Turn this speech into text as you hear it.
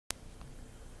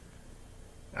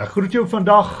Ek groet jou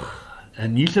vandag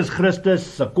in Jesus Christus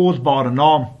se kosbare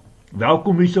naam.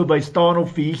 Welkom hier so by Staan op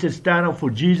vir Jesus, Stand Up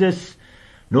for Jesus.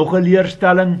 Nog 'n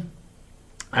leerstelling.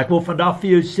 Ek wil vandag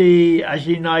vir jou sê, as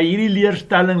jy na hierdie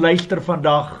leerstelling luister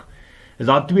vandag, is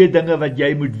daar twee dinge wat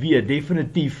jy moet weet,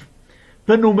 definitief.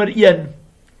 Punt nommer 1,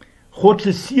 God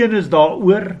se seën is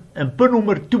daaroor, en punt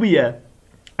nommer 2,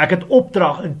 ek het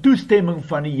opdrag in toestemming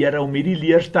van die Here om hierdie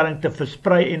leerstelling te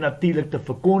versprei en natuurlik te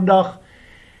verkondig.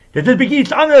 Dit is bietjie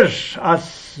iets anders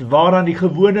as waaraan die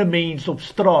gewone mens op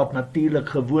straat natuurlik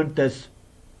gewoond is.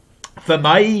 Vir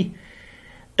my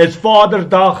is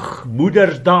Vaderdag,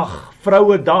 Moedersdag,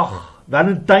 Vrouedag,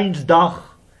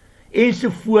 Valentynsdag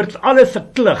ensovoorts alles 'n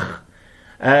klug.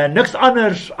 Niks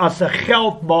anders as 'n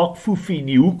geld maak foefie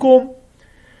nie. Hoekom?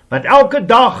 Want elke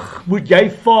dag moet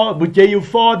jy jou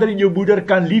vader en jou moeder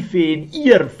kan lief hê en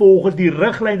eer volgens die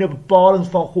riglyne bepalings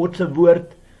van God se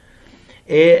woord.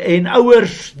 En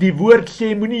ouers, die woord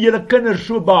sê, moenie julle kinders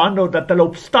so behandel dat hulle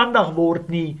opstandig word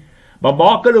nie, maar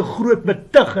maak hulle groot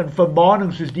met tug en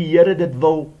vermaning soos die Here dit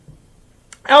wil.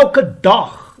 Elke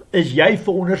dag is jy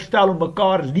veronderstel om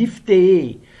mekaar lief te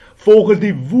hê, volgens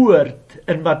die woord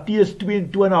in Matteus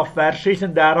 22 vers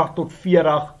 36 tot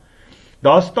 40.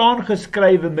 Daar staan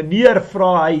geskrywe, meneer,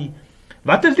 vra hy,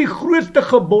 wat is die grootste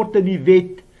gebod in die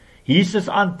wet? Jesus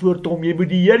antwoord hom, jy moet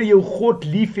die Here jou God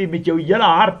lief hê met jou hele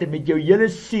hart en met jou hele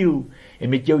siel en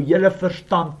met jou hele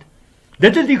verstand.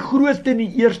 Dit is die grootste en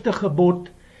die eerste gebod.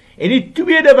 En die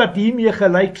tweede wat hiermee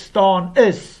gelyk staan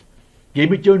is, jy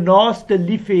moet jou naaste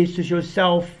lief hê soos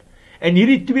jouself. En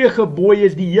hierdie twee gebooie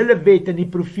is die hele wet en die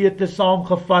profete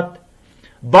saamgevat.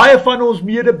 Baie van ons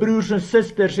medebroers en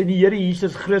susters in die Here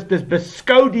Jesus Christus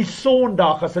beskou die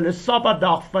Sondag as hulle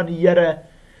Sabbatdag van die Here.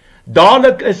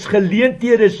 Dadelik is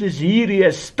geleenthede soos hierdie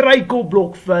 'n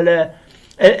struikelblok vir hulle,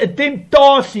 'n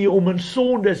temptasie om in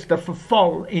sondes te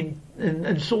verval en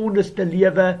in sondes te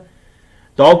lewe.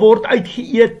 Daar word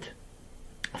uitgeëet,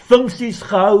 funksies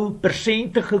gehou,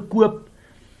 persente gekoop.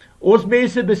 Ons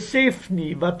mense besef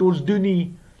nie wat ons doen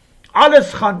nie.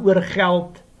 Alles gaan oor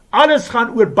geld. Alles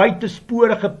gaan oor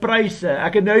buitesporige pryse.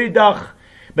 Ek het nou die dag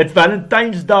met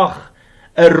Valentynsdag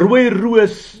 'n rooi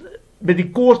roos met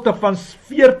die koste van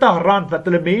R40, wat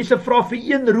hulle mense vra vir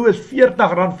een roos,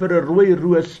 R40 vir 'n rooi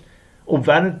roos op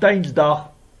Valentynsdag.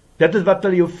 Dit is wat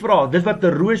hulle jou vra, dit is wat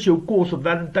 'n roos jou kos op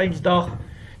Valentynsdag.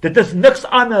 Dit is niks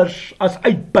anders as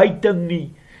uitbuiting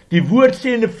nie. Die woord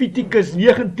sê in Levitikus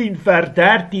 19 vers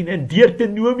 13 en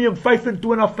Deuteronomium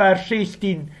 25 vers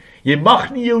 16, jy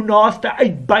mag nie jou naaste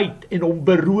uitbuit en hom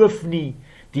beroof nie.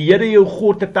 Die Here jou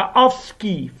God het 'n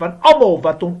afskuw van almal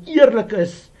wat oneerlik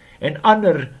is en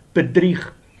ander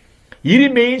bedrieg.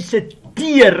 Hierdie mense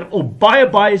teer op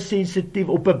baie sensitief,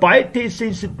 op 'n baie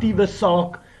sensitiewe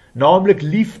saak, naamlik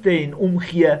liefde en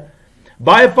omgee.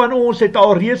 Baie van ons het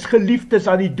alreeds geliefdes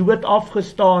aan die dood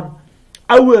afgestaan.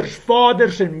 Ouers,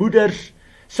 vaders en moeders,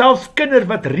 selfs kinders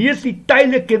wat reeds die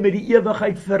tydelike met die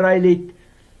ewigheid verruil het.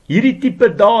 Hierdie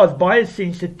tipe dae is baie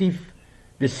sensitief.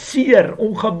 Dis seer,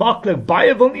 ongemaklik,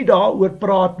 baie wil nie daaroor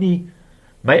praat nie.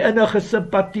 My innige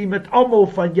simpatie met almal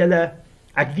van julle.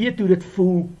 Ek weet hoe dit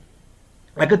voel.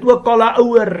 Ek het ook al 'n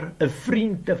ouer, 'n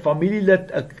vriend, 'n familielid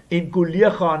en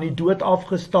kollega aan die dood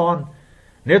afgestaan.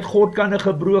 Net God kan 'n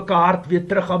gebroke hart weer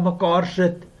terug aan mekaar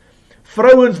sit.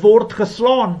 Vrouens word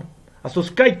geslaan. As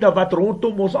ons kyk na wat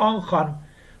rondom ons aangaan.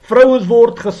 Vrouens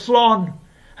word geslaan.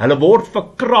 Hulle word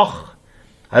verkrag.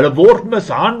 Hulle word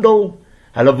mishandel.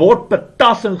 Hulle word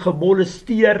betas en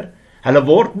gemolesteer. Hulle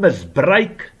word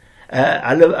misbruik.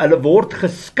 Hulle word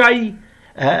geskei.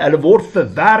 Hulle word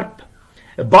verwerp.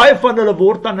 Baie van hulle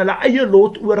word aan hulle eie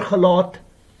lot oorgelaat.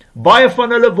 Baie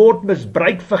van hulle word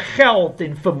misbruik vir geld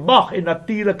en vir mag en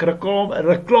natuurlik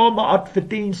reklame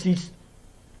advertensies.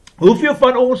 Hoeveel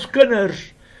van ons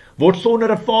kinders word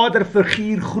sonder 'n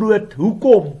vaderfiguur groot?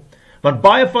 Hoekom? Want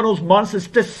baie van ons mans is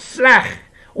te sleg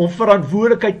om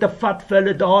verantwoordelikheid te vat vir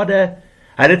hulle dade.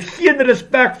 Hulle het geen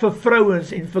respek vir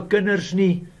vrouens en vir kinders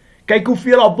nie. Kyk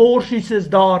hoeveel aborsies is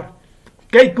daar.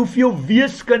 Kyk hoeveel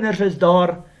weeskinders is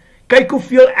daar. Kyk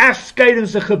hoeveel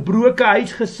egskeidings en gebroke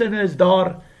huisgesinne is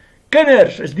daar.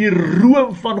 Kinders is die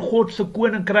room van God se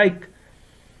koninkryk.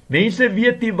 Mense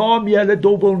weet nie waarmee hulle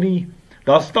dobbel nie.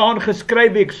 Daar staan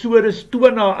geskryf Exodus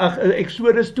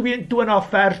 22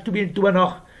 vers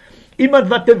 22. Iemand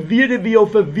wat 'n weduwee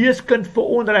of 'n weeskind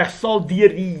veronreg sal deur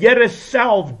die Here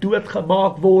self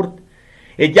doodgemaak word.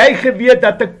 Het jy geweet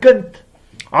dat 'n kind,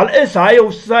 al is hy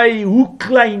of sy hoe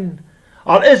klein,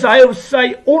 al is hy of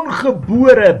sy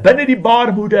ongebore binne die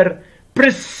baarmoeder,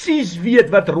 presies weet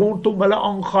wat rondom hulle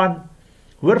aangaan?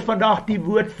 Hoor vandag die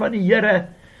woord van die Here.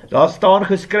 Daar staan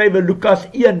geskrywe Lukas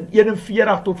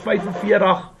 1:41 tot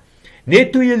 45.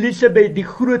 Net toe Elisabeth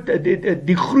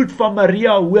die groet van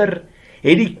Maria hoor,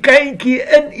 het die kindjie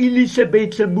in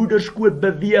Elisabeth se moederskoot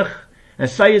beweeg, en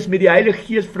sy is met die Heilige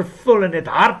Gees vervul en het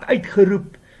hard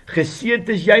uitgeroep, geseënd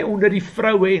is jy onder die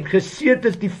vroue, en geseënd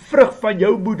is die vrug van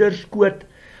jou moederskoot.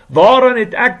 Waaraan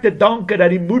het ek te danke, dat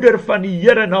die moeder van die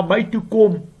Here na my toe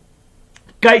kom?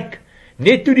 Kyk,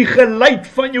 net toe die geluid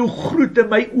van jou groet in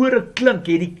my ore klink,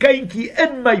 het die kindjie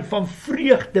in my van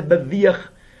vreugde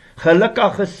beweeg.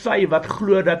 Gelukkig is sy wat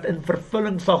glo dat in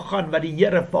vervulling sal gaan wat die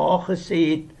Here vir haar gesê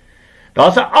het.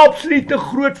 Daar's 'n absolute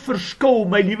groot verskil,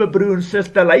 my liewe broer en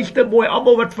suster. Luister mooi,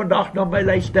 almal wat vandag na my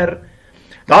luister.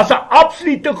 Daar's 'n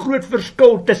absolute groot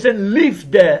verskil tussen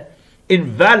liefde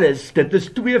en welis. Dit is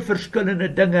twee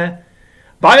verskillende dinge.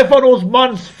 Baie van ons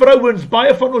mans, vrouens,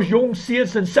 baie van ons jong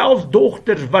seuns en selfs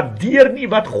dogters waardeer nie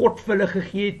wat God vir hulle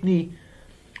gegee het nie.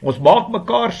 Ons maak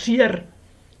mekaar seer.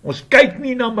 Ons kyk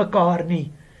nie na mekaar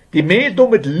nie. Die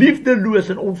mensdom het liefdeloos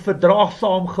en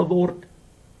onverdraagsaam geword.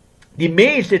 Die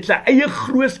mens het sy eie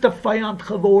grootste vyand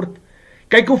geword.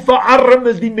 Kyk hoe verarm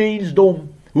is die mensdom.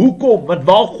 Hoekom? Want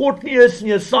waar God nie is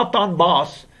nie, is Satan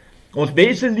baas. Ons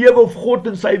mense lewe of God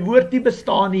en sy woord nie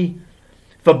bestaan nie.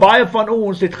 Vir baie van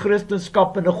ons het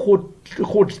Christendom in 'n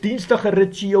godsdienstige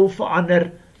ritueel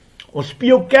verander. Ons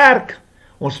speel kerk.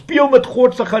 Ons speel met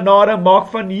God se genade en maak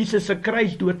van Jesus se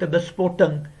kruisdood 'n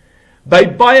bespotting. By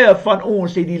baie van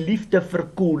ons het die liefde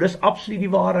verkoel. Dis absoluut die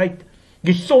waarheid.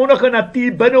 Die sonnige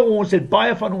natuur binne ons het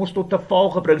baie van ons tot 'n val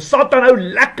gebring. Satan hou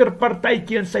lekker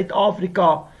partytjie in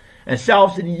Suid-Afrika en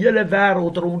selfs in die hele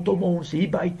wêreld rondom ons hier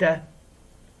buite.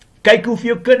 Kyk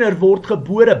hoeveel kinders word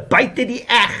gebore buite die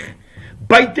eg,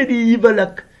 buite die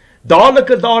huwelik. Dadelik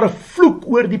is daar 'n vloek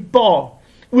oor die pa,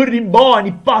 oor die ma en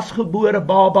die pasgebore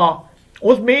baba.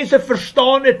 Ons mense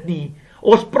verstaan dit nie.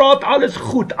 Ons praat alles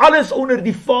goed, alles onder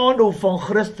die vaandel van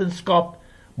Christendom.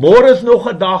 Môre is nog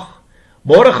 'n dag.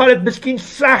 Môre gaan dit miskien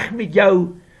sleg met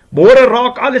jou. Môre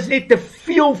raak alles net te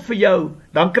veel vir jou.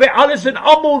 Dan kry alles en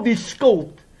almal die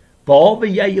skuld, behalwe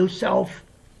jy jouself.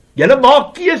 Julle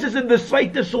maak keuses en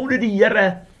besluite sonder die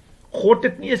Here. God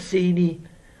het nie 'n sê nie.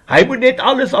 Hy moet net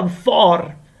alles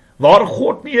aanvaar. Waar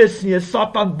God nie is nie, is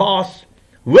Satan baas.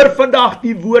 Hoor vandag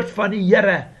die woord van die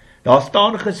Here. Daar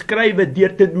staan geskrywe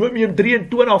Deuteronomium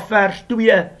 23 vers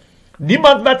 2.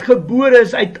 Niemand wat gebore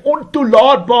is uit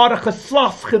ontoelaatbare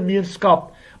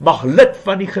geslagsgemeenskap mag lid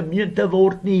van die gemeente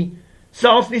word nie.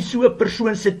 Selfs nie so 'n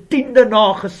persoon se 10de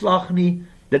nageslag nie.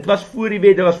 Dit was voor die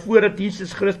wet, dit was voordat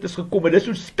Jesus Christus gekom het. Dis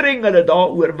hoe streng hulle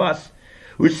daaroor was.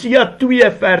 Hosea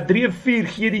 2 vers 3 en 4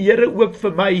 gee die Here ook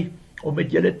vir my om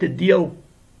met julle te deel.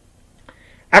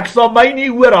 Ek sal my nie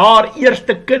oor haar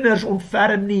eerste kinders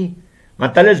ontferm nie,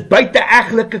 want hulle is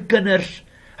buite-eglike kinders.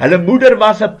 Hulle moeder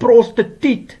was 'n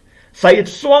prostituut. Sy het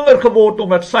swanger geword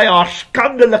omdat sy haar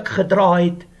skandelik gedra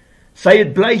het. Sy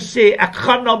het bly sê, ek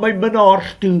gaan na my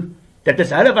minnaars toe. Dit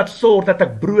is hulle wat sorg dat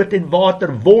ek brood en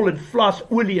water, wol en vlas,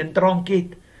 olie en drank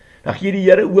het. Dan gee die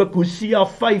Here ook Hosea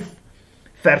 5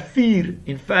 vers 4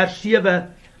 en vers 7.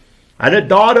 Hulle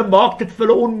dade maak dit vir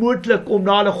hulle onmoontlik om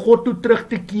na hulle God toe terug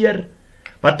te keer.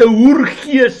 Want 'n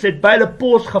hoergees het by hulle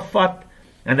pos gevat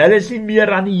en hulle is nie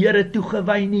meer aan die Here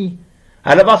toegewy nie.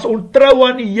 Hulle was ontrou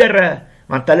aan die Here,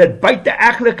 want hulle het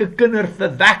buite-eglike kinders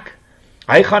verwek.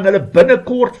 Hy gaan hulle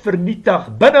binnekort vernietig.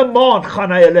 Binne 'n maand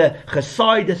gaan hy hulle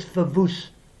gesaaides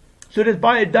verwoes. So dit is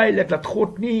baie duidelik dat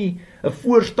God nie 'n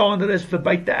voorstander is vir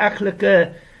buite-eglike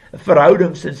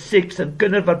verhoudings en seks en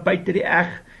kinders wat buite die eg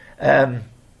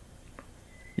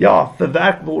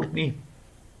verwerk word nie.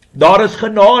 Daar is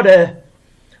genade.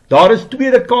 Daar is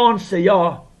tweede kanse,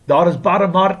 ja. Daar is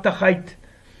barmhartigheid.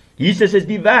 Jesus is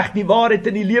die weg, die waarheid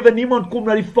en die lewe. Niemand kom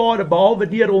na die Vader behalwe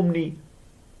deur hom nie.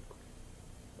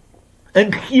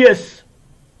 In gees,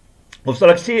 of sal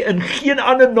ek sê, in geen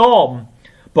ander naam,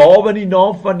 behalwe in die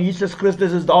naam van Jesus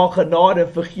Christus, is daar genade,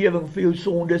 vergewing vir jou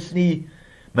sondes nie.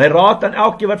 My raad aan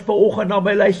elkeen wat vanoggend na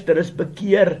my luister is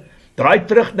bekeer, draai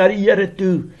terug na die Here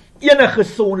toe. Enige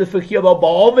sonde vergewe,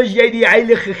 behalwe as jy die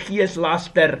Heilige Gees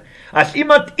laster. As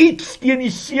iemand iets teen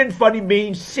die seun van die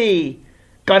mens sê,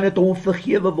 kan dit hom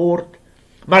vergewe word.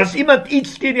 Maar as iemand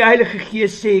iets teen die Heilige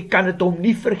Gees sê, kan dit hom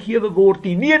nie vergewe word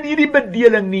nie. Nie in hierdie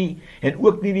bedeling nie, en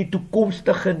ook nie in die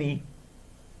toekomstige nie.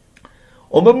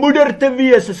 Om 'n moeder te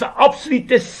wees is 'n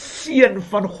absolute seën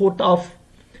van God af.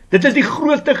 Dit is die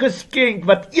grootste geskenk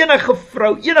wat enige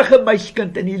vrou, enige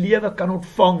meisiekind in die lewe kan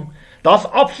ontvang. Daar's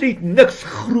absoluut niks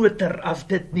groter as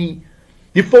dit nie.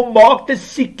 Die volmaakte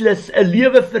siklus, 'n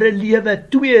lewe vir 'n lewe,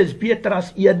 2 is beter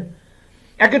as 1.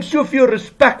 Ek het soveel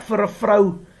respek vir 'n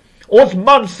vrou. Ons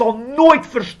man sal nooit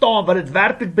verstaan wat dit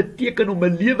werklik beteken om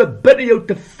 'n lewe binne jou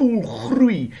te voel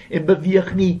groei en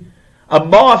beweeg nie. 'n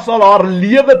ma sal haar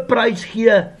lewe prys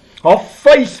gee, haar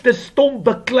vuiste stomp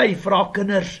beklei vir haar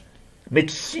kinders. Met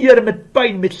seer, met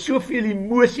pyn, met soveel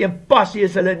emosie en passie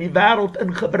is hulle in die wêreld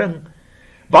ingebring.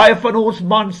 Baie van ons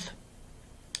mans,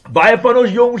 baie van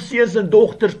ons jong seuns en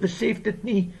dogters besef dit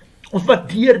nie. Ons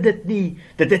waardeer dit nie.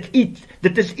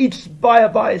 Dit is iets baie,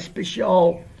 baie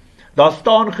spesiaal. Daar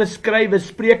staan geskrywe,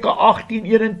 Spreuke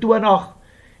 18:21,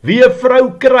 wie 'n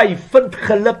vrou kry, vind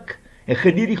geluk en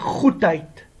geniet die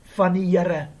goedheid van die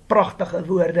Here. Pragtige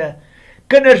woorde.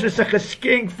 Kinders is 'n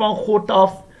geskenk van God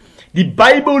af. Die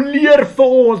Bybel leer vir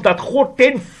ons dat God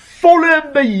ten volle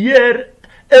beheer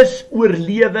is oor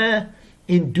lewe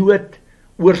en dood,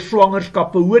 oor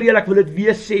swangerskappe. Hoor julle, ek wil dit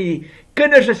weer sê,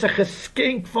 kinders is 'n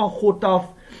geskenk van God af.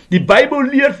 Die Bybel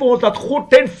leer vir ons dat God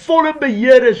ten volle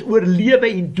beheer is oor lewe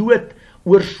en dood,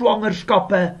 oor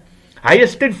swangerskappe. Hy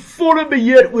is ten volle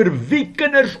beheer oor wie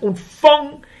kinders ontvang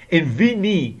en wie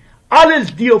nie.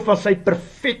 Alles deel van sy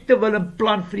perfekte wil en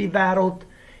plan vir die wêreld.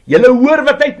 Julle hoor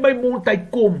wat uit my mond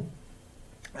uitkom.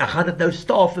 Ek gaan dit nou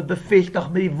staaf en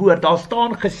bevestig met die woord. Daar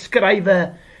staan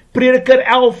geskrywe, Prediker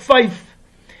 11:5,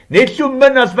 net so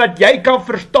min as wat jy kan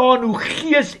verstaan hoe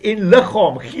gees en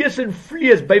liggaam, gees en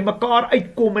vlees by mekaar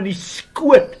uitkom in die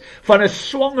skoot van 'n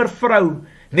swanger vrou,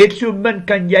 net so min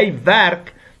kan jy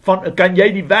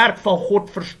die werk van God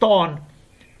verstaan.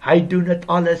 Hy doen dit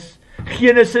alles.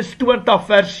 Genesis 20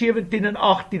 vers 17 en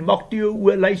 18, mag toe jou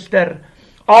oë luister.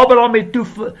 Abraham het toe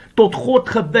tot God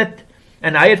gebid,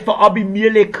 en hy het vir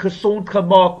Abimelek gesond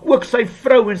gemaak, ook sy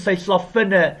vrou en sy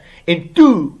slavinne, en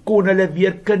toe kon hulle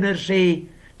weer kinders hê.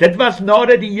 Dit was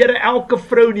nadat die Here elke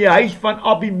vrou in die huis van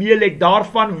Abimelek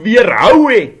daarvan weerhou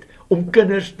het om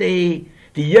kinders te hê.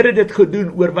 Die Here het dit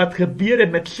gedoen oor wat gebeur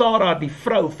het met Sara, die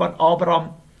vrou van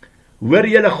Abraham. Hoor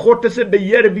julle, God is in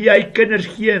beheer wie hy kinders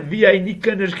gee en wie hy nie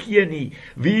kinders gee nie.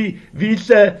 Wie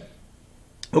se,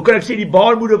 hoe kan ek sê, die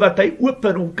baarmoeder wat hy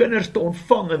open om kinders te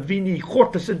ontvang en wie nie.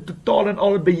 God is in totaal en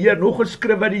al beheer. Nog 'n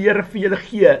skrif wat die Here vir julle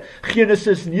gee,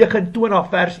 Genesis 29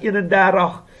 vers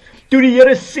 31. Toe die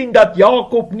Here sien dat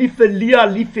Jakob nie vir Lea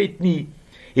lief het nie,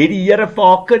 het die Here vir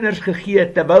haar kinders gegee,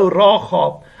 terwyl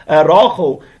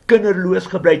Rachel kinderloos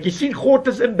gebly. Jy sien, God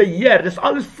is in beheer. Dis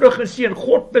alles vrug en seën.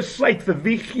 God besluit vir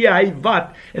wie gee hy wat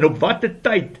en op watter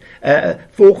tyd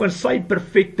volgens sy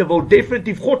perfekte wil.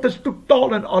 Definitief, God is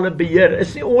totaal in alle beheer.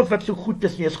 Is nie ons wat so goed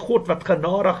is nie, is God wat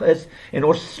genadig is en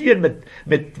ons seën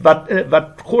met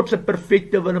wat God se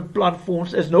perfekte wil en plan vir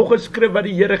ons is. Nog 'n skrif wat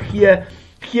die Here gee,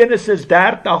 Genesis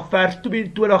 30 vers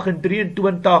 22 en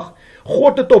 23.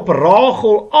 God het op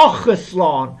Rachel ag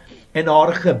geslaan en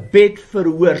haar gebed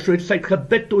verhoor. So het sy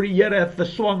gebid tot die Here vir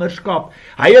swangerskap.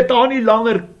 Hy het haar nie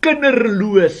langer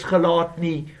kinderloos gelaat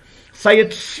nie. Sy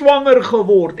het swanger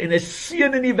geword en 'n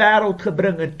seun in die wêreld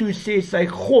gebring, en toe sê sy,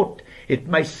 God het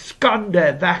my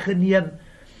skande weggeneem.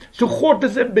 So God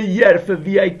is in beheer vir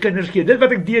wie hy kinders gee. Dit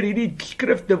wat ek deur hierdie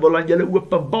skrifte wil aan julle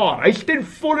openbaar. Hy is ten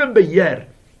volle in beheer.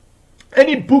 In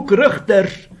die boek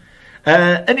Rigters,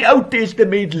 in die Ou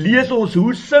Testament, lees ons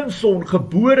hoe Samson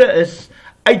gebore is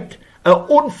uit 'n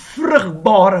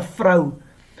onvrugbare vrou.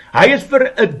 Hy is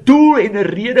vir 'n doel en 'n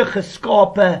rede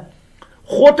geskape.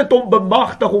 God het hom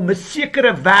bemagtig om 'n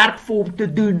sekere werk vir hom te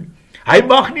doen. Hy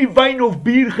mag nie wyn of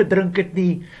bier gedrink het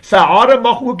nie. Sy hare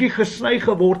mag ook nie gesny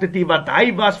geword het nie, want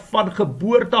hy was van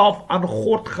geboorte af aan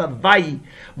God gewy.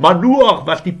 Manoach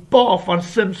was die pa van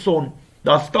Samson.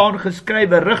 Daar staan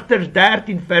geskrywe, Rigters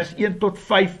 13 vers 1 tot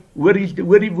 5, hoor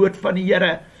die woord van die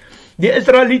Here. Die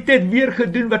Israeliete het weer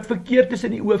gedoen wat verkeerd is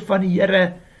in die oë van die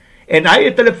Here, en hy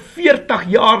het hulle 40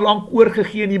 jaar lank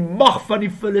oorgegee in die mag van die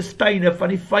Filistyne, van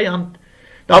die vyand.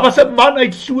 Daar was 'n man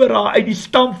uit Sora, uit die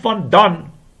stam van Dan.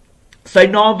 Sy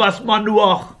naam was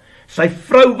Manoach. Sy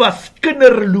vrou was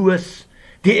kinderloos.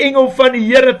 Die engel van die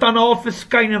Here het aan haar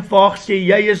verskyn en vir haar gesê,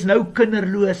 jy is nou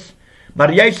kinderloos,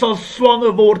 maar jy sal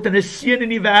swanger word en 'n seun in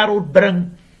die wêreld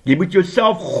bring. Jy moet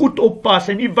jouself goed oppas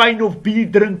en nie wyn of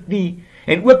bier drink nie,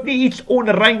 en ook nie iets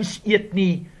onreins eet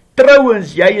nie.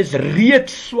 Trouwens, jy is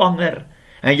reeds swanger,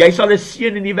 en jy sal 'n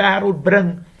seun in die wêreld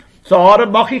bring. Sy hare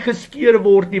mag nie geskeur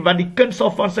word nie, want die kind sal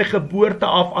van sy geboorte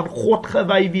af aan God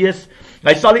gewy wees.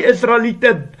 Hy sal die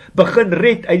Israeliete begin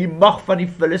red uit die mag van die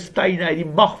Filistyne, uit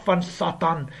die mag van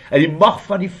Satan, uit die mag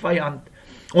van die vyand.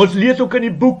 Ons lees ook in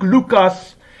die boek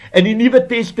Lukas, in die Nuwe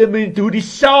Testament, hoe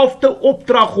dieselfde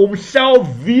opdrag homself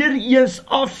weer eens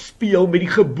afspeel met die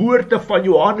geboorte van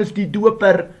Johannes die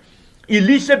Doper.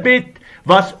 Elisabeth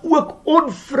was ook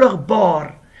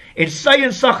onvrugbaar, en sy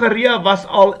en Sagaria was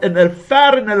al in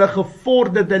hulle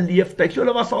gevorderde leeftyd. So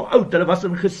hulle was al oud, hulle was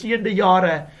in geseënde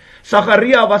jare.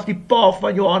 Sagaria was die pa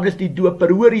van Johannes die Doper.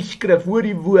 Hoor die skrif, hoor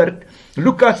die woord.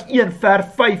 Lukas 1 vers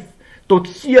 5 tot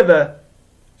 7.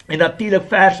 En natuurlik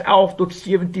vers 11 tot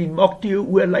 17, maak toe jou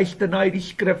oor, luister na die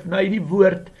skrif, na die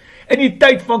woord. In die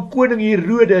tyd van koning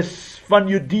Herodes van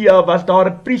Judea was daar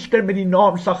 'n priester met die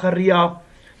naam Sagaria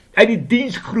uit die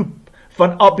diensgroep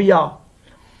van Abia.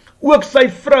 Ook sy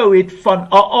vrou het van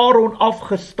Aaron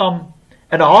afgestam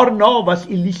en haar naam was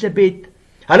Elisabeth.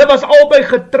 Hulle was albei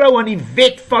getrou aan die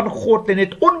wet van God en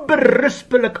het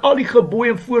onberispelik al die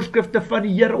gebooie en voorskrifte van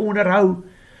die Here onderhou.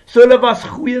 So hulle was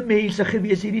goeie mense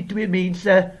gewees, hierdie twee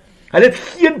mense. Hulle het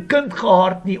geen kind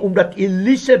gehad nie, omdat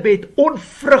Elisabeth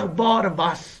onvrugbaar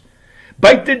was.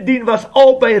 Buitendien was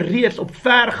albei reeds op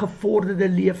vergevorderde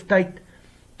leeftyd.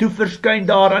 Toe verskyn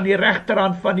daar aan die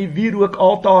regterhand van die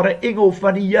wierookaltaar 'n engel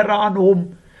van die Here aan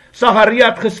hom. Sagaria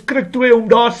het geskrik toe hy hom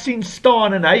daar sien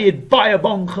staan en hy het baie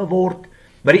bang geword.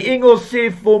 Maar die engel sê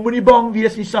vir hom, moenie bang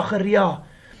wees nie Sagaria,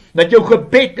 want jou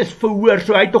gebed is verhoor.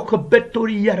 So hy het ook gebid tot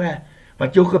die Here,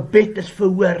 want jou gebed is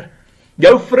verhoor.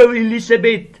 Jou vrou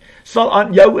Elisabeth sal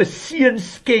aan jou 'n seun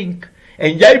skenk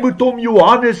en jy moet hom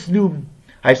Johannes noem.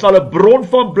 Hy sal 'n bron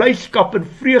van blyskap en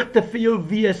vreugde vir jou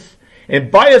wees en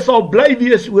baie sal bly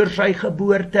wees oor sy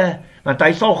geboorte, want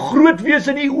hy sal groot wees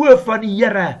in die oë van die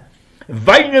Here.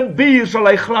 Wyn en bier sal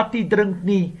hy glad nie drink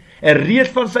nie, en reeds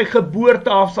van sy geboorte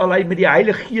af sal hy met die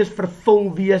Heilige Gees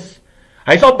vervul wees.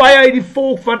 Hy sal baie uit die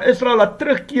volk van Israel laat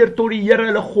terugkeer tot die Here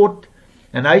hulle God,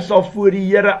 en hy sal voor die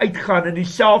Here uitgaan in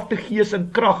dieselfde gees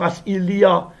en krag as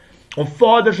Elia, om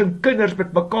vaders en kinders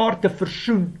met mekaar te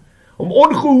versoen, om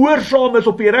ongehoorsaames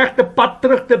op die regte pad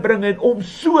terug te bring en om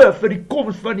so vir die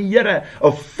koms van die Here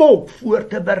 'n volk voor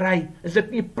te berei. Is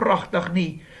dit nie pragtig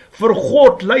nie? Vir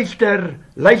God,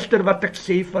 luister wat ek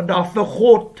sê vandag, vir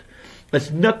God is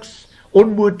niks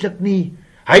onmoontlik nie.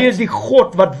 Hy is die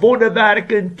God wat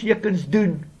wonderwerke en tekens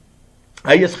doen.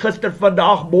 Hy is gister,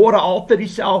 vandag, môre altyd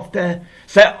dieselfde.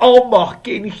 Sy almag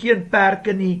ken geen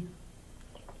perke nie.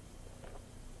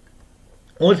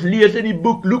 Ons lees in die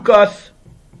boek Lukas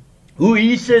hoe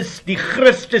Jesus, die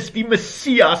Christus, die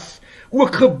Messias,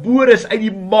 ook gebore is uit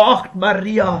die maagd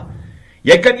Maria.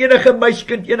 Jy kan enige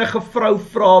meiskind, enige vrou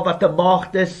vra wat 'n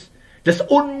maagd is. Dis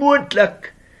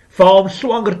onmoontlik vir hom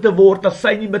swanger te word as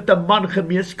sy nie met 'n man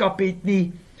gemeenskap het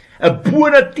nie. 'n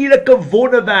Bonatuurlike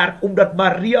wonderwerk, omdat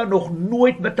Maria nog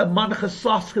nooit met 'n man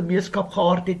geslagsgemeenskap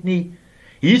gehad het nie.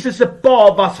 Jesus se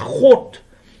pa was God,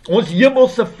 ons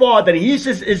hemelse Vader.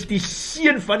 Jesus is die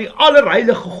seun van die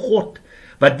allerheilige God,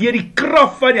 wat deur die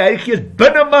krag van die Heilige Gees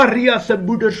binne Maria se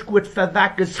moederskoot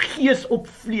verwek is, gees op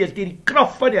vlees. Deur die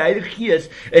krag van die Heilige Gees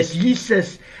is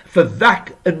Jesus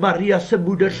verwek in Maria se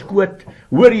moederskoot.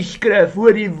 Hoor die skrif,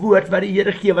 hoor die woord wat die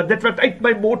Here gee, want dit wat uit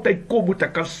my mond uitkom, moet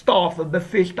ek kan staaf en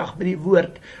bevestig met die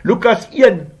woord. Lukas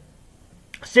 1,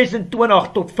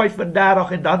 26 tot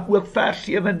 35 en dan ook vers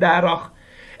 37.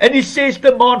 In die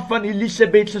 6de maand van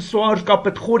Elisabeth se swangerskap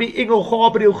het God die engel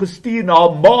Gabriël gestuur na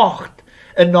 'n maagd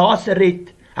in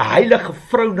Nasaret, 'n heilige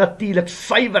vrou natuurlik,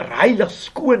 suiwer, heilig,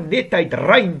 skoon, netheid,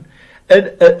 rein, in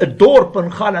 'n dorp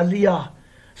in Galilea.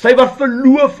 Sy was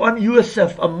verloof aan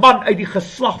Josef, 'n man uit die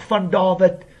geslag van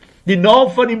Dawid. Die naam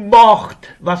van die maagd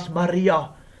was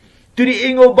Maria. Toe die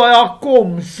engel by haar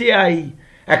kom, sê hy,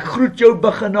 ek groet jou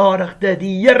begenadigde,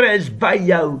 die Here is by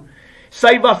jou.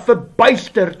 Sy was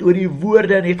verbuisterd oor die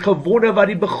woorde en het gewonder wat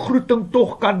die begroeting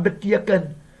tog kan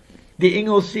beteken. Die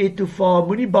engel sê toe vir haar,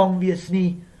 moenie bang wees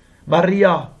nie,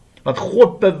 Maria, want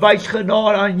God bewys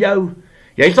genade aan jou.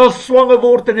 Jy sal swanger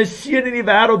word en 'n seun in die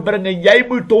wêreld bring en jy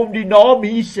moet hom die naam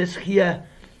Jesus gee.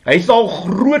 Hy sal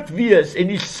groot wees en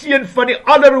die seun van die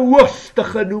Allerhoogste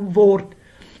genoem word.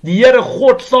 Die Here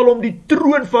God sal hom die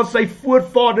troon van sy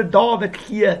voorvader Dawid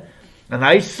gee en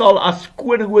hy sal as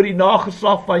koning oor die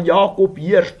nageslag van Jakob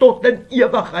heers tot in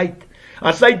ewigheid.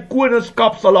 Aan sy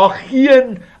koningskap sal daar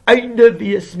geen einde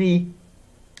wees nie.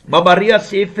 Maar Maria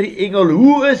sê vir die engel,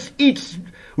 hoe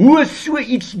is so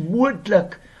iets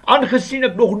moontlik? Aangesien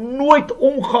ek nog nooit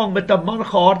omgang met 'n man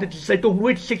gehad het, sy het nog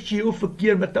nooit seksueel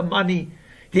verkeer met 'n man nie.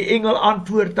 Die engel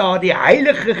antwoord haar, die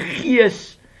Heilige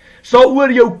Gees sal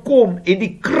oor jou kom en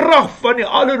die krag van die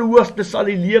Allerhoogste sal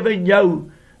die lewe in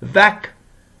jou wek.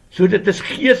 So dit is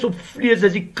gees op vlees,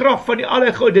 dis die krag van die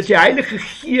Allerhoogste, dis die Heilige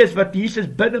Gees wat Jesus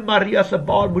binne Maria se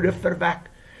baarmoeder verwek.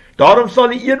 Daarom sal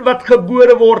die een wat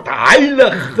gebore word,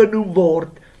 heilig genoem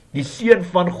word, die seun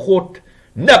van God.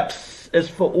 Niks is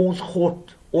vir ons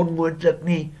God onmoontlik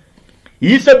nie.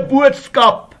 Hier is 'n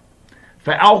boodskap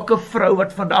vir elke vrou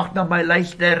wat vandag na my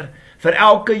luister, vir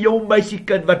elke jong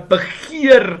meisiekind wat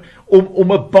begeer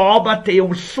om 'n baba te hê,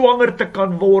 om swanger te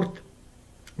kan word.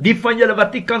 Die van julle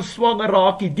wat nie kan swanger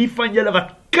raak nie, die van julle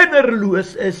wat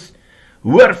kinderloos is,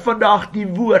 hoor vandag die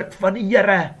woord van die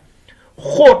Here.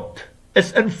 God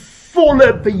is in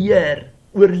volle beheer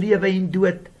oor lewe en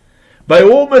dood. By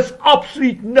hom is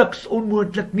absoluut niks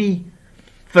onmoontlik nie.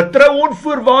 Vertrou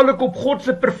onvoorwaardelik op God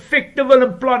se perfekte wil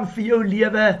en plan vir jou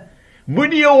lewe.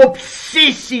 Moenie 'n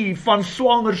obsessie van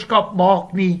swangerskap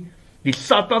maak nie. Die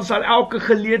Satan sal elke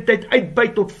geleentheid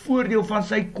uitbuit tot voordeel van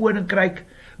sy koninkryk.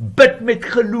 Bid met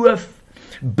geloof.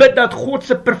 Bid dat God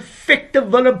se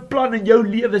perfekte wil en plan in jou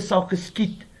lewe sal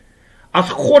geskied. As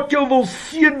God jou wil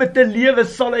seën met 'n lewe,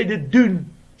 sal hy dit doen.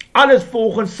 Alles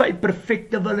volgens sy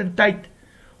perfekte wil en tyd.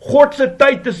 God se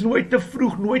tyd is nooit te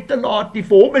vroeg, nooit te laat nie.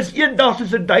 Vir hom is 1 dag soos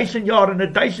 1000 jaar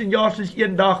en 1000 jaar soos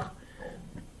 1 dag.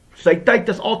 Sy tyd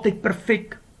is altyd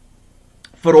perfek.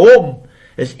 Vir hom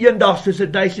is 1 dag soos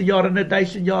 1000 jaar en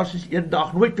 1000 jaar soos 1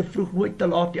 dag. Nooit te vroeg, nooit te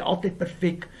laat nie, altyd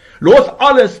perfek. Los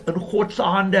alles in God se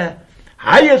hande.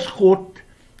 Hy is God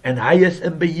en hy is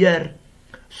in beheer.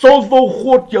 Soms wil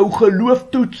God jou geloof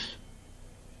toets.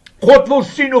 God wil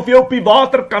sien of jy op die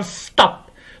water kan stap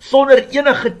sonder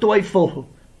enige twyfel.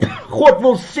 God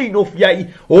wil sien of jy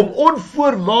hom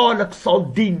onvoorwaardelik sal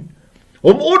dien.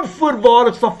 Hom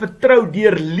onvoorwaardelik sal vertrou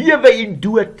deur lewe en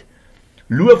dood.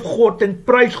 Loof God en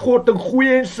prys God in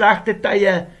goeie en slegte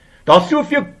tye. Daar's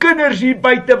soveel kinders hier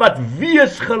buite wat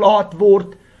wees gelaat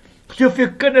word.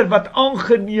 Soveel kinders wat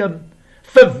aangeneem,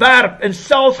 verwerp en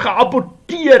selfs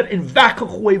geaborteer en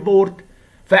weggegooi word.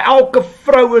 Vir elke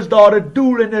vrou is daar 'n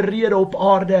doel en 'n rede op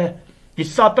aarde. Die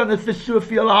Satan is vir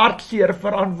soveel hartseer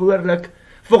verantwoordelik.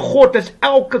 Vir God is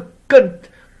elke kind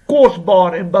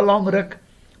kosbaar en belangrik.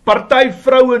 Party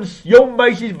vrouens, jong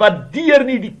meisies, waardeer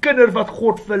nie die kinders wat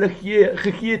God vir hulle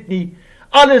gegee het nie.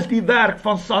 Alles die werk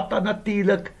van Satan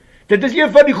natuurlik. Dit is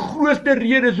een van die grootste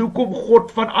redes hoekom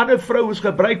God van ander vrouens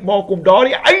gebruik maak om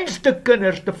daardie einste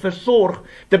kinders te versorg,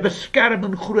 te beskerm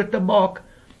en groot te maak.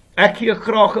 Ek gee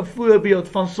graag 'n voorbeeld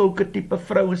van sulke tipe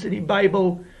vrouens in die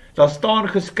Bybel. Daar staan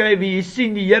geskrywe, jy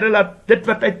sien die Here laat dit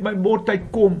wat uit my mond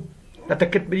uitkom, dat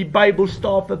ek dit met die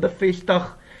Bybelstawe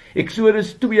bevestig.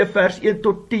 Eksodus 2 vers 1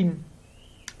 tot 10.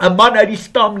 'n Man uit die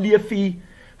stam Levi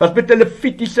was met 'n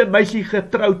Levitiese meisie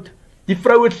getroud. Die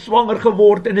vrou het swanger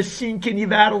geword en 'n seentjie in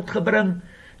die wêreld gebring.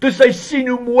 Toe sy sien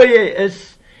hoe mooi hy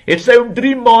is, het sy hom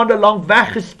 3 maande lank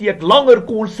weggesteek. Langer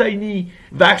kon sy nie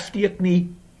wegsteek nie.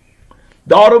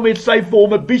 Daarom het sy vir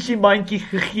hom 'n bissiemandjie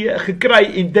gekry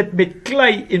en dit met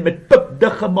klei en met pip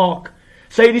diggemaak.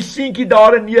 Sy het die seentjie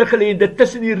daarin neergelê en dit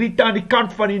tussen die riete aan die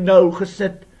kant van die Nyl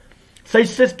gesit. Sy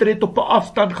suster het op 'n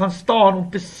afstand gaan staan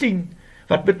om te sien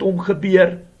wat met hom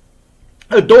gebeur.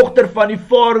 'n Dogter van die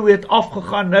farao het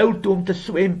afgegaan Nyl toe om te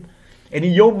swem en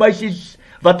die jong meisies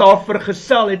wat haar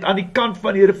vergesel het aan die kant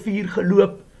van die rivier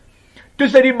geloop. Toe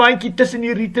sy die mandjie tussen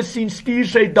die riete sien, stuur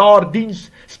sy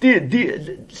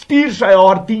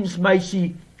haar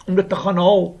diensmeisie om dit te gaan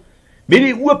haal. Met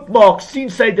die oopmaak sien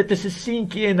sy dit is 'n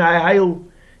seentjie en hy huil.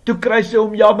 Toe kry sy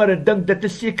hom jammer en dink dit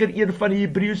is seker een van die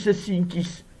Hebreëse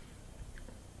seentjies.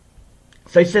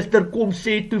 Sy suster kom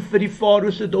sê toe vir die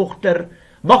farao se dogter,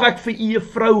 mag ek vir u 'n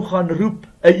vrou gaan roep,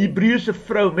 'n Hebreëse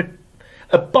vrou met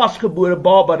 'n pasgebore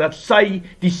baba, dat sy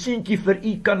die seentjie vir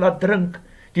u kan laat drink.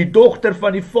 Die dogter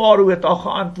van die farao het al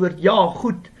geantwoord, ja,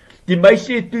 goed. Die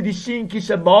meisie het toe die seentjie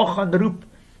se ma gaan roep.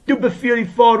 Toe beveel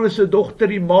die farao se dogter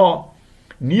die ma,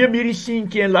 neem hierdie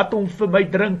seentjie en laat hom vir my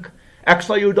drink. Ek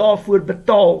sal jou daarvoor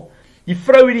betaal. Die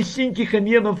vrou het die seentjie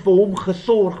geneem en vir hom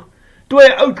gesorg. Toe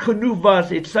hy oud genoeg was,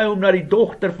 het sy hom na die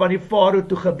dogter van die farao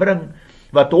toe gebring,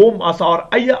 wat hom as haar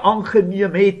eie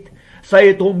aangeneem het. Sy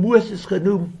het hom Moses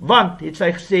genoem, want, het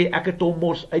sy gesê, ek het hom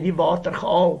mos uit die water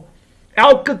gehaal.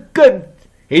 Elke kind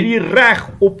het die reg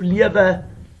op lewe.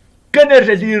 Kinders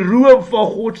is die roem van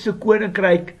God se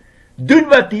koninkryk. Doen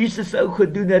wat Jesus sou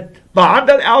gedoen het.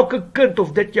 Behandel elke kind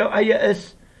of dit jou eie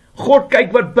is. God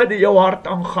kyk wat binne jou hart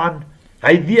aangaan.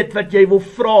 Hy weet wat jy wil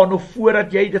vra nog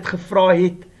voordat jy dit gevra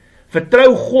het.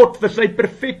 Vertrou God vir sy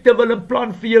perfekte wil en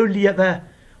plan vir jou lewe.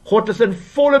 God is in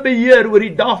volle beheer oor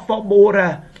die dag van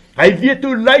môre. Hy weet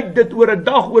hoe lyk dit oor 'n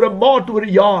dag, oor 'n maand, oor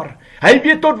 'n jaar. Hy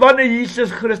weet tot wanneer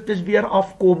Jesus Christus weer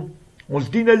afkom. Ons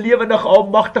dien 'n lewendige,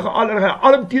 almagtige,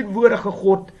 alomteenwoordige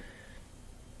God.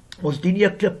 Ons dien nie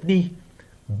 'n klip nie.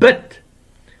 Bid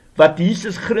wat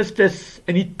Jesus Christus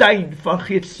in die tuin van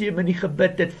Getsemane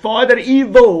gebid het. Vader,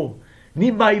 u wil,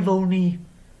 nie my wil nie.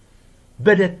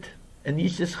 Bid dit in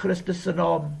Jesus Christus se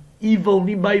naam. U wil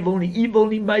nie my wil nie, u wil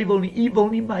nie my wil nie, u wil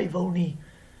nie my wil nie.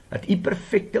 Dat u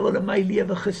perfekte wil in my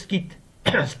lewe geskied.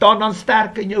 Staan dan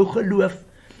sterk in jou geloof.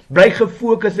 Bly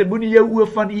gefokus en moenie jou oë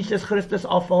van Jesus Christus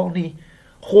afhaal nie.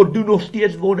 God doen nog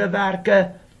steeds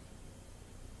wonderwerke.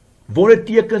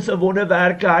 Wondertekens en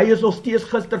wonderwerke. Hy is nog steeds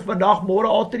gister, vandag, môre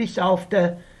altyd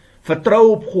dieselfde.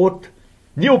 Vertrou op God.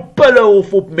 Nie op pille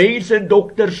of op mense en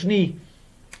dokters nie.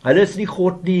 Hulle is nie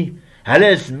God nie.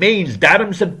 Hulle is mens,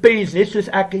 darms en pens, net soos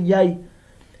ek en jy.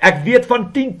 Ek weet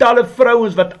van tientalle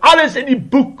vrouens wat alles in die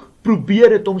boek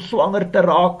probeer het om swanger te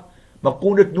raak, maar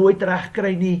kon dit nooit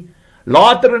regkry nie.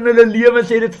 Later in hulle lewens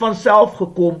het dit van self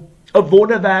gekom, 'n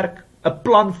wonderwerk, 'n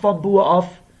plan van bo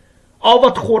af. Al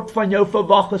wat God van jou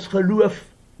verwag is geloof,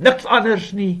 niks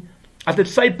anders nie. As dit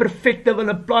sy perfekte wil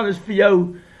en plan is vir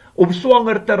jou om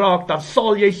swanger te raak, dan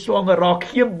sal jy swanger raak.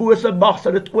 Geen bose mag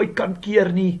sal dit ooit kan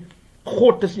keer nie.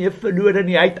 God is nie 'n verlore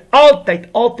nie, hy het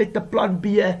altyd 'n plan B.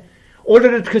 Ons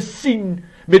het dit gesien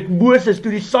met Moses,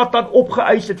 toe die Satan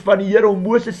opgeëis het van die Here om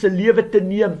Moses se lewe te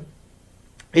neem,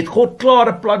 het God klaar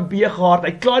 'n plan B gehad. Hy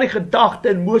het klaar die gedagte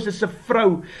in Moses se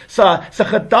vrou, sy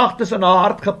gedagtes in haar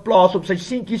hart geplaas om sy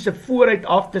seentjie se vooruit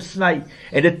af te sny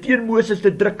en dit teen Moses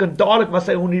te druk, en dadelik was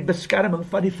hy onder die beskerming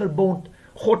van die verbond.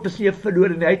 God is nie 'n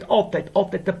verlore nie, hy het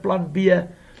altyd 'n plan B.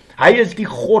 Hy is die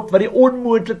God wat die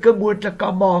onmoontlike moontlik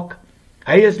kan maak.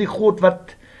 Hy is die God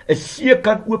wat 'n see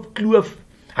kan oopkloof.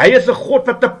 Hy is 'n God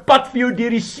wat 'n pad vir jou deur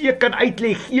die see kan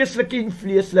uitlê, geestelik en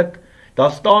vleeslik.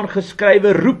 Daar staan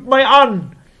geskrywe, roep my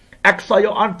aan. Ek sal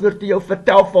jou antwoord te jou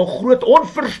vertel van groot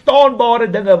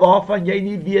onverstaanbare dinge waarvan jy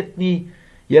nie weet nie.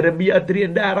 Jeremia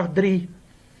 33:3.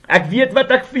 Ek weet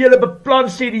wat ek vir julle beplan,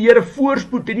 sê die Here,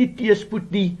 voorspoed en nie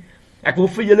teëspoed nie. Ek wil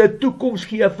vir julle 'n toekoms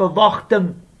gee, 'n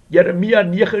verwagting. Jeremia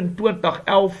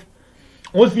 29:11.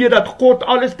 Ons weet dat God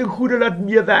alles ten goeie laat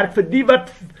meewerk vir die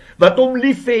wat hom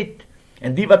liefhet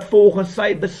en die wat volgens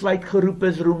sy besluit geroep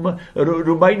is.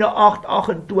 Romeine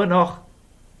 8:28.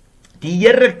 Die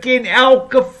Here ken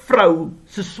elke vrou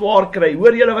se swaar kry.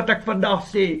 Hoor julle wat ek vandag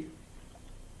sê?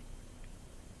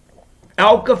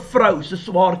 Elke vrou se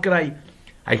swaar kry.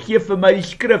 Hy gee vir my die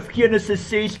skrif, Genesis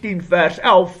 16 vers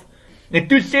 11. En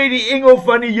toe sê die engel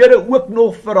van die Here ook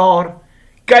nog vir haar,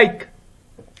 kyk,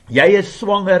 jy is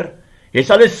swanger, jy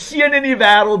sal 'n seun in die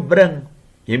wêreld bring.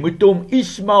 Jy moet hom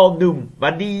Ismael noem,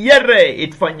 want die Here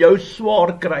het van jou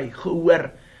swaar kry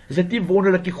gehoor. Is dit nie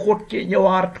wonderlik, die God ken jou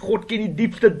hart, God ken die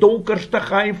diepste, donkerste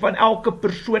geheim van elke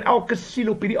persoon, elke siel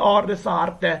op hierdie aarde se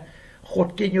harte.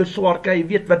 God ken jou swaar kry, hy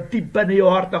weet wat diep binne jou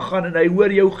harte gaan, en hy hoor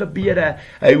jou gebede,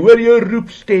 hy hoor jou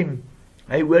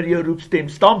roepstem,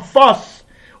 staan vas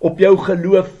op jou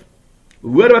geloof.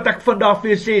 Hoor wat ek vandag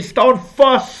vir jou sê, staan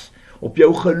vas op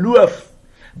jou geloof.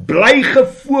 Bly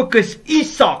gefokus.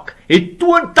 Isak het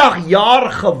 20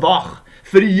 jaar gewag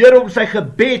vir die Here om sy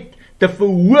gebed te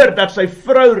verhoor dat sy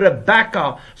vrou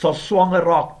Rebekka sal swanger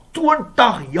raak.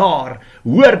 20 jaar.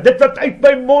 Hoor, dit wat uit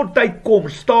my mond uitkom,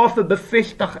 stawe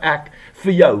bevestig ek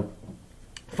vir jou.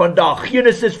 Vandag,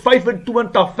 Genesis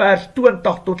 25 vers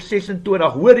 20 tot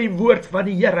 26, hoor die woord van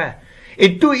die Here.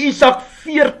 En toe Isak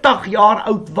 40 jaar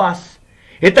oud was,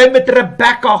 het hy met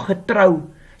Rebekka getrou.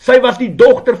 Sy was die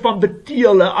dogter van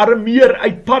Betuel, 'n Arameer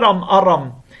uit Paddan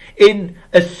Aram, en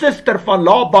 'n suster van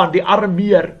Laban, die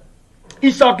Arameer.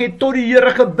 Isak het tot die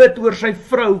Here gebid oor sy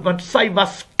vrou, want sy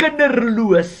was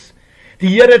kinderloos. Die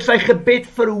Here het sy gebed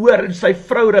verhoor, en sy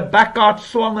vrou Rebekka het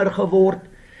swanger geword.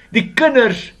 Die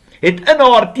kinders het in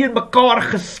haar teen mekaar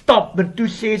gestap, en toe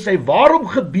sê sy, waarom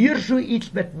gebeur so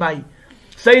iets met my?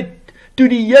 Sy het toe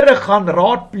die Here gaan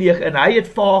raadpleeg, en hy het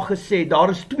vir haar gesê, daar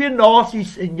is 2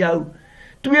 nasies in jou,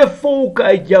 2 volke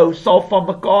uit jou sal van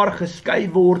mekaar geskei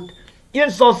word.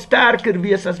 Een sal sterker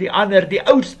wees as die ander, die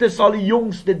oudste sal die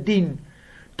jongste dien.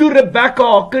 Toe Rebekka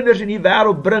haar kinders in die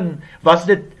wêreld bring, was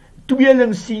dit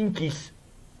tweelingseentjies.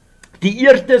 Die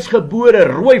eerste is gebore,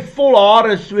 rooi vol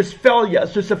hare soos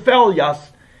 'n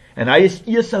veljas, en hy is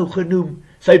Esau genoem.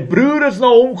 Sy broer is na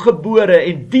hom gebore,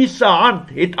 en die se hand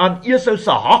het aan Esau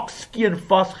se hakskeen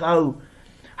vasgehou.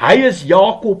 Hy is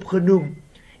Jakob genoem.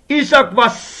 Isak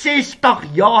was 60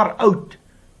 jaar oud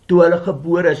toe hulle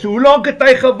gebore is. So hoe lank het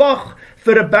hy gewag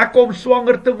vir Rebekka om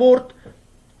swanger te word?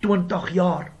 20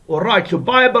 jaar. Alright, so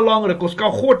baie belangrik, ons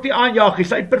kan God nie aanjaag nie,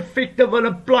 sy perfekte wil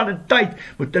en plan en tyd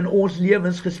moet in ons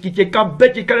lewens geskied. Jy kan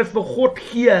bid, jy kan dit vir God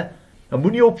gee. Dan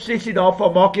moenie obsessie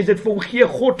daarvan maak, jy dit vir hom gee.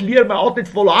 God leer my altyd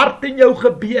volhard in jou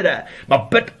gebede, maar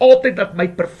bid altyd dat my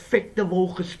perfekte wil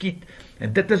geskied.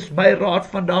 En dit is my raad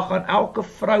vandag aan elke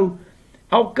vrou,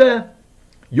 elke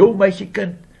jong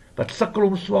meisiekind wat sukkel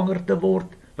om swanger te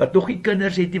word, wat nog nie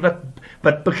kinders het nie,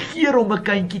 wat begeer om 'n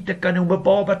kindjie te kan hê, om 'n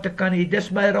baba te kan hê.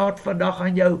 Dis my raad vandag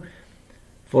aan jou.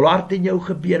 Volhard in jou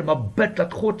gebede, maar bid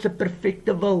dat God se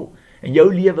perfekte wil in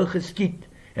jou lewe geskied.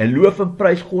 En loof en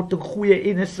prys God in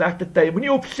goeie en in slegte tye.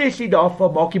 Moenie obsessie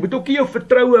daarvan maak. Jy moet ook nie jou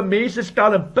vertroue in mense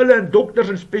stel, in pille en dokters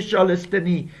en spesialiste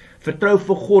nie. Vertrou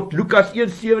vir God. Lukas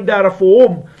 1:37, vir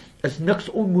hom is niks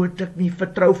onmoontlik nie.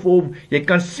 Vertrou vir hom. Jy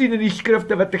kan sien in die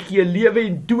skrifte wat hy gee, lewe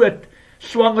en dood.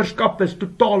 Swangerskap is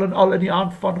totaal en al in die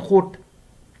hand van God.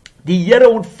 Die Here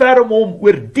ontferm hom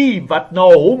oor die wat na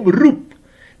hom roep,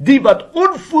 die wat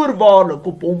onvoorwaardelik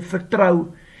op hom vertrou.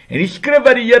 En die skrif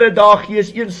wat die Here daar gee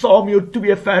is 1 Samuel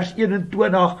 2 vers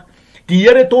 21. Die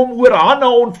Here het hom oor Hanna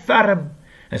ontferm,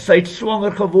 en sy het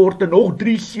swanger geword en nog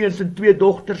 3 seuns en 2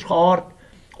 dogters gehad.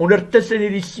 Ondertussen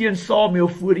het die seun Samuel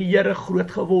voor die Here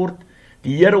groot geword.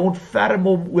 Die Here ontferm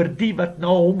hom oor die wat na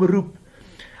hom roep.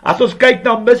 As ons kyk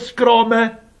na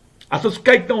miskrame, as ons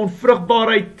kyk na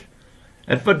onvrugbaarheid,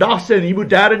 en vandag se in die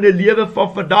moderne lewe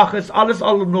van vandag is alles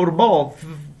al normaal.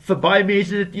 Vir baie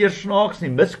mense is dit eers snaaks nie,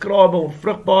 miskrame,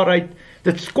 onvrugbaarheid,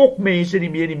 dit skok mense nie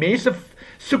meer nie. Mense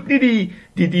soek nie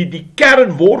die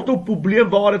kernwortelprobleem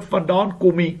waar dit vandaan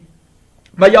kom nie.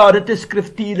 Maar ja, dit is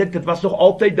skriftuurlik, dit was nog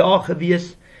altyd daar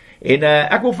gewees. En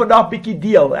ek wil vandag bietjie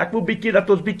deel, ek wil bietjie dat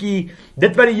ons bietjie,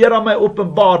 dit wat die Here aan my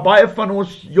openbaar, baie van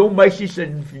ons jong meisies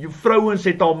en vrouens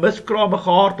het al miskrame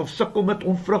gehad of sukkel met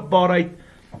onvrugbaarheid.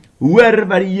 Hoor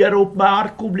wat die Here op my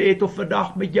hart kom lê het om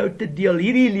vandag met jou te deel.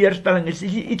 Hierdie leerstelling is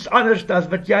iets anders as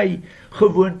wat jy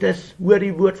gewoond is. Hoor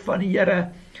die woord van die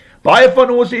Here. Baie van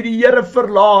ons het die Here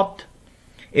verlaat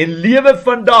en lewe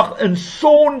vandag in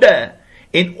sonde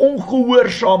en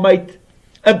ongehoorsaamheid.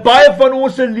 In baie van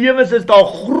ons lewens is daar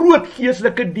groot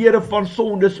geestelike deure van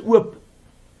sondes oop.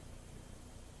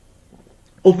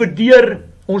 Of het deur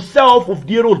onsself of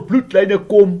deur ons bloedlyne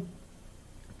kom,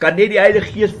 kan net die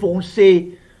Heilige Gees vir ons sê,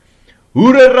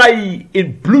 hoerery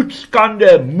en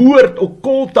bloedskande, moord,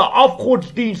 okkulte,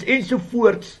 afgodsdiens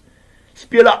ensovoorts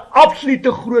speel 'n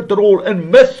absolute groot rol in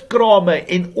miskrame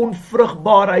en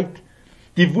onvrugbaarheid.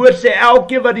 Die woord sê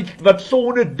elkeen wat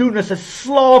sonde doen is 'n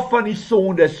slaaf van die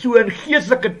sonde. So in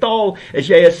geestelike taal is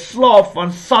jy 'n slaaf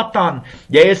van Satan.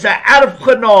 Jy is 'n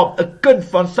erfgenaam, 'n kind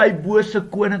van sy bose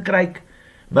koninkryk.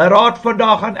 My raad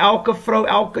vandag aan elke vrou,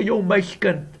 elke jong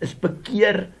meisiekind is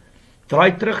bekeer.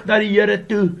 Draai terug na die Here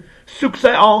toe. Soek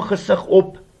sy aangesig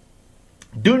op.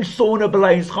 Doen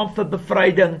sondebelydenis, gaan vir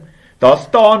bevryding. Daar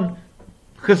staan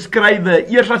geskrywe,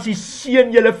 eers as die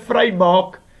Seun julle vry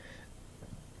maak,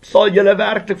 sal julle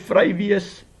werklik vry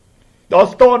wees. Daar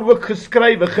staan ook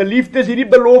geskrywe, geliefdes, hierdie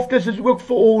beloftes is ook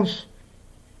vir ons,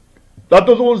 dat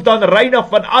ons dan reinig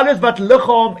van alles wat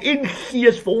liggaam en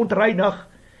gees verontreinig,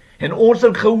 en ons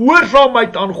in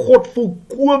gehoorsaamheid aan God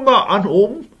volkome aan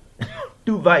hom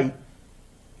toewy.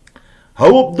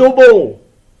 Hou op dobbel,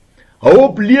 hou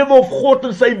op lewe of God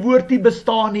en sy woord nie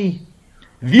bestaan nie.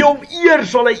 Wie hom eer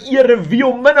sal hy eer, en wie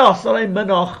hom minag sal hy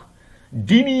minag.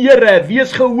 Dien die Here,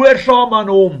 wees gehoorsaam aan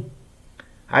hom.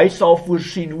 Hy sal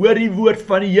voorsien. Hoor die woord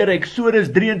van die Here,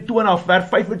 Eksodus 23 vers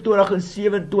 25 en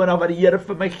 27 wat die Here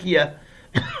vir my gee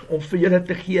om vir julle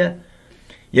te gee.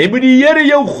 Jy moet die Here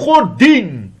jou God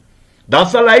dien, dan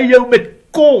sal hy jou met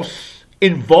kos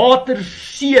en water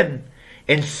seën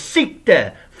en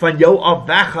siekte van jou af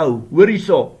weghou. Hoor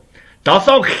hierso. Daar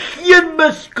sal geen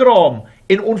miskraam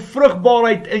en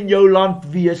onvrugbaarheid in jou land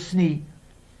wees nie.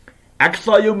 Ek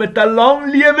sal jou met 'n lang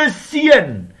lewe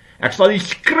seën. Ek sal die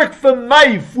skrik vir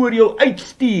my voor jou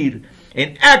uitstuur,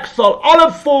 en ek sal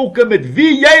alle volke met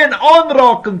wie jy in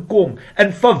aanraking kom,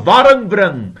 in verwarring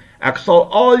bring. Ek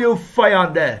sal al jou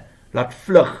vyande laat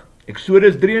vlug.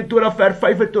 Eksodus 23 vers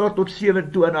 25 tot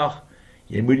 27.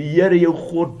 Jy moet die Here jou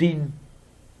God dien.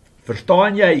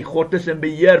 Verstaan jy, God is in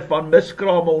beheer van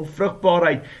miskrame,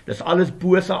 onvrugbaarheid. Dis alles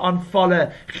bose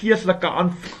aanvalle, geestelike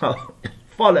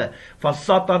aanvalle van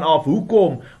Satan af.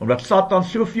 Hoekom? Omdat Satan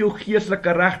soveel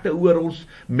geestelike regte oor ons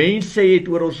mense het,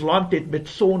 oor ons land het met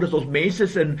sondes. Ons mense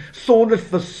is in sondes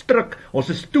verstrik. Ons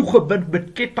is toegebind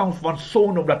met ketting van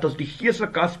sonde, omdat ons die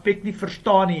geestelike aspek nie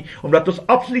verstaan nie, omdat ons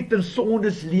absoluut in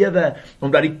sondes lewe,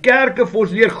 omdat die kerke vir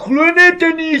ons leer, glo net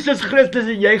in Jesus Christus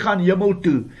en jy gaan hemel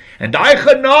toe. En daai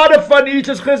genade van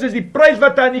Jesus Christus, die prys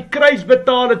wat hy aan die kruis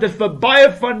betaal het, is vir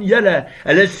baie van julle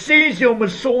 'n lisensie om in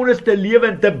sondes te lewe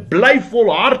en te bly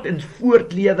volhard en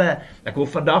voortlewe. Ek wil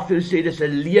vandag vir jou sê, dis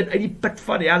 'n leen uit die put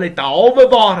van die hel, uit 'n halwe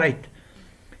waarheid.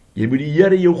 Jy moet die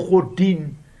Here jou God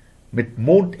dien met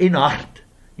mond en hart.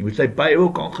 Jy moet sy Bybel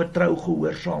kan getrou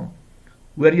gehoorsaam.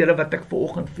 Hoor julle wat ek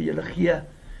vanoggend vir julle gee,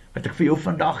 wat ek vir jou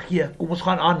vandag gee. Kom ons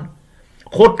gaan aan.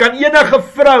 God kan enige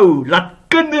vrou laat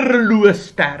kinderloos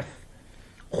sterf.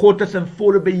 God is in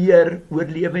volle beheer oor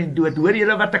lewe en dood. Hoor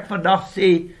julle wat ek vandag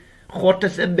sê? God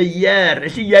is in beheer.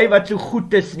 Is nie jy wat so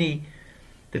goed is nie.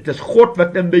 Dit is God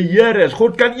wat in beheer is.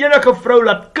 God kan enige vrou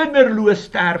laat kinderloos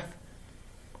sterf.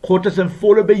 God is in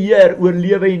volle beheer oor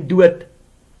lewe en dood.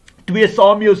 2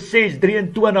 Samuel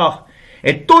 6:23.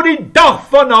 En tot die dag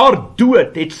van haar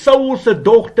dood het Saul se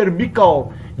dogter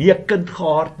Mikal nie 'n kind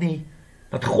gehad nie.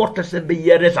 Dat God is in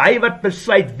beheer. Dis hy wat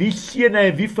besluit wie seën hy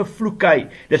en wie vervloek hy.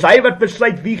 Dis hy wat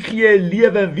besluit wie gee hy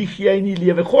lewe en wie gee hy nie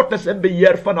lewe. God is in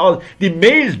beheer van al. Die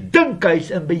mens dink hy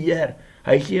is in beheer.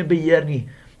 Hy is nie in beheer nie.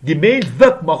 Die mens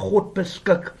wik, maar God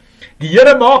beskik. Die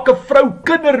Here maak 'n vrou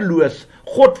kinderloos.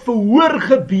 God verhoor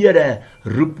gebede,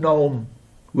 roep na hom.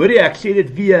 Hoor jy, ek sê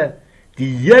dit weer.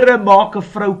 Die Here maak 'n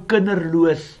vrou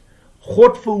kinderloos.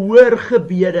 God verhoor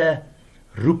gebede,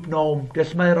 roep na hom.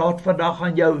 Dis my raad vandag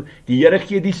aan jou. Die Here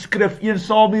gee die skrif 1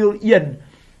 Samuel 1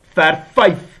 vers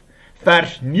 5,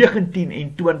 vers 19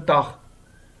 en 20.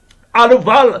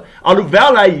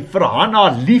 Alhoewel hy vir Hanna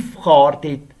lief gehad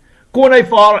het, kon hy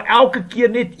vir haar elke keer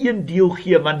net een deel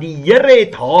gee, want die Here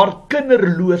het haar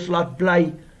kinderloos laat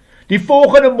bly. Die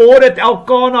volgende môre het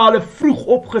Elkana hulle vroeg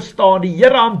opgestaan, die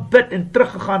Here aanbid en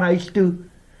teruggegaan huis toe.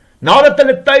 Nadat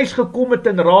hulle tuis gekom het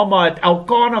in Rama, het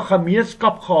Elkana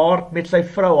gemeenskap gehad met sy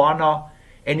vrou Hanna,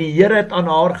 en die Here het aan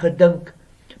haar gedink.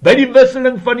 By die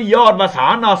wisseling van die jaar was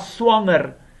Hanna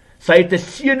swanger. Sy het 'n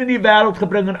seun in die wêreld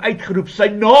gebring en uitgeroep, sy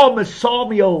naam is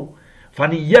Samuel. Van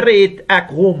die Here het ek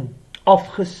hom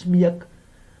afgesmeek.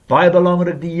 Baie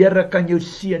belangrik, die Here kan jou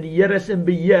seën. Die Here is in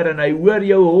beheer en hy hoor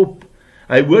jou hulp.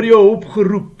 Hy hoor jou hulp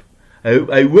geroep.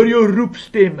 Hy hoor jou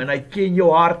roepstem en hy ken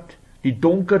jou hart. Die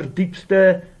donker,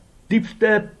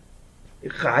 diepste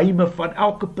geheime van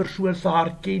elke persoon se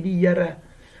hart ken die Here.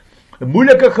 'n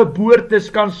Moeilike geboortes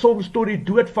kan soms tot die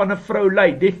dood van 'n vrou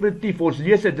lei. Definitief, ons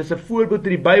lees dit. Dis 'n voorbeeld in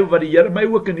die Bybel wat die Here my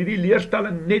ook in hierdie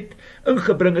leerstelling net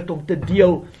ingebring het om te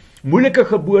deel. Moeilike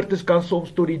geboortes kan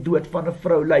soms tot die dood van 'n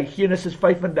vrou lei. Genesis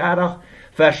 35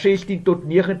 vers 16 tot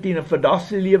 19 en vandag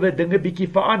se lewe dinge bietjie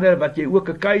verander wat jy ook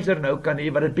 'n keiser nou kan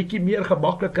hê wat dit bietjie meer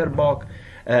gemakliker maak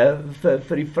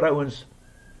vir die vrouens.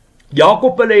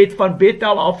 Jakob hulle het van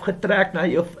Bethel afgetrek na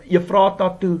Efrata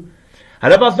toe.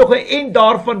 Hulle was nog 'n end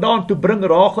daarvandaan toe bring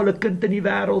Rachel 'n kind in die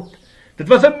wêreld. Dit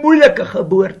was 'n moeilike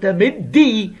geboorte met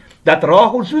die dat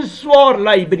Rachel so swaar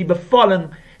ly by die bevalling,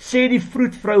 sê die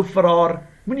vroedvrou vir haar: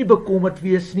 moenie bekommerd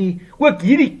wees nie. Ook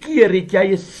hierdie keer het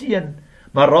jy 'n seun.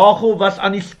 Maar Rachel was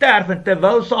aan die sterf en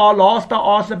terwyl sy haar laaste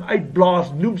asem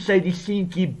uitblaas, noem sy die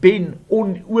seentjie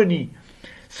Ben-Oni.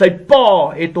 Sy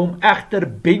pa het hom egter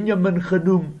Benjamin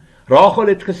genoem. Rachel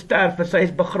het gesterf en sy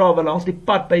is begrawe langs die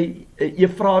pad by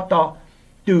Efrata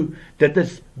toe. Dit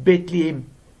is Bethlehem.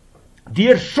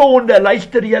 Deur sonde,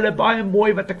 luister julle baie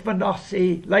mooi wat ek vandag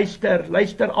sê.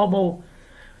 Luister almal.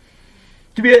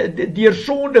 Deur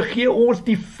sonde gee ons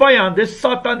die vyand, dis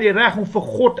Satan, die reg om vir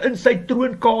God in sy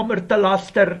troonkamer te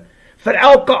laster. Vir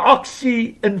elke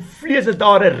aksie in vlees is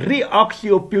daar 'n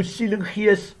reaksie op jou siel en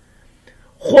gees.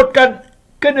 God kan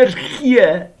kinders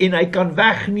gee en hy kan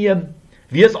wegneem.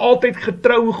 Wees altyd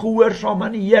getrou en gehoorsaam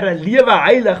aan die Here. Lewe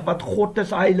heilig, want God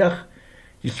is heilig.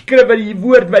 Die skrif wat die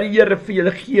woord wat die Here vir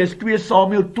julle gee is 2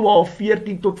 Samuel 12,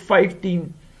 14 tot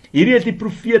 15. Hierdie is die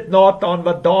profeet Nathan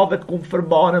wat Dawid kom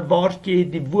vermaan en waarsku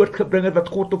die woord gebring het wat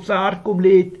God op sy hart kom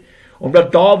lê het,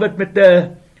 omdat Dawid met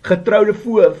 'n getroude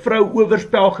vrou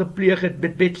oorspel gepleeg het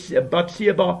met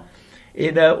Batseba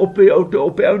en op die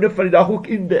einde van die dag ook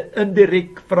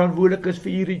indirek verantwoordelik is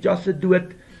vir Urijah se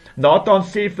dood. Nathan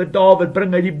sê vir Dawid,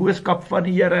 bring hy die boodskap van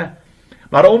die Here.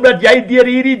 Maar omdat jy deur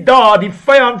hierdie dae die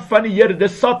vyand van die Here,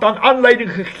 dis Satan, aanleiding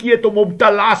gegee het om hom te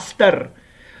laster,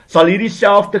 sal hierdie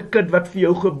selfde kind wat vir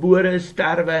jou gebore is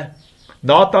sterwe.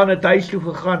 Nathan het huis toe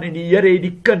gegaan en die Here het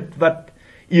die kind wat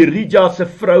Urijah se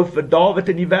vrou vir Dawid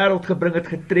in die wêreld gebring het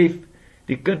getref.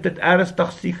 Die kind het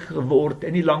ernstig siek geword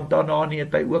en nie lank daarna nie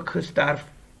het hy ook gesterf.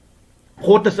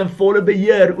 God is in volle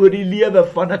beheer oor die lewe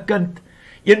van 'n kind.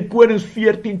 1 Konings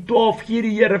 14:12 gee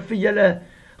die Here vir julle,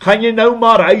 gaan jy nou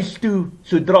maar huis toe,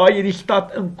 sodra jy die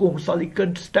stad inkom, sal die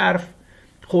kind sterf.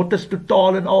 God is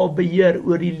totaal en al beheer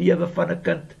oor die lewe van 'n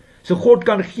kind. So God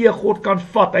kan gee, God kan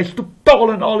vat, hy is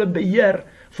totaal en al in beheer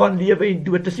van lewe en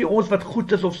dood. Dit is nie ons wat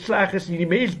goed is of sleg is nie, die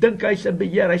mens dink hy is in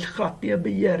beheer, hy is glad nie in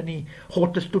beheer nie.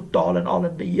 God is totaal en al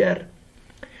in beheer.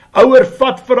 Ouer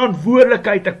vat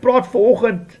verantwoordelikheid. Ek praat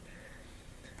vanoggend,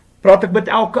 praat ek met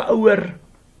elke ouer,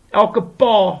 elke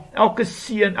pa, elke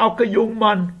seun, elke jong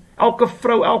man, elke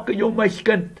vrou, elke jong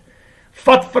meisiekind.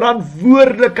 Vat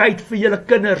verantwoordelikheid vir julle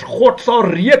kinders. God sal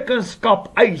rekenskap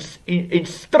eis en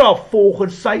straf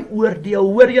volgens sy oordeel.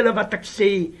 Hoor julle wat ek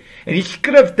sê? En die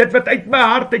skrif, dit wat uit my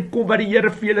hart uitkom wat die Here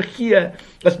vir julle gee,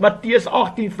 is Matteus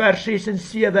 18 vers 6 en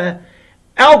 7.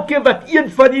 Elkeen wat een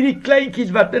van hierdie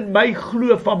kleintjies wat in my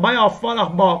glo van my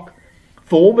afvallig maak,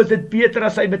 vir hom is dit beter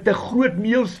as hy met 'n groot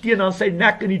meelsteen aan sy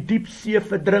nek in die diep see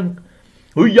verdrink.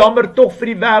 Hoe jammer tog vir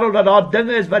die wêreld dat daar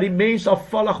dinge is wat die mens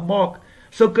afvallig maak.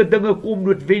 Sulke dinge kom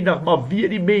noodwendig, maar weet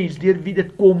die mens deur wie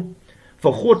dit kom.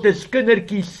 Vir God is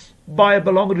kindertjies baie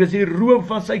belangrik, dis die room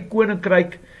van sy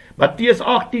koninkryk. Matteus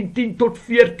 18:10 tot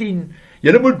 14,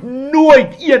 julle moet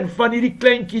nooit een van hierdie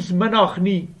kleintjies minag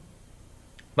nie,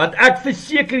 want ek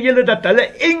verseker julle dat hulle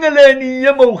engele in die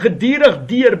hemel gedurig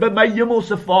deur by my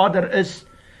hemelse Vader is.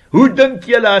 Hoe dink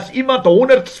julle as iemand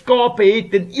 100 skape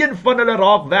het en een van hulle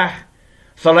raak weg,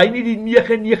 sal hy nie die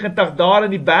 99 daar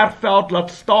in die bergveld laat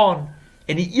staan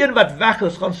en die een wat weg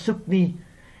is gaan soek nie?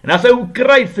 En as hy hom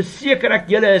kry, verseker ek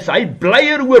julle, is hy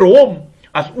blyer oor hom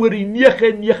as oor die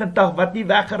 99 wat nie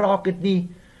weggeraak het nie.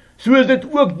 So is dit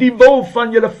ook die wil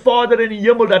van julle Vader in die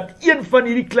hemel, dat een van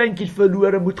hierdie kleintjies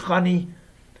verlore moet gaan nie.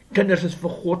 Kinders is vir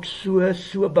God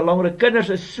so belangrik. Kinders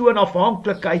is so in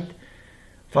afhanklikheid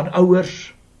van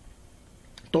ouers,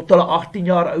 tot hulle 18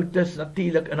 jaar oud is,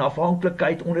 natuurlik in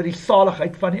afhanklikheid onder die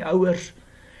saligheid van die ouers.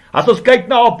 As ons kyk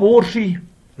na aborsie,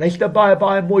 luister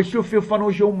baie mooi, soveel van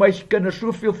ons jong meiskinders,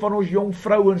 soveel van ons jong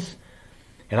vrouens,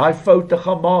 en daai foute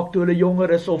gaan maak toe hulle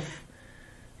jonger is, of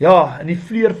ja, in die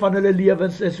vleur van hulle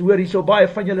lewens is. Hoor hierso, baie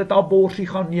van julle het aborsie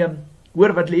gaan neem.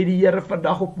 Hoor wat lê die Here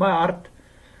vandag op my hart.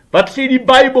 Wat sê die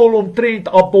Bybel omtrent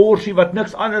aborsie, wat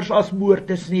niks anders as moord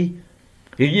is nie?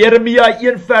 Jeremia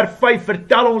 1:5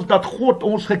 vertel ons dat God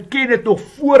ons geken het nog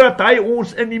voordat hy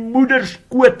ons in die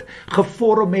moederskoot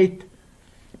gevorm het.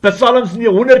 Psalms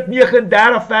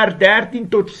 139 vers 13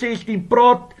 tot 16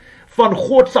 praat van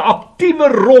God se aktiewe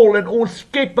rol in ons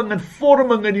skepping en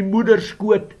vorming in die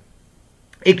moederskoot.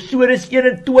 Eksodus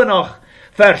 21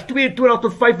 vers 22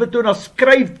 tot 25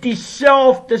 skryf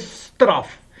dieselfde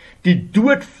straf, die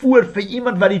dood voor vir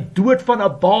iemand wat die dood van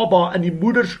 'n baba in die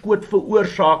moederskoot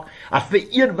veroorsaak, as vir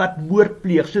een wat moord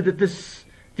pleeg. So dit is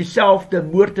dieselfde,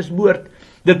 moord is moord.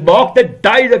 Dit maak dit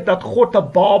duidelik dat God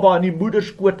 'n baba in die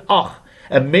moederskoot ag,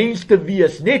 'n mens te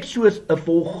wees, net soos 'n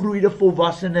volgroeide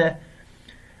volwassene.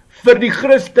 Vir die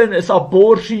Christen is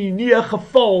aborsie nie 'n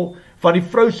geval van die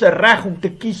vrou se reg om te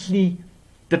kies nie.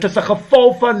 Dit is 'n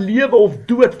geval van lewe of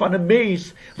dood van 'n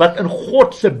mens wat in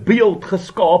God se beeld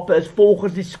geskape is,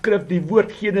 volgens die skrif, die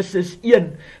woord Genesis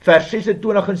 1 vers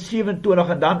 26 en 27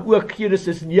 en dan ook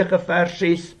Genesis 9 vers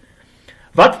 6.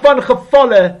 Wat van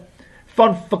gevalle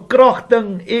van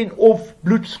verkrachting en of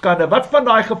bloedskande? Wat van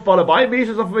daai gevalle? Baie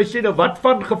mense sal vir my sê, nou, wat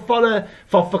van gevalle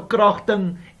van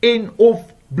verkrachting en of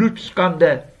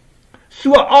bloedskande?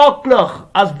 So aklig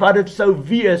as wat dit sou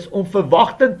wees om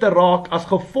verwagting te raak as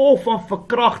gevolg van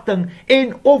verkrachting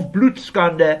en of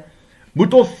bloedskande,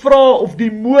 moet ons vra of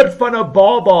die moord van 'n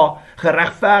baba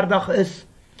geregverdig is.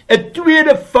 'n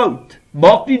tweede fout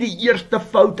maak nie die eerste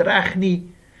fout reg nie.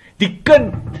 Die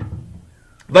kind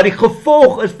wat die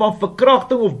gevolg is van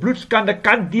verkrachting of bloedskande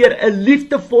kan deur 'n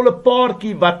liefdevolle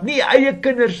paartjie wat nie eie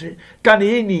kinders kan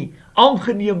hê nie,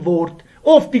 aangeneem word,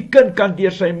 of die kind kan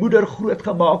deur sy moeder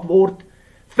grootgemaak word.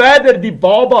 Verder, die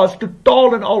baba is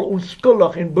totaal en al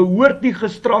onskuldig en behoort nie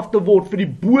gestraf te word vir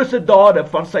die bose dade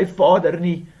van sy vader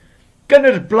nie.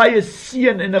 Kinders bly 'n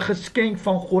seën en 'n geskenk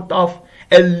van God af.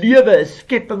 'n Lewe is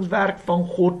skepingswerk van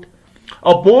God.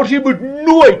 Aborsie moet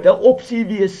nooit 'n opsie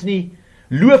wees nie.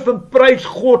 Loof en prys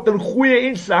God in goeie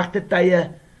en slegte tye.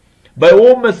 By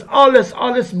hom is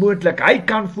alles moontlik. Hy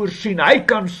kan voorsien, hy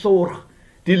kan sorg.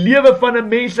 Die lewe van 'n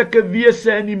menslike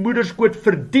wese in die moederskoot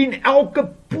verdien elke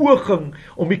poging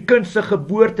om die kind se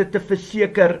geboorte te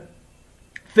verseker.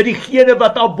 Vir diegene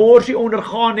wat aborsie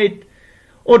ondergaan het,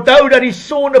 onthou dat die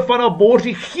sonde van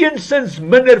aborsie geensins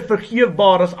minder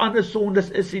vergeefbaar as ander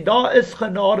sondes is. Daar is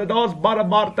genade, daar is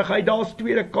barmhartigheid, daar is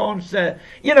tweede kanse.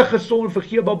 Enige sonde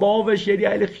vergeefbaar behalwe as jy die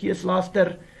Heilige Gees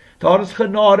laster. Daar is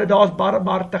genade, daar is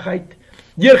barmhartigheid.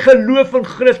 Deur geloof in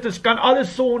Christus kan alle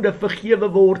sonde vergewe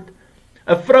word.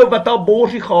 'n vrou wat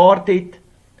aborsie gehad het,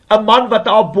 'n man wat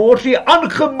aborsie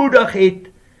aangemoedig het,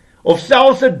 of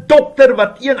selfs 'n dokter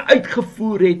wat een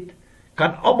uitgevoer het,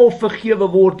 kan almal vergewe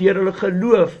word deur hulle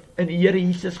geloof in die Here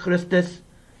Jesus Christus.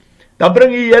 Dan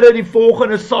bring die Here die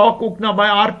volgende saak ook na my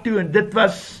hart toe, en dit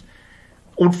was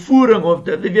ontvoering, of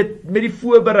jy weet, met die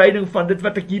voorbereiding van dit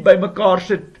wat ek hier by mekaar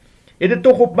sit, het dit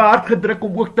tog op my hart gedruk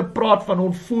om ook te praat van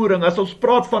ontvoering. As ons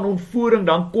praat van ontvoering,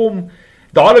 dan kom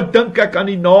dadelik dink ek aan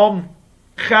die naam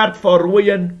Gert van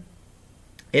Rooyen,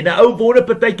 en 'n ou wonder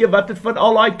partykeer wat het van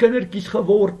al daai kindertjies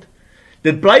geword.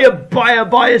 Dit bly 'n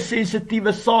baie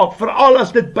sensitiewe saak, veral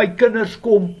as dit by kinders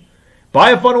kom.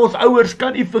 Baie van ons ouers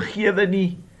kan nie vergewe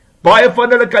nie. Baie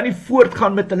van hulle kan nie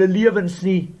voortgaan met hulle lewens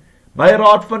nie. My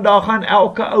raad vandag aan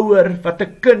elke ouer wat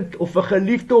 'n kind of 'n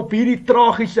geliefde op hierdie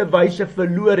tragiese wyse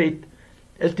verloor het,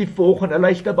 is die volgende.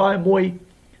 Luister baie mooi.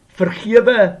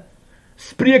 Vergewe,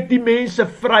 spreek die mense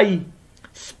vry,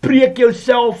 spreek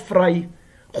jouself vry,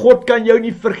 God kan jou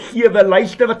nie vergewe.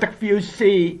 Luister wat ek vir jou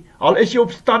sê. Al is jy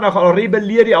opstandig, al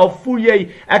rebelleer jy, al voel jy,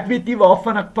 ek weet nie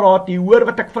waarvan ek praat nie. Hoor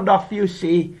wat ek vandag vir jou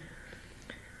sê.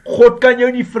 God kan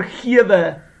jou nie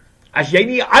vergewe as jy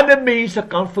nie ander mense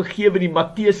kan vergewe nie.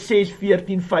 Matteus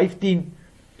 6:14-15.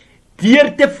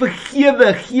 Deur te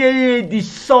vergewe, gee jy die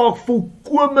saak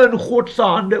volkome in God se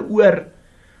hande oor.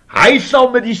 Hy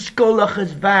sal met die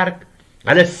skuldiges werk,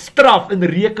 hulle straf en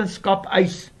rekenskap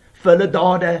eis vir hulle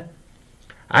dade.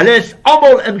 Hulle is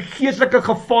almal in geestelike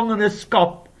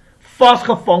gevangenskap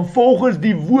vasgevang volgens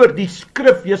die woord, die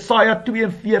skrif, Jesaja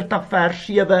 42 vers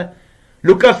 7,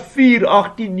 Lukas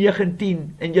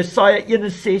 4:18-19 en Jesaja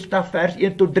 61 vers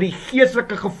 1-3,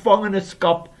 geestelike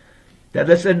gevangenskap. Dit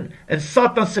is in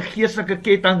Satan se geestelike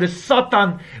ketting, dis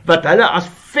Satan wat hulle as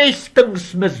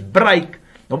vestings misbruik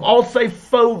om al sy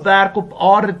vuil werk op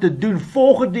aarde te doen,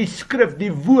 volgens die skrif,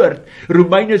 die woord,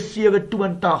 Romeine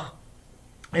 7:20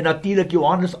 en natuurlik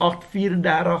Johannes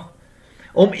 8:34.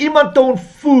 Om iemand te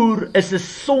ontvoer is 'n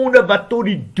sonde wat tot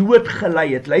die dood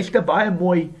gelei het. Luister baie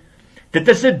mooi. Dit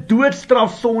is 'n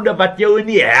doodstrafsonde wat jou in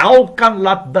die hel kan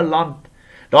laat beland.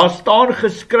 Daar staan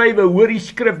geskrywe, hoor die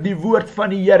skrif, die woord van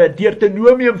die Here,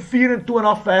 Deuteronomium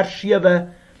 24 vers 7.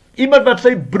 Iemand wat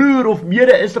sy broer of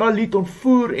mede-Israeliet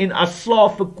ontvoer en as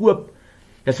slaaf verkoop,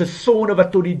 dis 'n sonde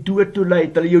wat tot die dood toe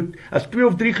lei. Hulle jou, as 2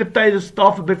 of 3 getuies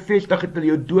daarvoor bevestig, het hulle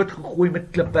jou dood gegooi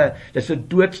met klippe. Dis 'n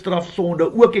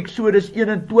doodstrafsonde. Ook Eksodus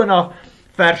 21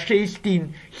 vers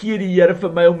 16, gee die Here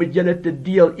vir my om met julle te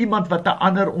deel. Iemand wat 'n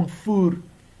ander ontvoer.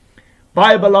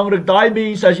 Baie belangrik, daai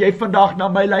mense, as jy vandag na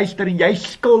my luister en jy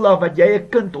skuldig wat jy 'n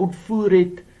kind ontvoer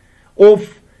het,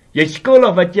 of jy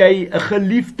skuldig wat jy 'n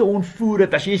geliefde ontvoer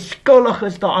het, as jy skuldig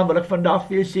is daaraan, wil ek vandag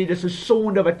vir jou sê, dis 'n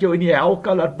sonde wat jou in die hel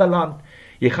kan laat beland.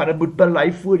 Jy gaan dit moet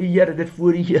bely voor die Here, dit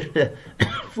voor die Here,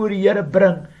 voor die Here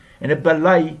bring, en dit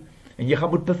bely, en jy gaan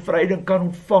moet bevryding kan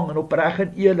ontvang, en opreg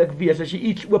en eerlik wees, as jy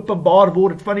iets openbaar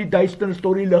word, het van die duisternis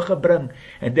tot die lig gebring,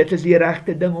 en dit is die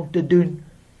regte ding om te doen.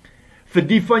 Vir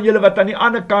die van julle wat aan die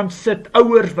ander kant sit,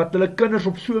 ouers wat hulle kinders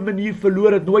op so 'n manier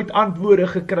verloor het, nooit antwoorde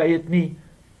gekry het nie,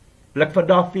 wil ek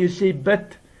vandag vir jou sê,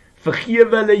 bid,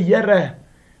 vergewe hulle Here,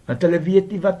 want hulle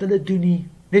weet nie wat hulle doen nie,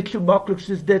 net so maklik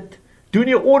soos dit. Doen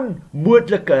die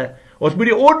onmoontlike. Ons moet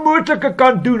die onmoontlike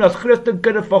kan doen as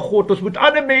Christenkinde van God. Ons moet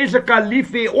ander mense kan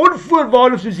lief hê,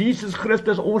 onvoorwaardelik soos Jesus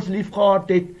Christus ons lief gehad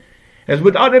het. Ons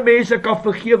moet ander mense kan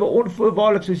vergewe,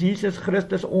 onvoorwaardelik soos Jesus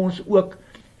Christus ons ook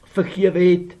vergewe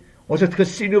het. Ons het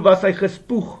gesien hoe was hy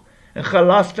gespoeg en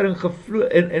gelaster en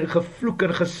gevloek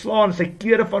en geslaan, sy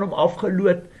klere van hom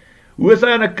afgeloot. Hoe is hy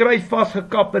aan 'n kruis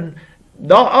vasgekap en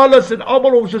na alles en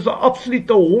almal hom soos 'n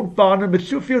absolute hond behandel met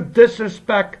soveel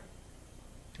disrespek.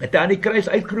 Het hy aan die kruis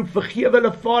uitgeroep, vergewe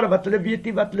hulle Vader, wat hulle weet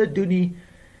nie wat hulle doen nie.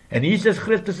 En Jesus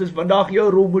Christus is vandag jou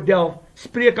rolmodel.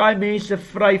 Spreek hy mense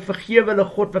vry, vergewe hulle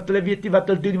God, wat hulle weet nie wat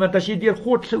hulle doen nie. Want as jy deur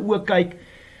God se oë kyk,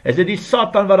 is dit die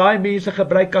Satan wat daai mense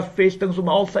gebruik as vestings om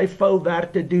al sy vuil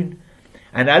werk te doen.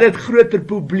 En hulle het groter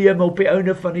probleme op die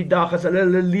einde van die dag, as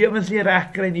hulle lewens nie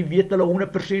reg kry nie, weet hulle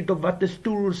 100% op wat 'n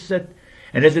stoel sit.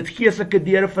 En is dit geestelike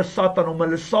deure vir Satan om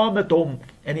hulle saam met hom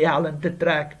in die hel in te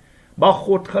trek. Mag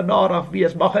God genadig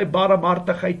wees, mag hy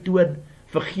barmhartigheid toon,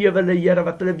 vergewe hulle Here,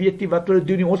 wat hulle weet nie wat hulle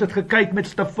doen nie. Ons het gekyk met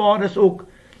Stefanus ook,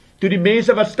 toe die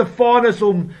mense wat Stefanus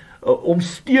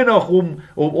omstenig,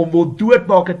 om wil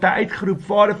doodmaak, het hy uitgeroep,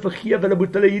 Vader vergewe hulle,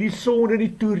 moet hulle hierdie sonde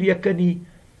nie toereken nie.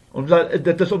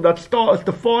 Dit is omdat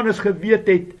Stefanus geweet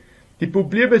het, die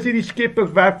probleem is nie die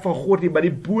skepingswerk van God nie, maar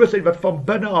die boosheid wat van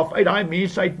binne af uit daai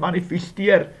mense uit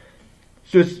manifesteer.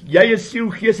 Soos jy 'n siel,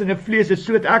 gees en 'n vlees is,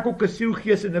 so het ek ook 'n siel,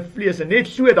 gees en 'n vlees. En net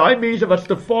so, daai mense wat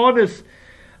Stefanus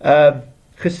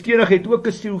gestenig het, ook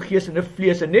 'n siel, gees en 'n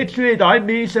vlees. En net so het daai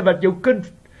mense wat jou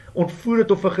kind ontvoer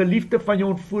het, of 'n geliefde van jou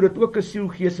ontvoer het, ook 'n siel,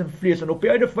 gees en vlees. En op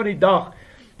die einde van die dag,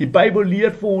 die Bybel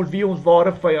leer vir ons wie ons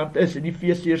ware vyand is, in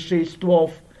Efesiërs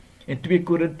 6:12 en 2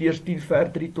 Korintiërs 10 vers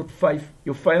 3-5.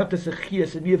 Jou vyand is 'n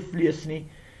gees en nie 'n vlees nie.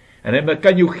 En hy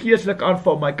kan jou geestelik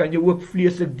aanval, maar hy kan jou ook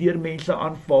vleeslik deur mense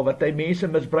aanval, wat hy mense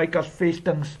misbruik as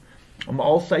vestings, om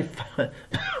al sy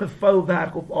vuil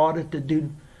werk op aarde te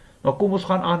doen. Nou kom ons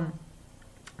gaan aan.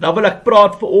 Nou wil ek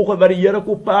praat vanoggend, wat die Here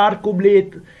op hart kom lê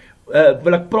het,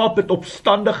 wil ek praat met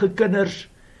opstandige kinders,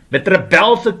 met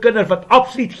rebelse kinders, wat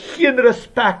absoluut geen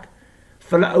respek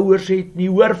vir hulle ouers het nie.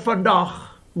 Hoor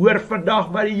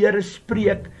vandag wat die Here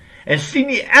spreek, en sien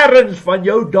die erns van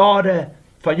jou dade,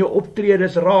 van jou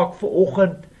optredes raak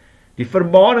vanoggend. Die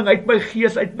vermaning uit my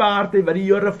gees, uit my hart, wat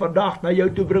die Here vandag na jou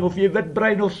toe bring, of jy wit,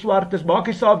 bruin of swart is, maak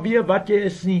nie saak wie wat jy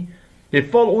is nie. Jy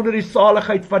val onder die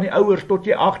saligheid van die ouers tot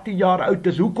jy 18 jaar oud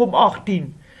is. Hoekom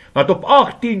 18? Want op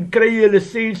 18 kry jy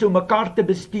lisensie om 'n kar te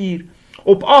bestuur.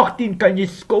 Op 18 kan jy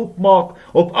skuld maak.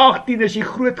 Op 18 is jy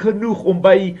groot genoeg om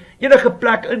by enige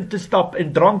plek in te stap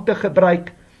en drank te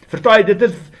gebruik. Verstaan jy,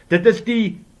 dit is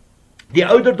die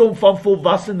ouderdom van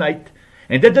volwassenheid.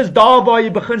 En dit is daar waar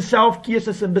jy begin self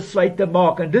keuses en besluite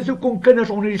maak. En dis hoekom kinders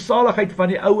onder die saligheid van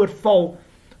die ouer val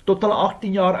tot hulle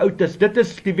 18 jaar oud is. Dit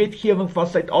is die wetgewing van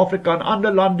Suid-Afrika. In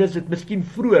ander lande is dit miskien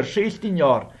vroeër, 16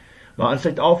 jaar. Maar in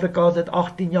Suid-Afrika is dit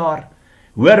 18 jaar.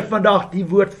 Hoor vandag die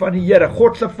woord van die Here,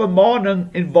 God se vermaning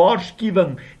en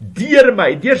waarskuwing deur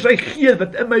my, deur sy Gees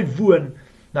wat in my woon,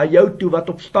 na jou toe wat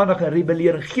opstandig en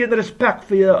rebelleer en geen respek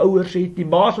vir jou ouers het nie,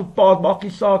 maas of paas, maak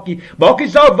nie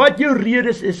saak wat jou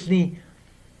redes is nie.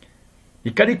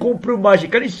 Jy kan nie compromise, jy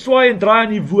kan nie swaai en draai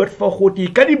aan die woord van God nie,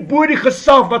 jy kan nie bo die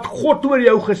gesag wat God oor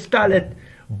jou gestel het,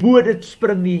 bo dit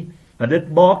spring nie. En dit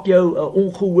maak jou 'n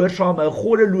ongehoorsame, 'n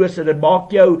goddelose, dit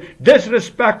maak jou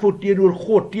disrespekvol teenoor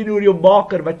God, teenoor jou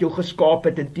maker wat jou geskaap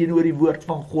het en teenoor die woord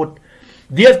van God.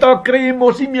 Deesdae kry jy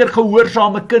mos nie meer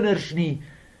gehoorsame kinders nie,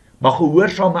 maar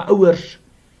gehoorsame ouers.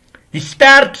 Die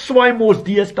stert swaai mos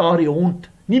deesdae die hond,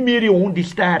 nie meer die hond die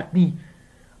stert nie.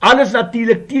 Alles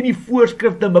natuurlik teen die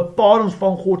voorskrifte en bepalings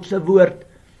van God se woord.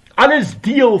 Alles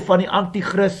deel van die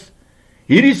anti-kris.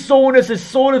 Hierdie sondes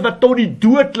is sondes wat tot die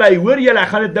dood lei. Hoor julle, ek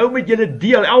gaan dit nou met julle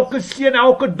deel. Elke seun,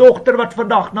 elke dogter wat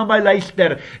vandag na my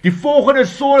luister. Die volgende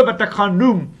sonde wat ek gaan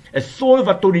noem, is sonde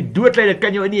wat tot die dood lei. Dit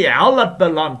kan jou in die hel laat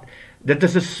beland. Dit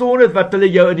is 'n sonde wat hulle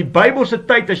jou in die Bybelse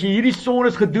tyd, as jy hierdie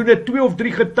sondes gedoen het, 2 of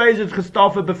 3 getuies het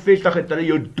gestaan en bevestig het, hulle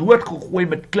jou dood gegooi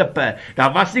met klippe.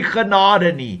 Daar was nie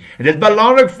genade nie. En dit is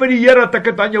belangrik vir die Here dat ek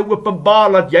dit aan jou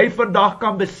openbaar, dat jy vandag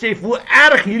kan besef hoe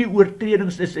erg hierdie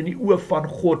oortredings is in die oë van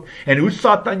God, en hoe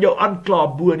Satan jou aankla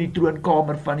bo in die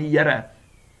troonkamer van die Here.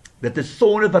 Dit is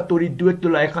sonde wat tot die dood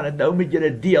toe lei, gaan dit nou met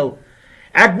julle deel.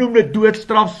 Ek noem dit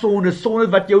doodstrafsonde, sonde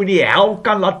wat jou in die hel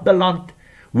kan laat beland.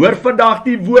 Hoor vandag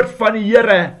die woord van die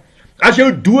Here. As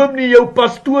jou dominee, jou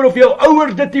pastoor of jou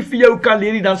ouers dit nie vir jou kan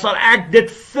leer nie, dan sal ek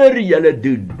dit vir julle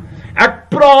doen. Ek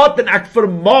praat en ek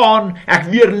vermaan, ek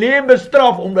weerlê en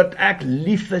bestraf, omdat ek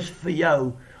lief is vir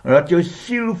jou. En dat jou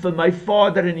siel vir my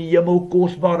Vader in die hemel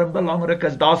kosbaar en belangrik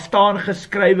is. Daar staan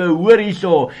geskrywe, hoor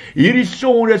hierso, hierdie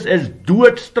sondes is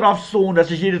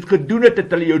doodstrafsondes. As jy dit gedoen het, het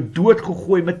hulle jou dood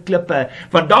gegooi met klippe.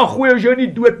 Vandag gooi ons jou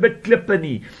nie dood met klippe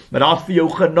nie, maar daar is vir jou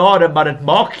genade, maar dit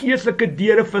maak geestelike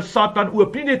deure vir Satan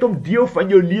oop, nie net om deel van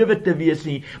jou lewe te wees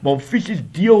nie, maar om fisies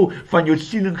deel van jou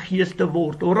siel en gees te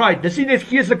word. Alright, dis nie net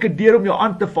geestelike deure om jou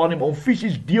aan te val nie, maar om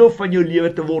fisies deel van jou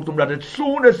lewe te word, omdat dit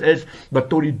sondes is wat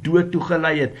tot die dood toe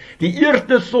gelei het. Die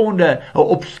eerste sonde, 'n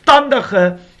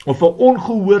opstandige of 'n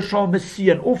ongehoorsame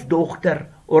seun of dogter.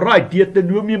 Alright,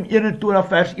 Deuteronomium 21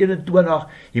 vers 21.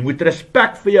 Jy moet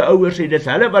respek vir jou ouers hê. Dis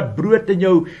hulle wat brood in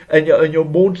jou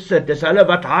mond sit. Dis hulle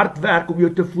wat hard werk om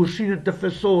jou te voorsien en te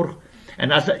versorg.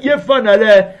 En as een van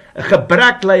hulle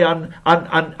gebrek lei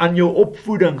aan jou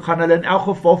opvoeding, gaan hulle in elk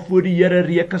geval voor die Here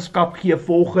rekenskap gee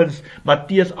volgens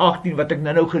Matteus 18 wat ek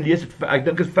nou gelees het. Ek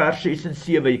dink is vers 6 en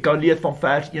 7. Jy kan lees van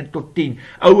vers 1 tot 10.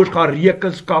 Ouers gaan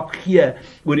rekenskap gee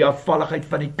oor die afvalligheid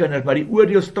van die kinders, maar die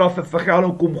oordeelstraf en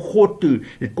vergelding kom God toe.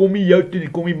 Dit kom nie jou toe,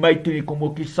 dit kom nie my toe, dit kom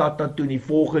ook nie Satan toe nie,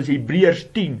 volgens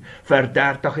Hebreërs 10 vers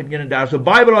 30 en 31. So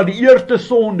Bybel, die eerste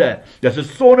sonde, dis 'n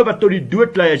sonde wat tot die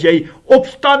dood lei. As jy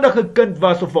opstandige kind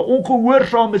was of 'n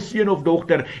ongehoorsame seun of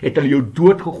dogter, het hulle jou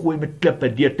dood gegooi met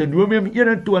klippe. Deuteronomium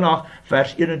 21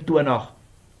 vers 21.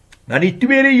 Dan die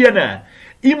tweede ene,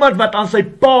 iemand wat aan sy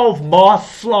pa of ma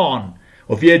slaan,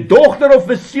 of jy 'n dogter of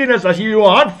 'n seun is, as jy jou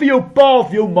hand vir jou pa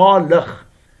of jou ma lig,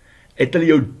 het hulle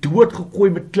jou dood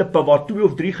gegooi met klippe, waar 2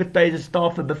 of 3 getuies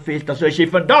staan vir bevestig. So as jy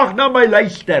vandag na my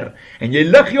luister, en jy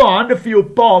lig jou hande vir jou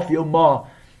pa of jou ma,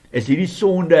 is hierdie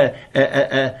sonde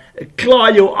kla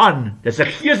jou aan. Dis 'n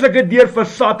geestelike deur vir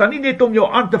Satan, nie net om jou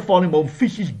aan te val nie, maar om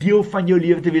fisies deel van jou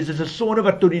lewe te wees. Dis 'n sonde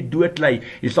wat tot die dood lei.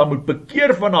 Jy sal moet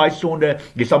bekeer van daai sonde,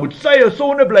 jy sal moet sy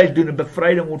sonde bly doen en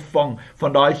bevryding ontvang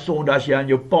van daai sonde as jy aan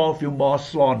jou pa of jou ma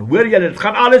slaan. Hoor julle, dit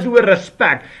gaan alles oor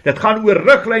respek. Dit gaan oor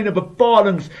riglyne,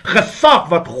 bepalings, gesag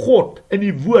wat God in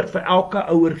die woord vir elke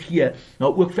ouer gee,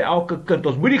 nou ook vir elke kind.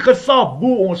 Ons moet die gesag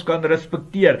bo ons kan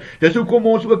respekteer. Dis hoekom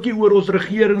ons ook nie oor ons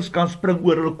regering kan spring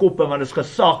oor hulle koppe, want is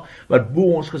gesag wat bo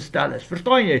ons gestel is.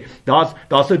 Verstaan jy?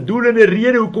 Daar's 'n doel en 'n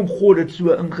rede hoekom God dit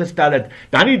so ingestel het.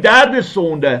 Dan die derde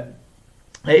sonde,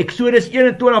 Eksodus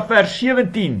 21 vers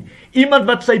 17. Iemand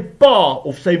wat sy pa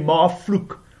of sy ma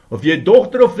vloek, of jy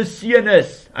dogter of 'n seun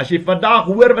is, as jy vandag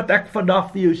hoor wat ek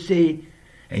vandag vir jou sê,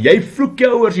 en jy vloek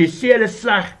jou ouers, jy sê hulle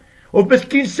sleg, of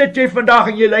miskien sit jy vandag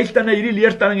en jy luister na hierdie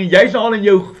leerstelling en jy's al in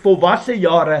jou volwasse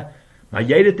jare, maar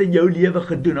jy het dit in jou lewe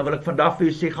gedoen, dan wil ek vandag vir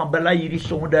jou sê, gaan bely hierdie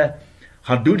sonde,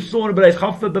 Gaan doen sondebeleid,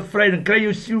 gaan vir bevryding, kry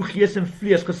jou siel, gees en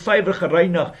vlees gesuiwer,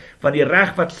 gereinig van die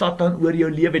reg wat Satan oor jou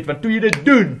lewe het. Want toe jy dit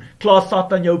doen, klaar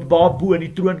Satan jou bo in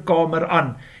die troonkamer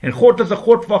aan. En God is 'n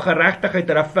God van geregtigheid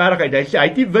en regverdigheid. Hy sê hy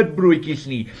het nie wit broodjies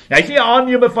nie. Hy sê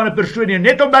aanneem van 'n persoon nie.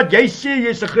 Net omdat jy sê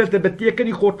jy's 'n Christen, beteken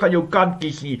nie God gaan jou kant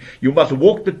kies nie. You must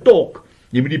walk the talk.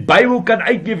 Jy moet die Bybel kan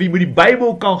uitleef, jy moet die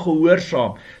Bybel kan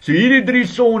gehoorsaam. So hierdie 3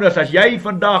 sondes, as jy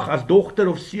vandag as dogter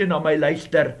of seun na my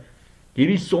luister,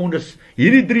 hierdie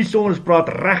 3 sondes praat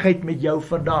reguit met jou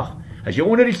vandag. As jy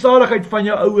onder die saligheid van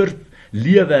jou ouers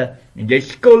lewe, en jy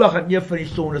skuldig aan een van die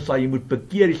sondes, sal jy moet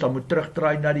bekeer, jy sal moet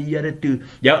terugdraai na die Here toe.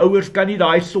 Jou ouers kan nie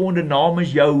daai sonde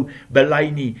namens jou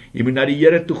bely nie. Jy moet na die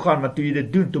Here toe gaan, want toe jy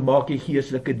dit doen, toe maak jy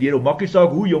geestelike deel. Maak nie saak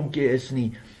hoe jonk jy is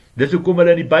nie. Dis hoekom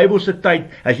hulle in die Bybelse tyd,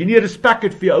 as jy nie respek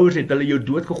het vir jou ouers, het hulle jou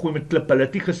doodgegooi met klippe. Hulle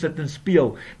het nie gesit en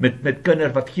speel met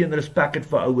kinders wat geen respek het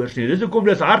vir ouers nie. Dis hoekom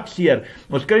dis hartseer.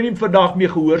 Ons kry nie vandag meer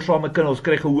gehoorsame kinders, ons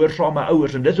kry gehoorsame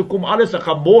ouers. En dis hoekom alles 'n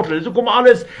gemors, dis hoekom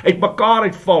alles uitmekaar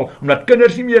uitval, omdat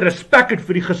kinders nie meer respek het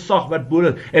vir die gesag wat bo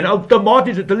is. En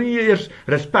outomaties het hulle nie eers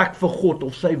respek vir God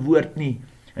of sy woord nie.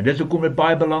 En dis hoekom dit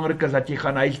baie belangrik is dat jy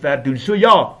gaan huiswerk doen. So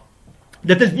ja,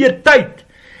 dit is weer tyd.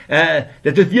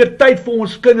 Dit is weer tyd vir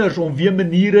ons kinders om weer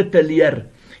maniere te leer.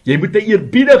 Jy moet 'n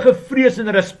eerbiedige vrees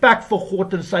en respek vir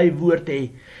God en sy woord hê.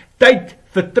 Tyd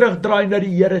vir terugdraai na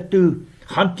die Here toe.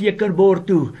 Gaan tekenbord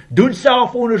toe. Doen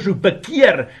selfondersoek,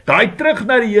 bekeer. Draai terug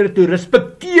na die Here toe.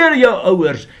 Respekteer jou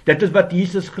ouers. Dit is wat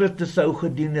Jesus Christus sou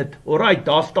gedoen het. Alright,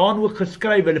 daar staan ook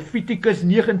geskrywe Levitikus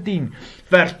 19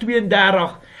 vers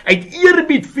 32. Uit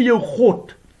eerbied vir jou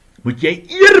God moet jy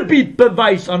eerbied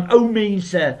bewys aan ou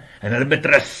mense en hulle met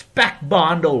respek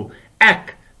behandel.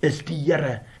 Ek is die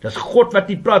Here. Dis God wat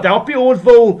hier praat. Help jy ons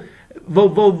wil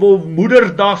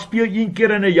Moedersdag speel 1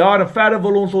 keer in 'n jaar en verder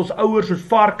wil ons ouers soos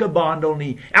varke behandel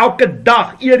nie. Elke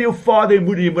dag eer jou vader en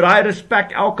moeder. Jy moet daai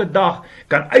respek elke dag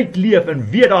kan uitleef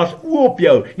en weet daar's oë op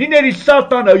jou. Nie net die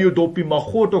Satan hou jou dopie, maar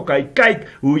God ook. Hy kyk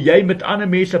hoe jy met ander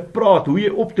mense praat, hoe jy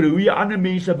optree, hoe jy ander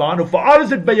mense behandel. Veral as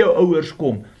dit by jou ouers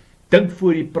kom. Dink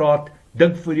voor jy praat,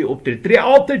 dink voor jy optree. Tree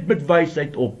altyd met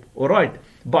wysheid op. Alright,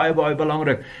 baie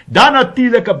belangrik. Dan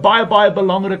natuurlik 'n baie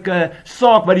belangrike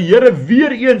saak wat die Here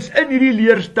weer eens in hierdie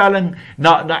leerstelling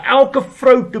na elke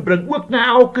vrou te bring, ook na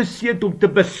elke seun om te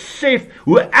besef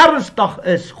hoe ernstig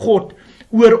is God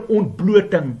oor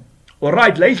ontbloting.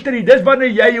 Alright, luister hier, dis wanneer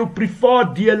jy jou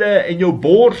privaat dele en jou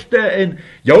borste en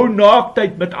jou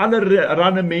naaktheid met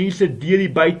allerhande mense deel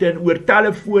hier buite en oor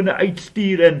telefone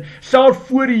uitstuur en self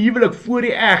voor die huwelik, voor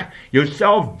die eg,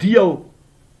 jouself deel,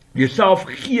 jouself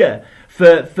gee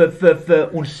vir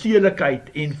onseelikheid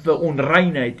en vir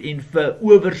onreinheid en vir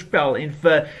oorspel en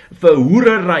vir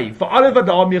hoerery, vir alles wat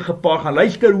daarmee gepaard gaan.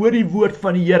 Luister, hoor die woord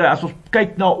van die Here as ons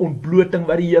kyk na ontbloting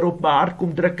wat die Here op my hart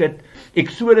kom druk het.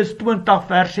 Eksodus 20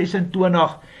 vers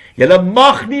 26. Julle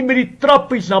mag nie met die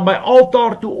trappies na my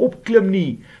altaar toe opklim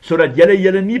nie, sodat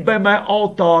julle nie by my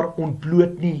altaar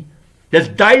ontbloot nie. Dis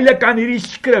duidelik aan hierdie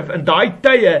skrif in daai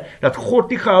tye dat God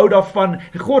nie gehou daarvan.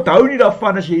 God hou nie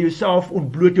daarvan as jy jouself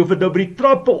ontbloot, jy hoef dit nou by die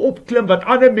trappe opklim wat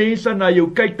ander mense na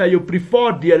jou kyk, na jou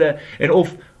privaat dele en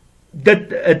of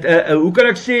dit hoe kan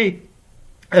ek sê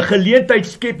 'n geleentheid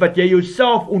skep wat jy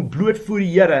jouself ontbloot voor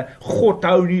die Here. God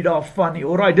hou nie daarvan nie.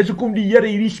 Alright, dis hoekom die Here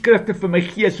hierdie skrifte vir my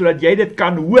gee sodat jy dit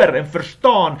kan hoor en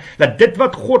verstaan dat dit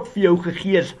wat God vir jou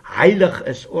gegee is heilig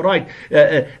is. Alright,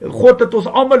 God het ons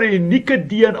almal 'n unieke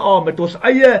DNA met ons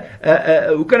eie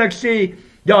hoe kan ek sê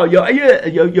jou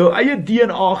eie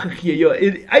DNA gegee, jou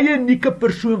eie unieke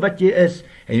persoon wat jy is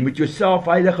en jy moet jouself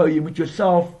heilig hou, jy moet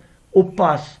jouself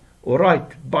oppas.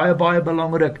 Alright, baie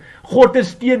belangrik. God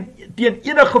is teen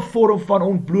enige vorm van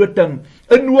ontbloting.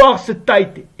 In Noag se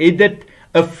tyd het dit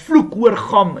 'n vloek oor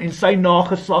Gam en sy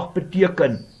nageslag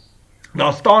beteken.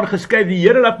 Daar staan geskryf, die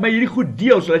Here laat my hierdie goed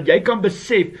deel, sodat jy kan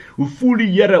besef, hoe voel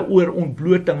die Here oor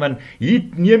ontbloting, want hier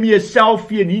neem jy 'n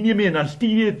selfie en hier neem jy en dan stuur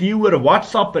jy dit hier oor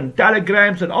WhatsApp en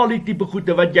Telegrams en al die tipe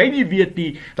goede, wat jy nie weet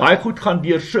nie, daai goed gaan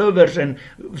deur servers en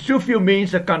soveel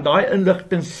mense kan daai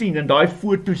inligting sien en daai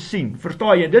foto sien,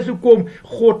 verstaan jy, dis hoekom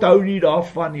God hou nie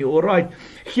daarvan nie, alright,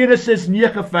 Genesis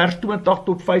 9 vers 20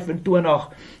 tot 25,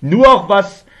 Noag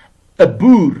was 'n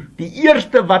boer, die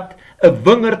eerste wat 'n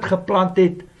wingerd geplant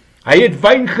het. Hy het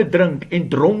wyn gedrink en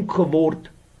dronk geword.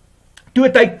 Toe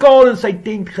het hy kaal in sy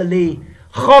tent gelê.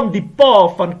 Gam, die pa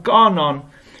van Kanaan,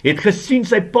 het gesien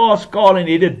sy pa's kaal en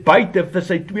het dit buite vir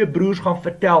sy 2 broers gaan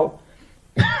vertel.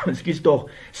 Ekskuus tog.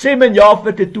 Sem en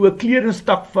Jafet het toe 'n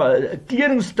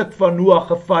kledingstuk van Noag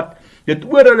gevat, dit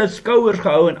oor hulle skouers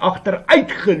gehou en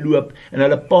agteruit geloop en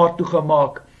hulle pa toe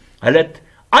gemaak. Hulle het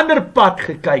ander pad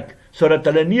gekyk sodat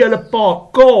hulle nie hulle pa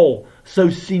kaal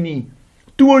sou sien nie.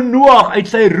 Toe Noag uit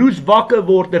sy roes wakker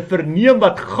word en verneem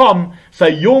wat Gam,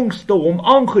 sy jongste, hom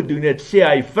aangedoen het, sê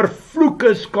hy, vervloek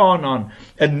is Kanaan,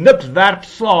 en niks werd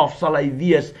slaaf sal hy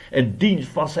wees in diens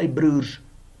van sy broers.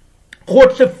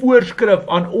 God se voorskrif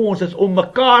aan ons is om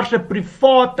mekaar se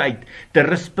privaatheid te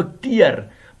respekteer.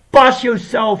 Pas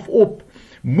jouself op,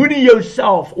 moenie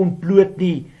jouself ontbloot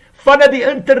nie. Vandat die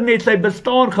internet sy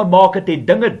bestaan gemaak het, het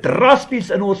dinge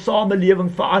drasties in ons samelewing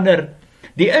verander.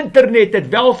 Die internet het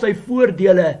wel sy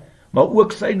voordele, maar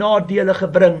ook sy nadele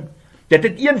gebring. Dit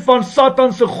het een van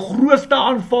Satan se grootste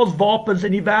aanvalswapens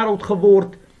in die wêreld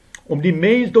geword, om die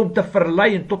mensdom te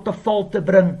verlei en tot 'n val te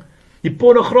bring. Die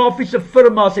pornografiese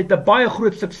firmas het 'n baie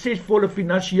groot suksesvolle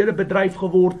finansiële bedryf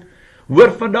geword.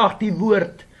 Hoor vandag die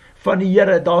woord van die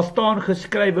Here, daar staan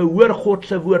geskrywe, hoor God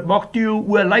se woord, maak toe jou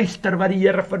oë luister wat die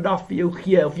Here vandag vir jou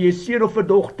gee, of jy 'n seun of 'n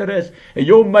dogter is, 'n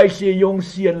jong meisie, 'n jong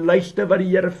seun, luister wat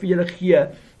die Here vir julle gee.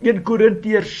 1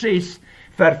 Korintiërs 6,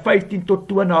 vers 15 tot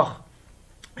 20.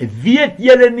 Weet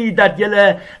julle nie dat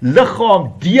julle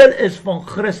liggaam deel is van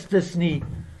Christus nie?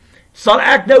 Sal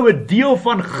ek nou 'n deel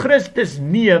van Christus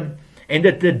neem en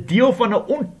dit 'n deel van 'n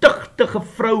ontuchtige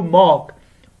vrou maak?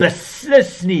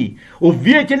 Beslis nie. Of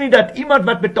weet jy nie dat iemand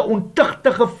wat met 'n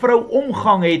ontuchtige vrou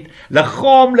omgang het,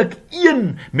 liggaamlik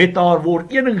een met haar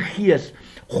word, een in gees?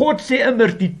 God sê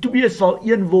immers die twee sal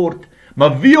een word,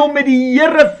 maar wie hom met die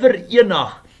Here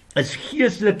verenig, is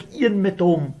geestelik een met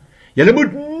hom. Julle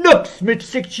moet niks met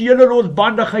seksuele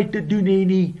losbandigheid te doen hê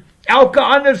nie. Elke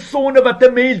ander sonde wat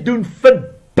 'n mens doen, vind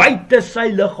buite sy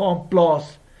liggaam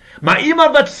plaas. Maar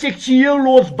iemand wat seksueel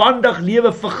losbandig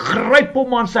lewe, vergryp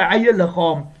hom aan sy eie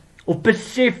liggaam. Of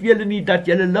besef julle nie dat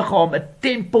julle liggaam 'n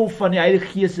tempel van die Heilige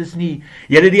Gees is nie?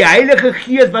 Julle die Heilige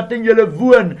Gees wat in julle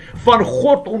woon, van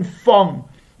God ontvang.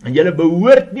 En julle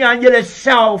behoort nie aan julle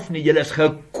self nie. Julle is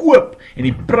gekoop en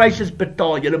die prys is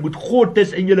betaal. Julle moet God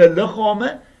dus in julle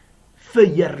liggame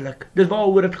verheerlik. Dis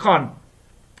waaroor dit gaan.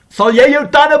 Sal jy jou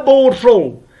tande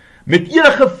borsel met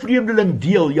enige vreemdeling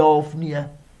deel, ja of nee?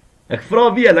 Ek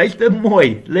vra weer, luister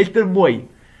mooi.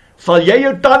 Sal jy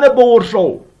jou tande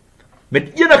borsel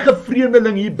met enige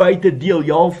vreemdeling hier buite deel,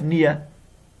 ja of nee?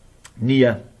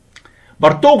 Nee.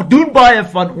 Maar tog doen baie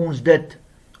van ons dit.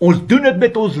 Ons doen dit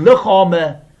met ons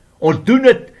liggame. Ons doen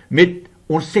dit met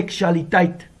ons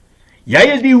seksualiteit. Jy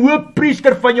is die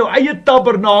hoëpriester van jou eie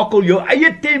tabernakel, jou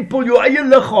eie tempel, jou eie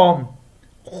liggaam.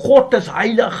 God is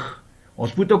heilig.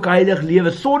 Ons moet ook heilig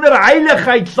lewe. Sonder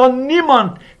heiligheid sal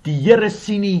niemand die Here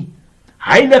sien nie.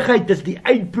 Heiligheid is die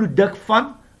eindproduk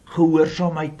van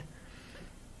gehoorsaamheid.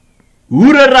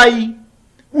 Hoerery,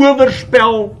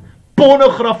 oorspel,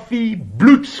 pornografie,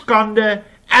 bloedskande,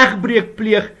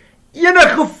 egbreekpleeg,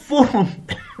 enige vorm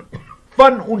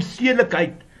van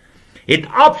onsedelikheid het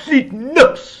absoluut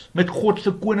niks met God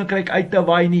se koninkryk uit te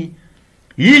waai nie.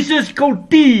 Jesus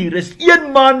kultuur is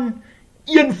een man,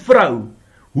 een vrou.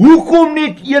 Hoekom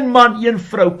net een man, een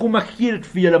vrou? Kom ek gee dit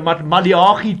vir julle,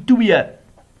 Maleagi 2,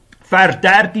 vers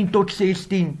 13 tot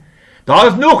 16. Daar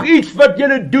is nog iets wat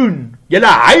julle doen. Julle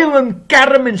huil en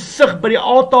kerm en sug by die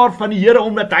altaar van die Here,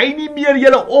 omdat hy nie meer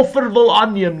julle offer wil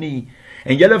aanneem nie.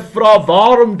 En julle vra,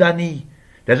 waarom dan nie?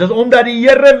 Dit is omdat die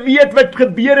Here weet wat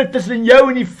gebeur het tussen jou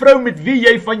en die vrou met wie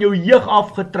jy van jou jeug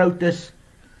af getroud is.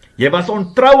 Jy was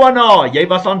ontrou aan haar, jy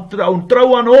was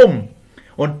ontrou aan hom.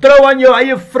 Ontrou aan jou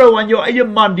eie vrou, aan jou eie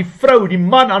man, die vrou, die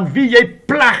man aan wie jy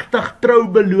plegtig trou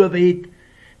beloof het.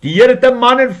 Die Here het 'n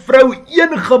man en vrou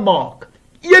een gemaak,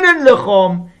 een in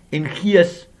liggaam en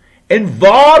gees. En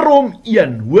waarom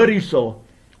een? Hoor hierso.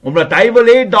 Omdat hy wil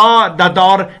hê dat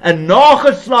daar 'n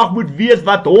nageslag moet wees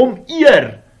wat hom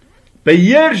eer.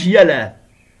 Beheers julle.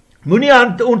 Moenie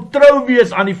ontrou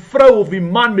wees aan die vrou of die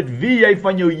man met wie jy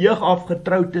van jou jeug af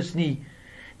getroud is nie.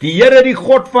 Die Here, die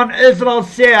God van Israel,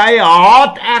 sê hy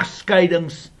haat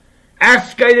egskeidings.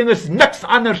 Egskeiding is niks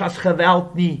anders as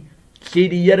geweld nie. Sê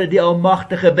die Here die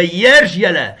Almagtige, beheers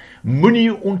julle.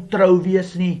 Moenie ontrou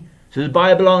wees nie. So is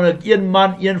baie belangrik, een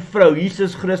man, een vrou,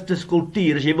 Jesus Christus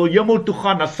kultuur. As jy wil hemel toe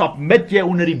gaan, dan submit jy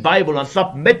onder die Bybel, dan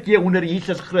submit jy onder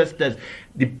Jesus Christus.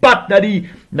 Die pad na die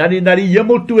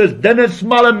hemel toe is dun en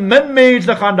smal en min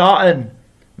mense gaan daarin.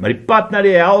 Maar die pad na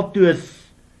die hel toe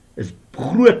is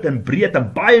groot en breed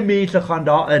en baie mense gaan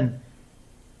daarin.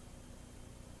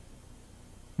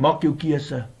 Maak jou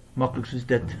keuse, maklik soos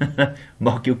dit.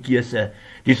 Maak jou keuse.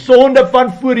 Die sonde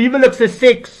van voorhuwelikse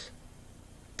seks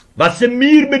was 'n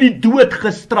muur met die dood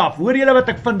gestraf. Hoor julle wat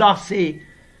ek vandag sê?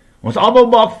 Ons almal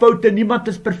maak foute, niemand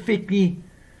is perfek nie.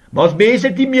 Maar ons mense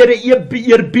het nie meer 'n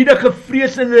eerbiedige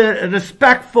vrees en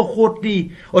respek vir God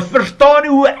nie. Ons verstaan nie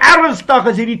hoe ernstig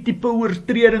is hierdie tipe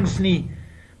oortredings nie.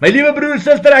 My liewe broer en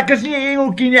suster, ek is nie 'n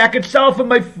engeltjie nie, ek het self in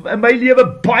my lewe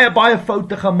baie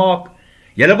foute gemaak.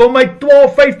 Julle wil my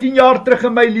 12, 15 jaar terug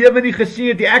in my lewe nie gesien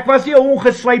het nie. Ek was nie 'n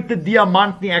ongeslypte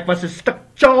diamant nie, ek was 'n stuk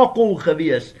charcoal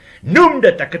gewees. Noem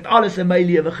dit, ek het alles in my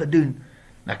lewe gedoen.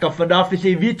 Ek kan vandag vir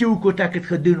sê, weet jy hoekom ek het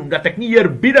gedoen? Omdat ek nie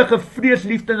eerbiedige vrees,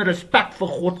 liefde en respek vir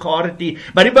God gehad het nie.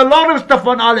 Maar die belangrikste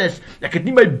van alles, ek het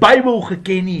nie my Bybel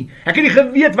geken nie. Ek het nie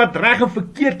geweet wat reg en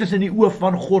verkeerd is in die oë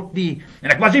van God nie. En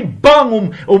ek was nie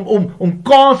bang om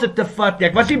kansse te vat nie.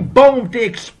 Ek was nie bang om te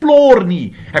explore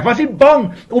nie. Ek was nie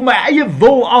bang om my eie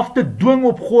wil af te dwing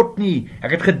op God nie.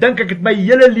 Ek het gedink ek het my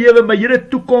hele lewe, my hele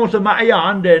toekoms in my eie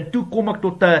hande, en toe kom ek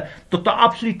tot 'n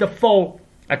absolute val.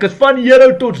 Ek is van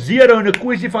 0 tot 0 in 'n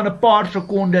kwessie van 'n paar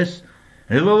sekondes.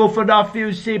 En ek wil vandag vir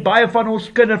jou sê, baie van ons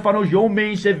kinders, van ons jong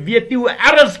mense, weet nie hoe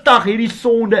ernstig hierdie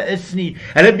sonde is nie.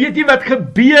 Hulle weet nie wat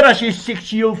gebeur as jy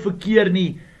seksueel verkeer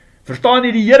nie. Verstaan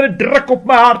jy, die Here druk op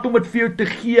my hart om dit vir jou te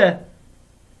gee.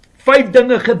 5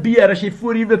 dinge gebeur as jy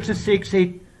voorhuwelikse seks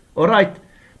het. Alright.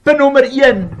 Punt nommer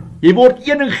 1, jy word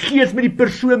een in gees met die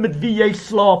persoon met wie jy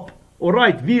slaap.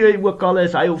 Alright, wie hy ook al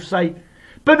is, hy of sy.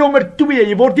 Punt nommer 2,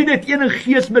 jy word nie net een in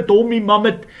gees met hom nie, maar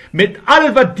met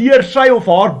alles wat deur sy of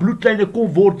haar bloedlyne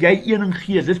kom, word jy een in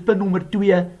gees. Dis punt nommer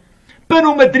 2. Punt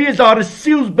nommer 3 is daar 'n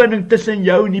sielsbinding tussen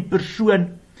jou en die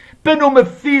persoon. Punt nommer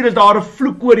 4 is daar 'n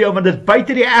vloek oor jou, want dit is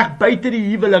buite die eg, buite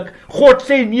die huwelik. God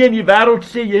sê nee en die wêreld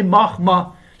sê jy mag maar.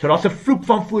 So daar's 'n vloek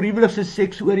van voorhuwelikse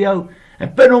seks oor jou.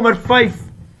 En punt nommer 5,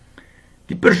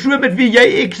 die persoon met wie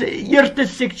jy eerste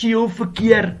seksueel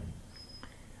verkeer,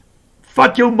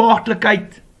 vat jou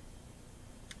maagdelikheid.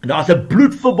 En daar's 'n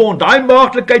bloedverbond. Daai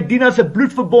maagdelikheid dien as 'n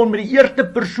bloedverbond met die eerste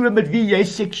persoon met wie jy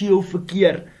seksueel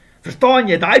verkeer. Verstaan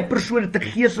jy? Daai persoon het 'n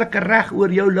geestelike reg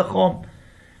oor jou liggaam.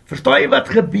 Verstaan jy wat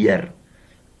gebeur?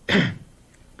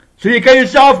 So jy kan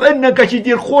jouself indink as jy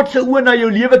deur God se oë na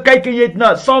jou lewe kyk en jy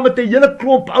het saam met 'n hele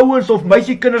klomp ouens of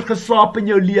meisiekinders geslaap in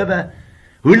jou lewe.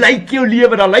 Hoe lyk jou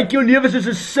lewe? Dan lyk jou lewe soos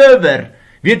 'n server.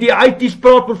 Weet jy, IT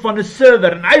praat oor van 'n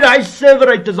server, en uit daai server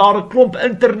uit is daar 'n klomp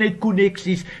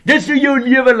internetkoneksies. Dis hoe jou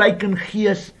lewe lyk in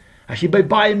gees. As jy by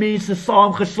baie mense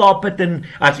saam geslaap het, en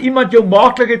as iemand jou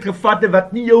maagdelikheid gevat het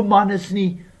wat nie jou man is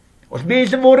nie. Ons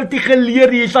mense word dit nie geleer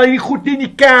nie, jy sal nie goed nie in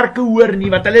die kerke hoor nie,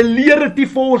 want hulle leer dit nie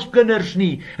vir ons kinders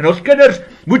nie. En ons kinders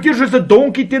moet hier soos 'n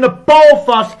donkie teen 'n paal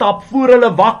vasstap voor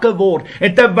hulle wakker word.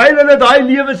 En terwyl hulle daai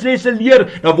lewenslesse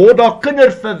leer, dan word daar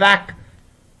kinders verwek.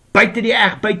 Buite die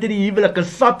eg, buite die huwelik, 'n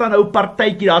Satan hou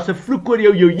partytjie, daar's 'n vloek oor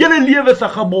jou hele lewe is 'n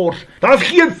gemors. Daar's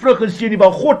geen vrug en seën nie,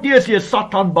 want God nie is 'n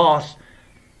Satan baas.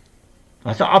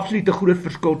 Daar's 'n absolute groot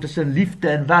verskil tussen liefde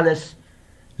en welis.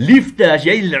 Liefde, as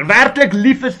jy werklik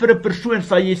lief is vir 'n persoon,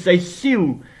 sal jy sy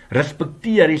siel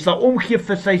respekteer. Jy sal omgee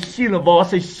vir sy siel, en waar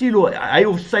sy siel, hy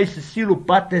of sy se siel op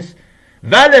pad is.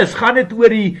 Welis gaan dit oor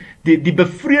die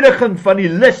bevrediging van die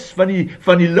lus van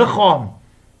die liggaam.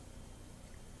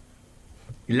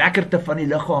 Die lekkerte van die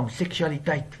liggaam,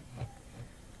 seksualiteit.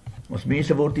 Ons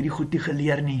mense word hierdie goed nie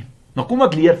geleer nie. Nou kom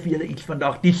ek leer vir julle iets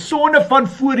vandag. Die sonde van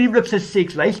voorhuwelikse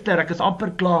seks, luister, ek is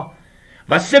amper klaar,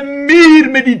 was 'n muur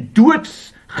met die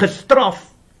doods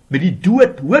gestraf. Met die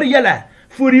dood, hoor julle,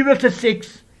 voorhuwelikse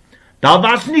seks. Daar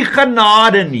was nie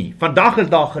genade nie. Vandag is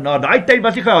daar genade. Daai tyd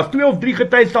was nie genade. As 2 of 3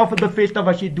 getuies daarvan bevestig,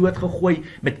 was jy doodgegooi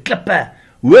met klippe.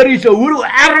 Hoor hierso, hoe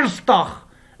ernstig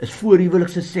is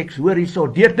voorhuwelikse seks, hoor hierso,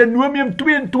 Deuteronomium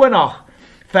 22,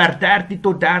 vers 13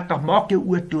 tot 30, maak jou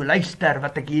oë toe, luister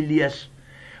wat ek hier lees.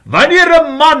 Wanneer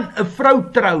 'n man 'n vrou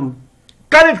trou,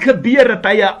 kan dit gebeur dat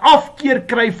hy 'n afkeer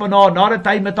kry van haar, nadat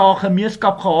hy met haar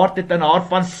gemeenskap gehad het en haar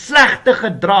van slegte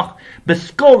gedrag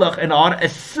beskuldig en haar 'n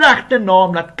slegte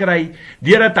naam laat kry,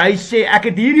 deurdat hy sê, ek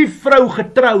het hierdie vrou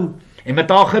getrou en met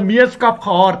haar gemeenskap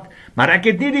gehad, maar ek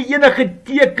het nie die enige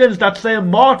tekens dat sy 'n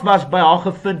maagd was by haar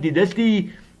gevind nie. Dis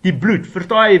die bloed,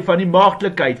 verstaan jy, van die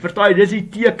maagdelikheid, verstaan jy, dis die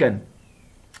teken.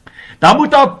 Dan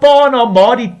moet haar pa en haar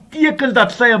ma die tekens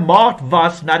dat sy 'n maagd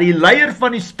was na die leier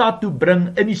van die stad toe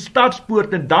bring in die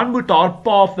stadspoort, en dan moet haar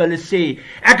pa vir hulle sê,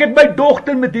 ek het my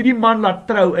dogter met hierdie man laat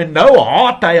trou en nou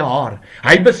haat hy haar.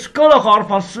 Hy beskuldig haar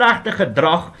van slegte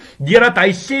gedrag deurdat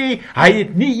hy sê hy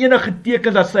het nie enige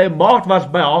tekens dat sy 'n maagd was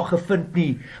by haar gevind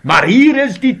nie. Maar hier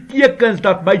is die tekens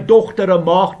dat my dogter 'n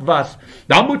maagd was.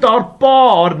 Dan moet haar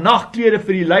pa haar nagklede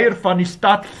vir die leier van die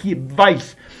stad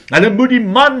wys. Hulle moet die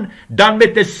man dan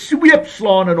met 'n sweep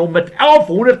slaan en hom met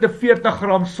 1140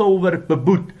 gram silwer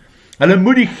beboet. Hulle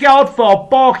moet die geld vir haar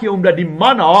pa gee, omdat die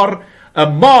man haar,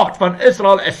 'n maagd van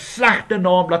Israel, 'n slegte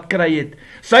naam laat kry het.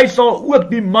 Sy sal ook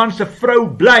die man se vrou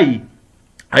bly.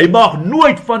 Hy mag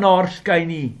nooit van haar skei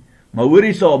nie. Maar hoor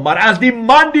hierso, maar as die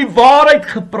man die waarheid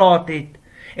gepraat het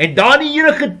en daar nie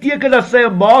enige teken dat sy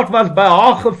 'n maagd was by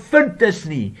haar gevind is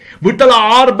nie, moet hulle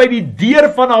haar by die deur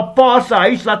van haar pa se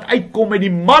huis laat uitkom, en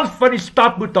die man van die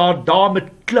stad moet haar daar met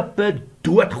klippe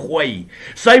doodgooi.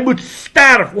 Sy moet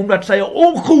sterf, omdat sy 'n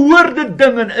ongehoorde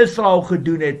ding in Israel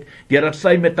gedoen het, deurdat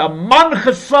sy met 'n man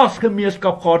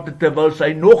geslagsgemeenskap gehad het, terwyl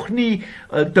sy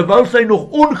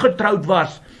nog ongetroud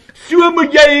was. So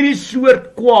moet jy hierdie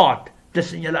soort kwaad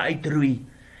tussen julle uitroei.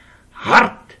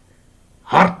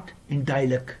 Hard en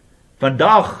duidelik.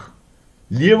 Vandag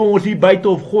lewe ons hier buite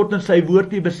of God en sy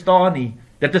woord nie bestaan nie.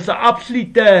 Dit is 'n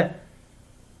absolute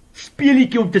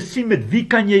speelietjie om te sien met wie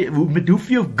kan jy, met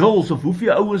hoeveel girls of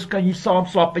hoeveel ouens kan jy saam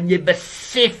slaap, en jy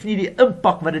besef nie die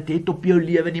impak wat dit het op jou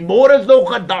lewe nie. Môre is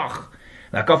nog 'n dag.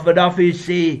 Ek kan vandag vir jou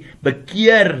sê,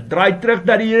 bekeer, draai terug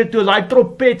na die Here toe, daai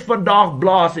trompet vandag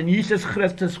blaas en Jesus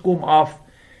Christus kom af.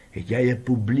 Het jy 'n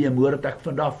probleem, hoor dat ek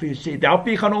vandag vir jou sê, help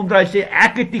jy gaan omdraai sê,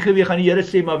 ek het nie geweeg, gaan die Here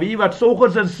sê, maar weet jy wat,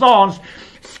 soggens en saans,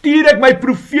 stuur ek my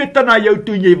profete na jou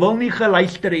toe, en jy wil nie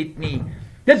geluister het nie.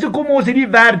 Dit hoekom ons hierdie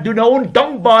werk doen, 'n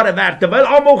ondankbare werk, terwyl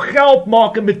almal geld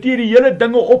maak en materiële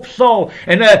dinge opsaal,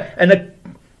 en 'n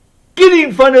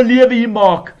killing van 'n lewe hier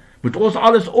maak, moet ons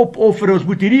alles opoffer, ons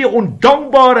moet hierdie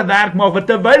ondankbare werk maak, want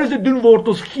terwyl ons dit doen, word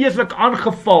ons geestelik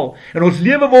aangeval, en ons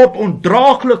lewe word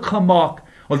ondraaglik gemaak.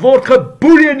 Ons word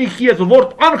geboelie in die gees, ons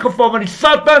word aangeval, want die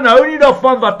Satan hou nie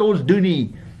daarvan wat ons doen nie.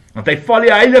 Want hy val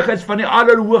die heiliges van die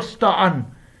Allerhoogste aan.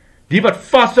 Die wat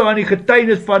vashou aan die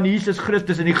getuienis van Jesus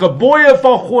Christus en die gebooie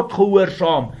van God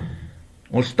gehoorsaam.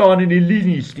 Ons staan in die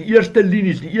linies, die eerste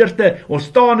linies, ons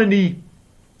staan in die,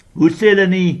 hoe sê hulle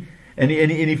nie, in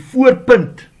die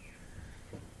voorpunt.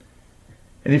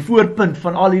 In die voorpunt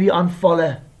van al hierdie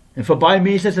aanvalle. En vir baie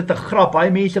mense is dit 'n grap,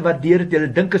 baie mense waardeer dit,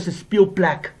 hulle dink is 'n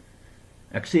speelplek.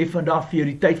 Ek sê vandag vir jou,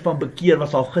 die tyd van bekeer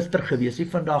was al gister gewees, nie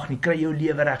vandag nie, kry jou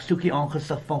lewe reg, soek die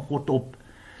aangesig van God op.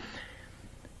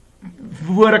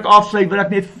 Voor ek afsluit, wil ek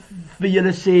net vir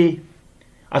julle sê,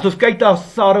 as ons kyk na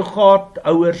surrogaat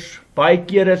ouers, baie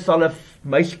kere sal 'n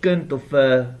meisiekind of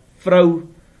 'n vrou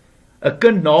 'n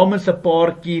kind namens 'n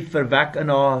paartjie verwek in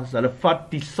haar, hulle vat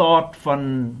die saad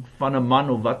van 'n man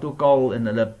of wat ook al, en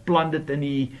hulle plant dit in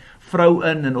die vrou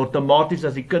in, en outomaties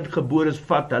as die kind gebore is,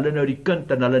 vat hulle nou die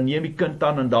kind, en hulle neem die kind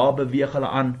aan, en daar beweeg hulle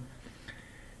aan.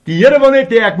 Die Here wil net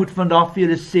hê, ek moet vandag vir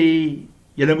julle sê,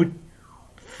 julle moet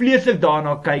vleeslik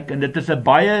daarna kyk, en dit is 'n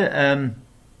baie,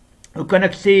 hoe kan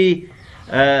ek sê,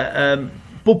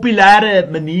 populêre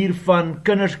manier van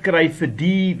kinders kry vir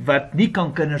die wat nie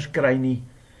kan kinders kry nie.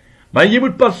 Maar jy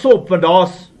moet pas op, want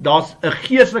daar's 'n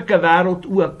geestelike wêreld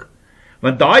ook.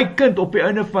 Want daai kind op die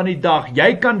einde van die dag,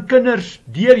 jy kan kinders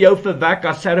deur jou verwek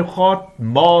as surrogaat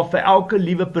ma vir elke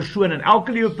liewe persoon, en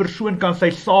elke liewe persoon kan sy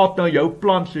saad na jou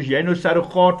plant, soos jy nou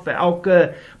surrogaat vir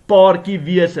elke paartjie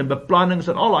wees, en beplannings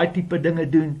en al daai tipe dinge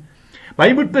doen. Maar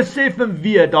jy moet besef en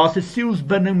weet, daar's 'n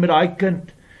sielsbinding met daai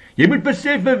kind. Jy moet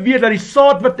besef en weet dat die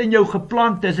saad wat in jou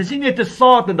geplant is nie net 'n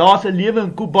saad en daar's 'n lewe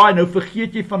in Kobai, nou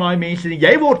vergeet jy van daai mense nie.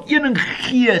 Jy word een in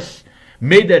gees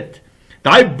met dit.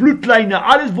 Daai bloedlyne,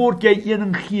 alles word jy een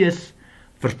in gees.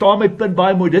 Verstaan my punt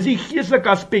baie mooi. Dis die geestelike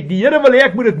aspek. Die Here wil hê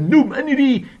ek moet dit noem in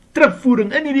hierdie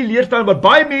terugvoering, in hierdie leerstyl, maar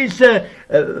baie mense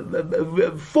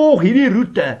volg hierdie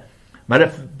roete.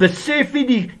 Maar besef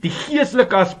nie die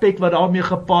geestelike aspek wat daarmee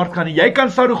gepaard gaan. En jy kan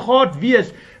surrogaat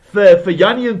wees vir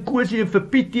Jannie en Kosie en vir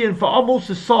Pietie en vir almal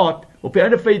se saad. Op die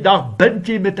einde van die dag bind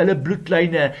jy met hulle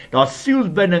bloedlyne. Daar's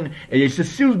sielsbinding en jy's 'n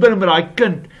sielsbinding met daai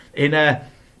kind. En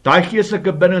daai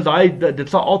geestelike binding, dit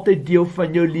sal altyd deel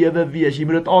van jou lewe wees. Jy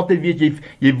moet dit altyd weet,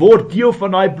 jy word deel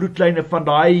van daai bloedlyne van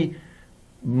daai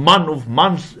man of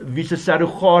mans wie se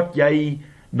surrogaat jy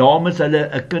namens hulle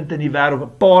 'n kind in die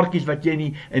wêreld, paartjies wat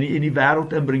jy in die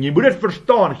wêreld inbring. Jy moet dit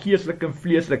verstaan, geestelik en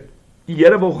vleeslik. Die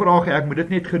Here wil graag hê ek moet dit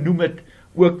net genoem het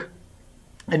ook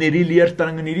in hierdie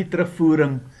leerstelling en hierdie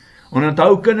terugvoering. En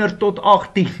onthou kinders tot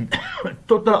 18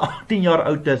 tot hulle 18 jaar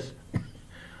oud is,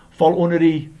 val onder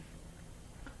die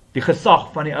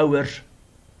gesag van die ouers.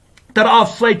 Ter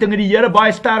afsluiting het die Here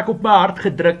baie sterk op my hart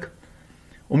gedruk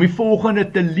om die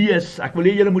volgende te lees. Ek wil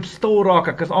hê julle moet stil raak,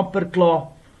 ek is amper klaar.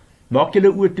 Maak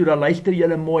julle oë toe, dan luister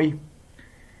julle mooi.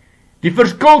 Die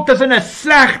verskil tussen 'n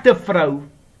slegte vrou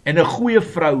en 'n goeie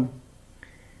vrou.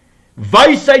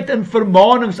 Wysheid en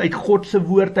vermaanings uit God se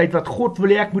woord uit, wat God wil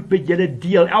hê ek moet met julle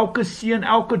deel. Elke seun,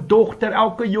 elke dogter,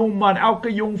 elke jong man, elke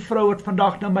jong vrou wat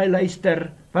vandag na my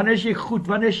luister. Wanneer is jy goed,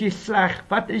 wanneer is jy sleg,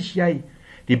 wat is jy?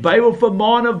 Die Bybel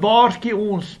vermaan en waarsku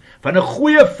ons van 'n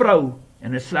goeie vrou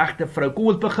en 'n slegte vrou. Kom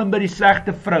ons begin by die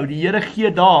slegte vrou. Die Here gee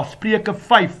daar, Spreuke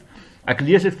 5. Ek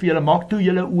lees dit vir julle, maak toe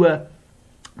julle oë.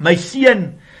 My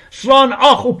seun, slaan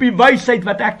ag op die wysheid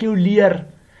wat ek jou leer.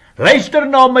 Luister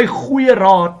na my goeie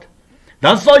raad.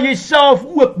 dan sal jy self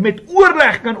ook met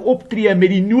oorleg kan optree, met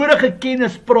die nodige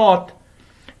kennis praat.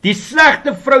 Die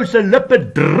slegte vrou se lippe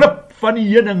drup van die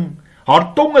heuning,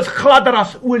 haar tong is gladder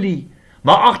as olie,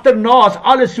 maar agterna is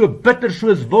alles so bitter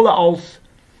soos willeals.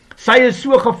 Sy is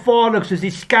so gevaarlik soos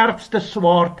die skerpste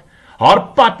swaard,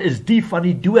 haar pad is die van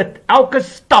die dood, elke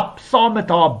stap saam met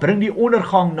haar bring die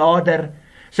ondergang nader.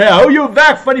 Sy hou jou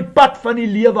weg van die pad van die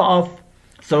lewe af,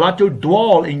 sy laat jou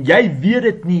dwaal en jy weet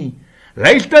dit nie.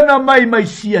 Luister na my, my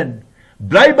seun,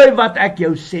 bly by wat ek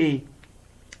jou sê,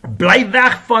 bly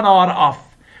weg van haar af,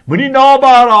 moenie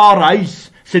naby haar huis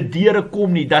se deure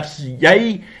kom nie, dat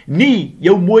jy nie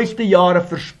jou mooiste jare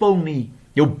verspil nie,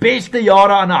 jou beste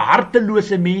jare aan 'n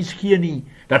hartelose mens gee nie,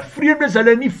 dat vreemdes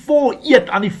hulle nie vol eet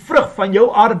aan die vrug van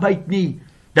jou arbeid nie,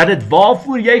 dat dit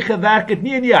waarvoor jy gewerk het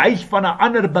nie in die huis van 'n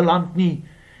ander beland nie.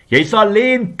 Jy sal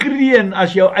lê en kreun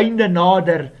as jou einde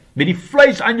nader, met die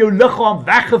vleis aan jou liggaam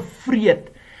weggevreet,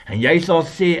 en jy sal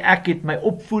sê, ek het my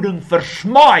opvoeding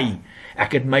versmaai,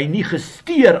 ek het my nie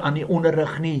gesteer aan die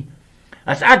onderrig nie.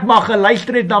 As ek maar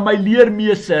geluister het na my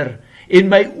leermeester, en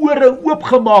my ore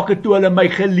oopgemaak het toe hulle my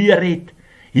geleer het,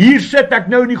 hier sit ek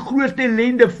nou in die grootste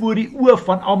ellende voor die oë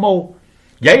van almal.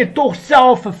 Jy het tog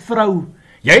self 'n vrou,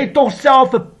 jy het tog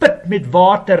self 'n put met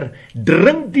water,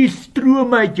 drink die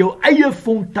strome uit jou eie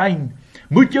fontein,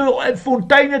 moet jou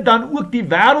fonteine dan ook die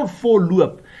wêreld vol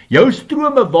loop, jou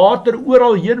strome water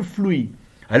oral heen vloei,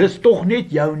 hulle is tog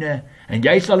net joune, en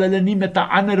jy sal hulle nie met 'n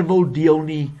ander wil deel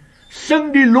nie.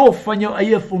 Sing die lof van jou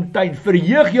eie fontein,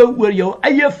 verheug jou oor jou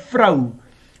eie vrou,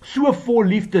 so vol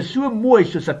liefde, so mooi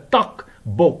soos 'n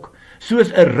takbok,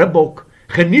 soos 'n ribbok,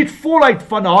 geniet voluit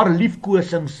van haar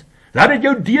liefkosings, laat dit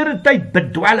jou deurentyd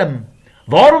bedwelm.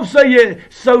 Waarom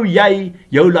sou jy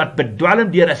jou laat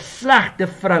bedwelm deur 'n slegte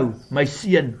vrou, my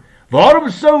seun? Waarom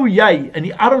sou jy in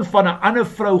die arms van 'n ander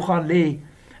vrou gaan lê?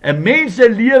 'n Mens se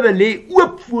lewe lê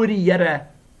oop voor die Here.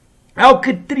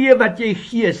 Elke tree wat jy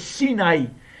gee, sien hy.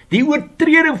 Die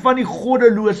oortreding van die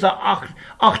goddelose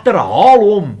agterhaal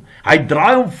hom. Hy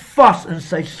draai hom vas in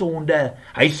sy sonde.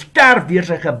 Hy sterf deur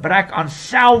sy gebrek aan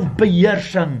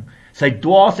selfbeheersing. Sy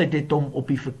dwaasheid het hom op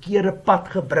die verkeerde pad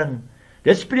gebring.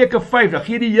 Dit Spreuke 5, dan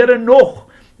gee die Here nog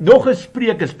 'n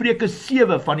Spreuke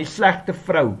 7 van die slegte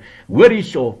vrou. Hoor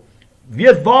hierso,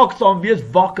 wees waaksaam, wees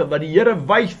wakker, wat die Here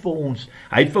wys vir ons.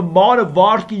 Hy vermaan en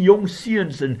waarsku jong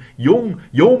seuns en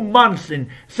jong mans en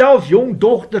selfs jong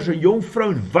dogters en jong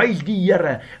vrouens, wys die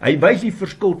Here. Hy wys die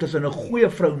verskil tussen 'n goeie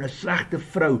vrou en 'n slegte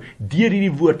vrou deur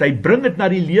hierdie woord. Hy bring dit na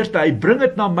die leerste, hy bring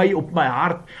dit na my op my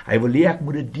hart. Hy wil hê ek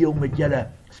moet dit deel met julle.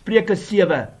 Spreuke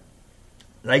 7.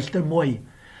 Luister mooi.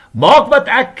 Maak wat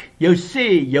ek jou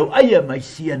sê, jou eie, my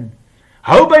seun.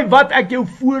 Hou by wat ek jou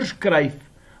voorskryf.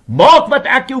 Maak wat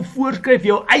ek jou voorskryf,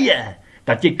 jou eie,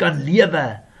 dat jy kan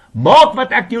lewe. Maak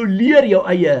wat ek jou leer, jou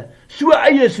eie, so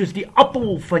eie soos die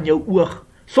appel van jou oog,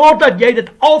 sodat jy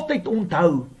dit altyd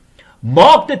onthou.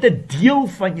 Maak dit 'n deel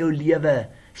van jou lewe.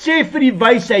 Sê vir die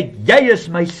wysheid, jy is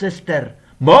my suster.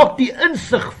 Maak die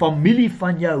insig familie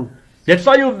van jou. Dit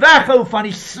sal jou weghou van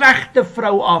die slegte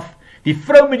vrou af, die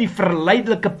vrou met die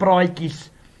verleidelike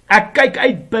praatjies. Ek kyk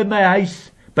uit by my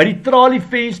huis, by die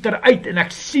tralievenster uit, en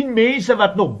ek sien mense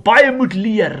wat nog baie moet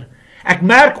leer. Ek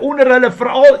merk onder hulle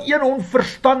veral een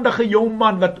onverstandige jong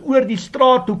man wat oor die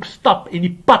straathoek stap en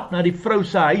die pad na die vrou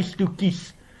se huis toe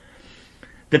kies.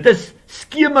 Dit is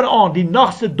skemeraand, die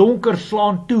nag se donker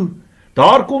slaan toe.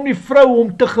 Daar kom die vrou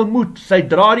hom tegemoet. Sy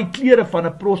dra die klere van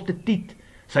 'n prostituut.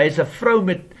 Sy is 'n vrou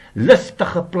met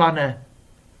listige planne.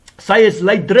 Sy is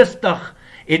luidrustig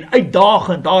en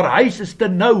uitdagend. Haar huis is te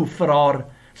nou vir haar.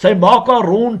 Sy maak haar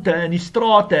ronde in die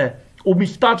strate om die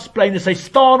stadspleine. Sy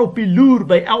staan op die loer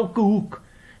by elke hoek.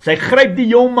 Sy gryp die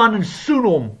jong man en soen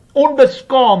hom.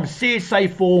 Onbeskaam sê sy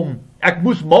vir hom, ek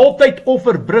moes maaltyd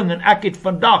offer bring en ek het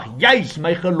vandag juis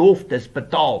my geloftes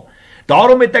betaal.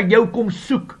 Daarom het ek jou kom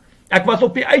soek. Ek was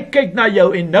op die uitkyk na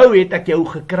jou en nou het ek jou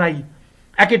gekry.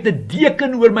 Ek het 'n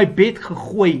deken oor my bed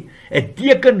gegooi, 'n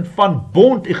deken van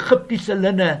bont Egiptiese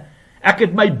linne. Ek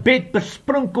het my bed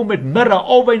besprinkel met mirre,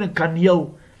 alwyn en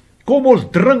kaneel. Kom ons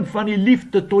drink van die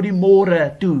liefde tot die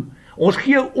môre toe. Ons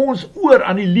gee ons oor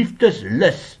aan die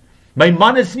liefdeslus. My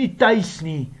man is nie tuis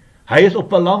nie. Hy is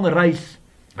op 'n lang reis.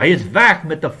 Hy is weg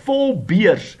met 'n vol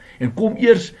beurs en kom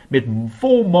eers met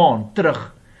volmaan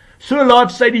terug. So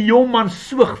laat sy die jong man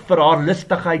soeg vir haar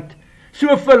lustigheid. So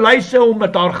verlei sy hom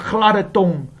met haar gladde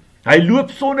tong. Hy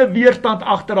loop sonder weerstand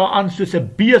agter haar aan soos 'n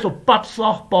bees op pad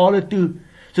slagpale toe.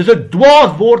 Soos 'n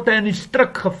dwaas word hy in die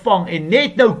stryk gevang en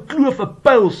net nou kloof 'n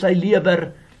pyl sy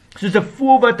lewer. Soos 'n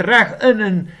voël wat reg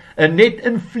in 'n net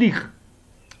invlieg.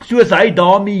 Soos hy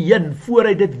daarmee heen voor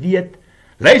hy dit weet.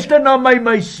 Luister na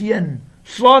my seun.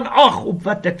 slaan ag op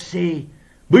wat ek sê.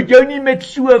 Moet jou nie met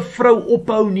so 'n vrou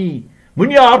ophou nie.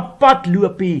 Moenie haar pad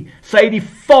loop nie. Sy het die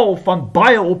val van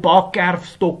baie op haar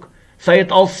kerfstok. Sy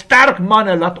het al sterk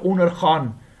manne laat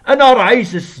ondergaan. In haar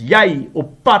huis is jy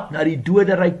op pad na die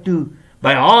doderyk toe.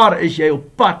 By haar is jy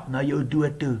op pad na jou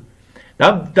dood toe.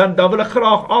 Dan wil ek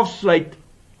graag afsluit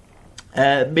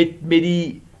met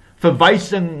die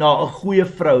verwysing na 'n goeie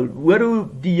vrou. Hoor hoe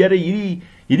die Here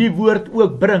hierdie woord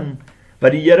ook bring,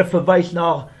 wat die Here verwys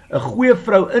na 'n goeie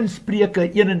vrou in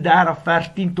Spreuke 31 vers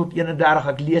 10 tot 31.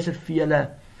 Ek lees dit vir julle.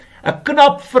 'n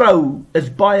Knap vrou is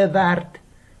baie werd,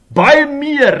 baie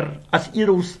meer as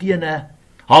edelstene.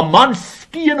 Haar man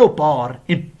steun op haar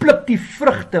en pluk die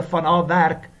vrugte van haar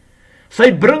werk.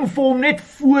 Sy bring vir hom net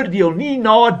voordeel, nie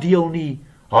nadeel nie,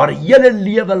 haar hele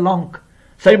lewe lank.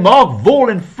 Sy maak wol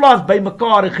en vlas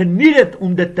bymekaar en geniet dit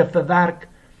om dit te verwerk.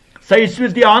 Sy is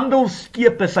soos die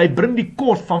handelsskepe, sy bring die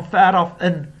kos van ver af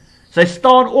in. Sy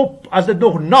staan op as dit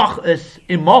nog nag is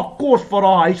en maak kos vir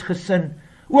haar huisgesin.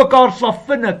 Ook haar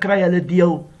slavinne kry hulle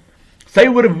deel. Sy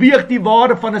oorweeg die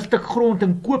waarde van 'n stuk grond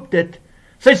en koop dit.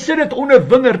 Sy sit dit onder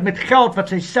wingerd met geld wat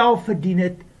sy self verdien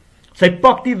het. Sy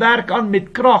pak die werk aan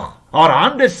met krag. Haar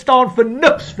hande staan vir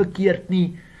niks verkeerd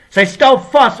nie. Sy stel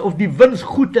vas of die wins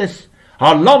goed is.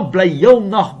 Haar lamp bly heel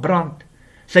nag brand.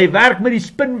 Sy werk met die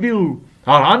spinwiel.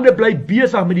 Haar hande bly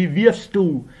besig met die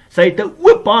weefstoel. Sy het 'n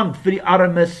oop hand vir die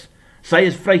armes. Sy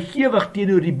is vrygewig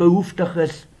teenoor die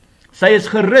behoeftiges. Sy is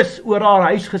gerus oor haar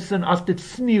huisgesin as dit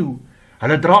sneeu.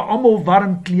 Hulle dra almal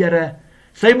warm klere.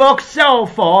 Sy maak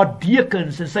self vir haar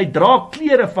dekens en sy dra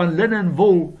klere van lin en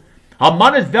wol. Haar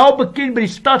man is wel bekend by die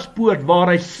stadspoort waar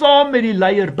hy saam met die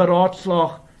leier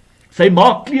beraadslaag. Sy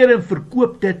maak klere en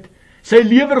verkoop dit. Sy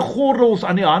lewer gordels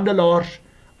aan die handelaars.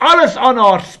 Alles aan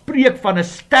haar spreek van 'n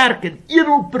sterk en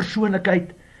edel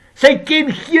persoonlikheid. Sy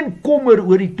ken geen kommer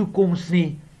oor die toekoms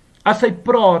nie. As sy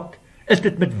praat, is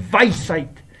dit met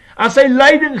wysheid. As sy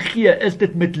leiding gee, is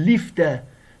dit met liefde.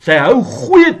 Sy hou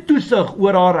goeie toesig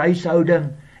oor haar huishouding.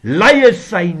 Lei is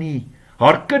sy nie.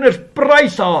 Haar kinders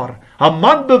prys haar. Haar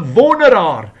man bewonder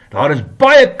haar. Daar is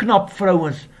baie knap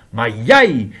vrouens, maar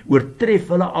jy oortref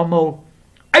hulle almal.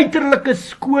 Uiterlike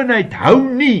skoonheid hou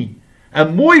nie.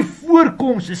 'n Mooi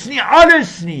voorkoms is nie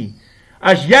alles nie.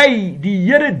 As jy die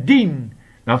Here dien,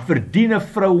 dan verdien 'n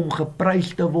vrou om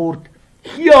geprys te word.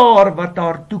 Gee haar wat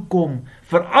haar toekom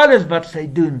vir alles wat sy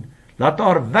doen. Laat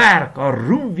haar werk, haar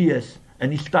roem wees in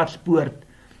die stadspoort.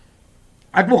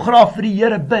 Ek wil graag vir die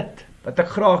Here bid, wat ek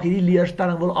graag hierdie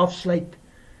leerstelling wil afsluit.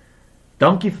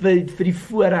 Dankie vir die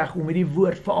voorreg om hierdie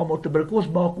woord vir almal te bring. Ons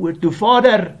maak oor toe.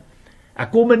 Vader,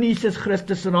 ek kom in Jesus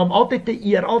Christus se naam, altyd te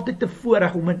eer, altyd te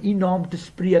voorreg om in U naam te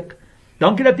spreek.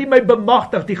 Dankie dat U my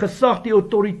bemagtig, die gesag, die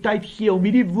autoriteit gee om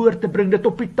hierdie woord te bring, dit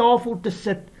op die tafel te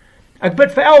sit. Ek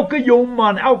bid vir elke jong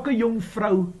man, elke jong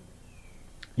vrou,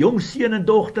 jong seun en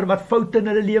dogter wat foute in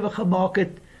hulle lewe gemaak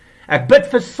het. Ek bid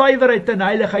vir suiwerheid en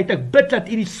heiligheid. Ek bid dat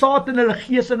U die saad in hulle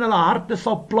gees en hulle harte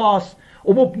sal plaas,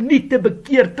 om opnuut te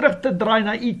bekeer, terug te draai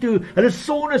na U toe, hulle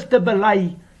sondes te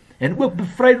bely, en ook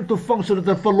bevryding te ontvang, sodat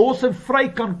 'n verlossing vry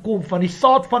kan kom van die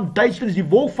saad van duisternis, die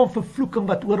wolk van vervloeking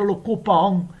wat oor hulle koppe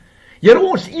hang. Here,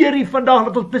 ons eer U vandag,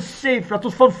 dat ons besef, dat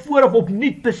ons van vooraf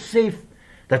opnuut besef,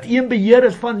 dat U in beheer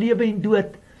is van lewe en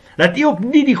dood, dat U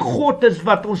opnuut die God is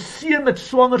wat ons seën met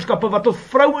swangerskappe, wat ons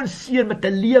vrouens seën met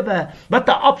 'n lewe, wat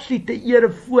 'n absolute ere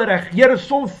voorreg. Here,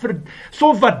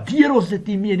 soms waardeer ons dit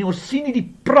nie meer nie, ons sien nie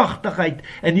die pragtigheid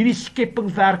in hierdie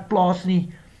skepingswerk plaas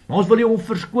nie. Maar ons wil U om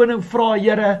verskoning vra,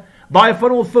 Here. Baie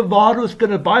van ons verwaarloos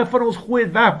kinders, baie van ons gooi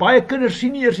dit weg, baie kinders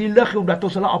sien nie eers die lig omdat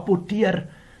ons hulle apporteer.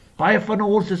 Baie van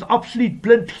ons is absoluut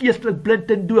blind, geestelik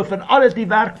blind en doof, en alles die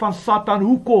werk van Satan.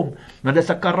 Hoekom? Want dit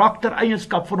is 'n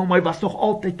karaktereienskap van hom, hy was nog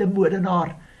altyd 'n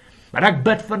moordenaar. Maar ek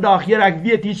bid vandag, Here, ek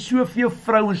weet hier soveel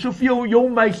vrouens, soveel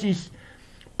jong meisies,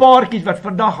 paartjies wat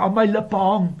vandag aan my lippe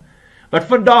hang, wat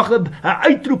vandag 'n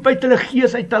uitroep uit hulle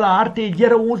gees, uit hulle hart het.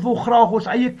 Here, ons wil graag ons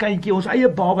eie kindjie, ons eie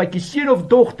babatjie, seun of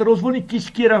dogter, ons wil nie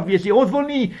kieskeurig wees nie. Ons wil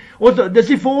nie, dis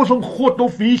nie vir ons om God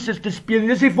of Jesus te speel nie,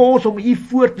 dis nie vir ons om U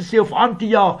voor te sê of aan te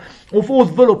jaag, of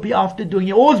ons wil op U af te doen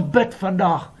nie. Ons bid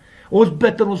vandag, ons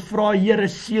bid en ons vra, Here,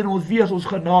 seën ons, wees ons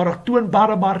genadig, toon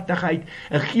barmhartigheid,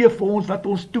 en gee vir ons wat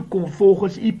ons toekom,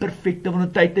 volgens U perfekte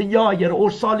wondheid. En ja, Here,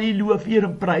 ons sal U loof, eer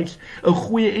en prys, in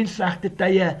goeie en slegte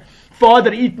tye.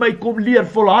 Vader, U het my kom leer,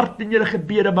 volhard in Julle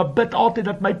gebede, maar bid altyd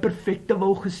dat my perfekte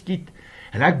wil geskied.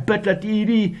 En ek bid dat U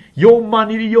hierdie jong man,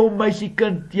 hierdie jong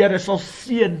meisiekind, Here, sal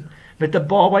seën met 'n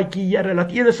babatjie, Here,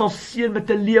 dat U sal seën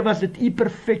met 'n lewe as dit U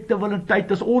perfekte wil en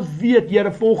tyd is. Ons weet,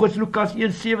 Here, volgens Lukas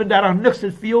 1:37, niks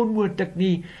is vir U onmoontlik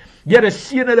nie. Here,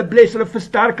 seën hulle, bless hulle,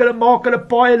 versterk hulle, maak hulle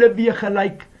paai hulle weë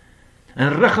gelyk.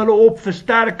 en rig hulle op,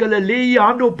 versterk hulle, lê U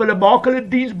hande op hulle, maak hulle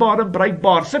diensbaar en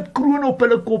bruikbaar, sit kroon op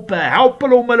hulle koppe, help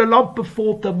hulle om hulle lampe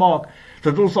vol te maak,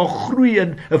 sodat ons sal groei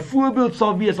en 'n voorbeeld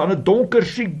sal wees aan 'n donker,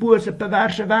 siek, bose,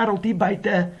 perverse wêreld hier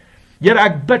buite. Here,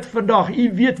 ek bid vandag,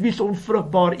 U weet wie's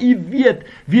onvrugbaar, U weet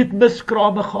wie het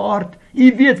miskraamige hart,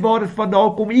 U weet waar dit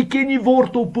vandaan kom, U ken die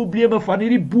wortelprobleme van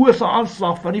hierdie bose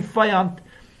aanslag van die vyand.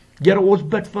 Here, ons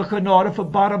bid vir genade, vir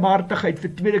barmhartigheid, vir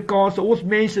tweede kanse. Ons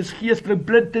mense is geestelik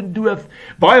blind en doof.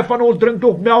 Baie van ons drink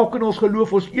nog melk in ons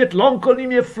geloof, ons eet lankal nie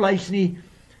meer vleis nie,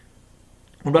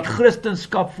 omdat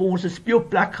Christendom vir ons 'n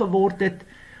speelplek geword het.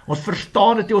 Ons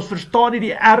verstaan dit nie, ons verstaan nie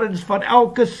die erns van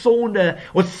elke sonde.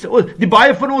 Die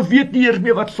baie van ons weet nie eers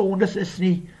meer wat sondes is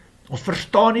nie. Ons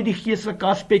verstaan nie die geestelike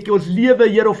aspekte. Ons lewe,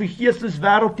 Here, of die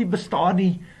geesteswêreld nie bestaan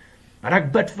nie. Maar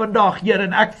ek bid vandag, Here,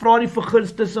 en ek vra nie vir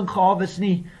gunstes en gawes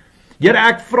nie. Here,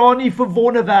 ek vra nie vir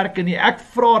wonderwerke nie. Ek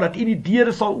vra dat U die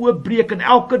deure sal oopbreek in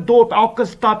elke dorp, elke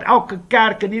stad, elke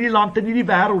kerk in hierdie land en hierdie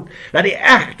wêreld, dat die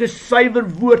egte suiwer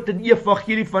woord en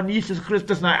evangelie van Jesus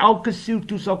Christus na elke siel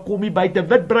toe sal kom, hier buite,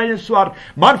 wit, bruin en swart,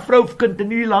 man, vrou of kind in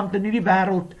hierdie land en hierdie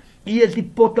wêreld. U is die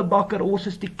pottebakker, ons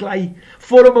is die klei.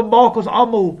 Vorm en maak ons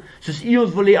almal soos U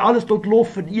ons wil hê, alles tot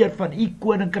lof en eer van U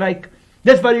koninkryk.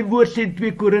 Dis wat die woord sê in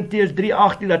 2 Korintiërs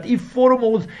 3:18, dat U vorm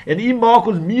ons en U maak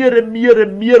ons meer en meer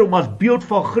en meer om as beeld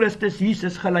van Christus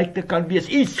Jesus gelyk te kan wees.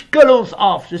 U skil ons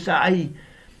af soos 'n ei.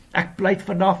 Ek pleit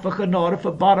vandag vir genade,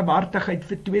 vir barmhartigheid,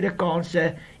 vir tweede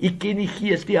kanse. U ken die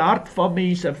gees, die hart van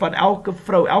mense, van elke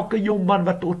vrou, elke jong man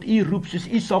wat tot U roep, soos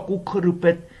Isak ook geroep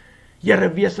het.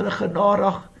 Here, wees hulle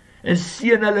genadig en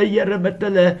seën hulle, Here, met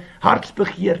hulle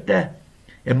hartsbegeerte.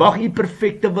 En mag U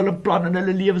perfekte wil en plan in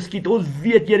hulle lewe skiet. Ons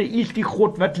weet, Here, U is die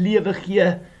God wat lewe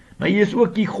gee, maar U is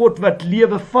ook die God wat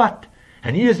lewe vat.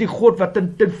 En U is die God wat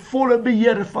ten volle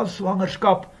beheer van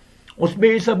swangerskap. Ons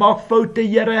mense maak foute,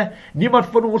 Here. Niemand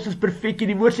van ons is perfek nie.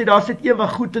 Die woord sê, daar sit een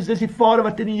wat goed is, dis die Vader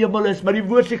wat in die hemel is. Maar die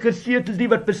woord sê, geseënd is die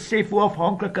wat besef hoe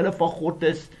afhanklik hulle van God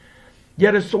is.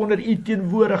 Here, sonder U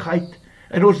teenwoordigheid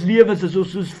in ons lewens is ons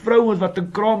soos vrouens wat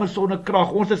in kraam is sonder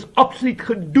krag. Ons is absoluut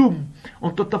gedoem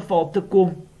om tot 'n val te kom.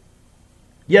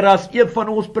 Here, as een van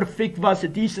ons perfek was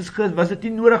dit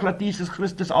nie nodig dat Jesus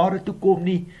Christus aarde toe kom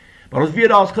nie. Maar ons weet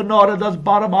daar's genade, daar's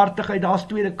barmhartigheid, daar's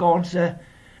tweede kanse.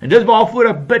 En dis waarvoor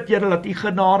ek bid, Here, dat U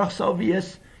genadig sal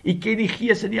wees. U ken die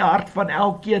gees en die hart van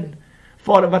elkeen,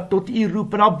 Vader, wat tot U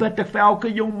roep. En dan bid ek vir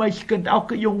elke jong meisiekind,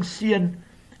 elke jong seun,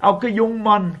 elke jong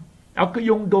man, elke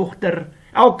jong dogter,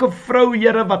 elke vrou,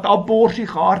 Here, wat aborsie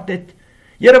gehad het.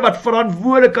 Here, wat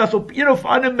verantwoordelik is op een of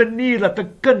ander manier dat 'n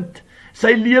kind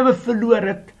sy lewe verloor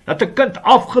het, dat 'n kind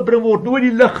afgebring word, nooit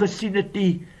die lig gesien het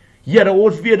nie. Here,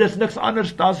 ons weet dis niks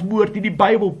anders as moord. Die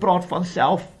Bybel praat van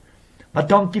self. Maar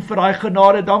dankie vir daai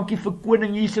genade, dankie vir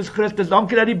Koning Jesus Christus,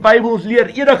 dankie dat die Bybel ons leer,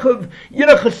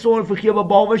 enige sonde vergewe,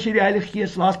 behalwe as jy die Heilige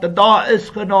Gees laster. Daar is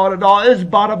genade, daar is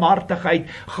barmhartigheid,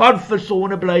 gaan vir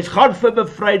sondebeleid, gaan vir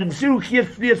bevryding, siel, gees,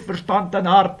 vlees, verstand en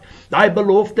hart. Daai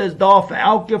belofte is daar vir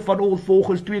elkeen van ons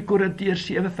volgens 2 Korintiërs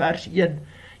 7 vers 1.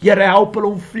 Here, help hulle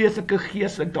om vleeslike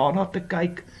geestelik daarna te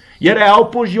kyk. Here,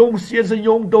 help ons jong seuns en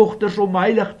jong dogters om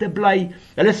heilig te bly,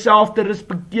 hulle self te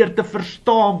respekteer, te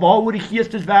verstaan waaroor die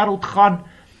geesteswêreld gaan,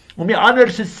 om die ander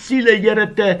se siele, Here,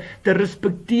 te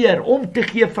respekteer, om te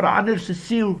gee vir 'n ander se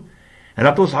siel, en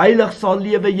dat ons heilig sal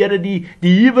lewe, Here, die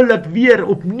huwelik weer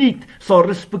opnuut sal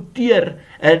respekteer,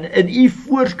 en U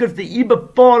voorskrifte, U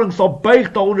bepaling sal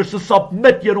buig daaronder, sal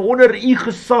submit, Here, onder U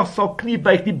gesag sal knie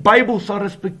buig, die Bybel sal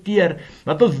respekteer,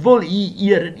 want ons wil U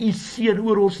eer en U seën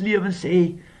oor ons lewens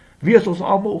hê. Wees ons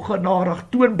almal genadig,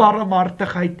 toon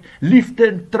barmhartigheid, liefde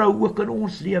en trou ook in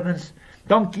ons lewens.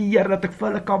 Dankie, Here, dat ek vir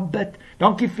hulle kan bid.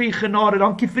 Dankie vir U genade,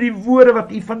 dankie vir die woorde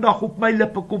wat U vandag op my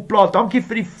lippe kom plaas. Dankie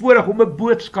vir die voorreg om 'n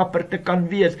boodskapper te kan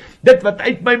wees. Dit wat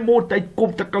uit my mond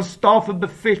uitkom te kan staaf en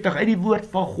bevestig uit die woord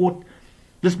van God.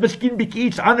 Dis miskien bietjie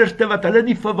iets anders te wat hulle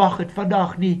nie verwag het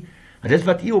vandag nie. Maar dis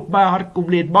wat U op my hart kom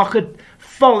lê. Mag dit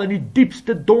val in die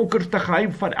diepste, donkerste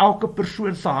geheim van elke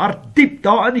persoon se hart, diep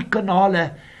daar in die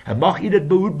kanale. En mag U dit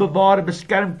behoed, bewaar,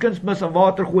 beskerm, kunsmis en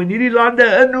water gooi in hierdie lande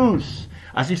inhoes.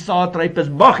 As die saad ryp is,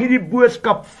 mag hierdie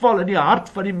boodskap val in die hart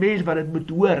van die mens wat dit moet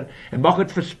hoor. En mag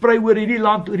dit versprei oor hierdie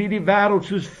land, oor hierdie wêreld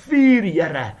soos vuur,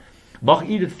 Here. Mag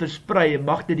U dit versprei en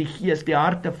mag dit die gees, die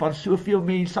harte van soveel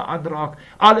mense aanraak.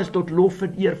 Alles tot lof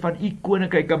en eer van U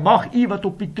koninkryk. En mag U wat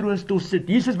op die troonstoel sit,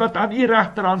 Jesus wat aan U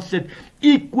regterhand sit,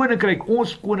 U koninkryk,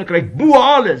 ons koninkryk, bo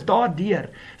alles daardeur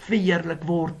verheerlik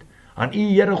word. Aan U,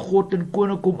 Here God en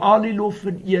Koning, kom al die lof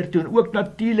en eer toe, en ook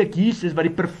natuurlik Jesus, wat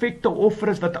die perfekte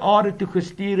offer is, wat aarde toe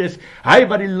gestuur is, hy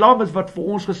wat die lam is, wat vir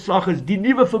ons geslag is, die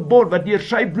nuwe verbond, wat deur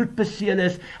sy bloed beseël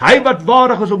is, hy wat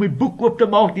waardig is om die boek oop te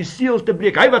maak, die seels te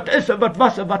breek, hy wat is en wat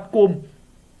was en wat kom,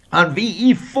 aan wie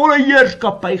U volle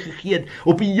heerskappy gegee het,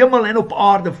 op die hemel en op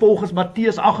aarde, volgens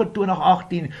Matteus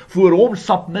 28:18, voor hom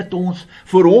submit ons,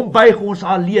 voor hom buig ons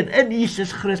alleen, in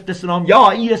Jesus Christus naam,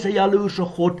 ja, U is 'n jaloerse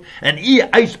God, en U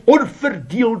eis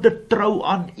onverdeelde trou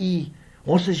aan U.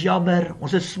 Ons is jammer,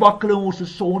 ons is swakkeling, ons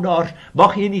is sondaars,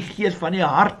 mag U in die gees van die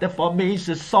harte van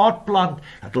mense saad plant,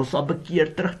 dat ons sal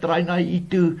bekeer, terugdraai na U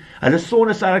toe, hulle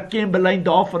sonde sal erken, bely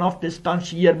daarvan af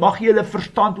distansieer, mag U hulle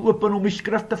verstand open om die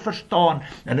skrif te verstaan,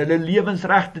 en hulle lewens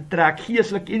reg te trek,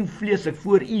 geestelik en vleeslik,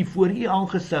 voor U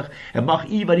aangesig, en mag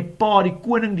U wat die Pa, die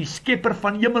Koning, die Skepper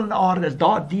van hemel en aarde is,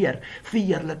 daardeur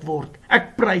verheerlik word.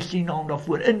 Ek prys U naam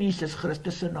daarvoor, in Jesus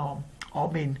Christus se naam.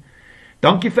 Amen.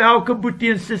 Dankie vir elke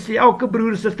boetie en sussie, elke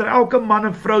broer en suster, elke man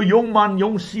en vrou, jong man,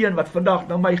 jong seun, wat vandag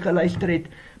na my geluister het.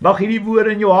 Mag hierdie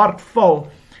woorde in jou hart val,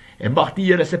 en mag die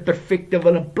Here se perfekte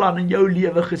wil en plan in jou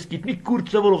lewe geskied, nie Koert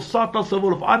se wil, of Satan se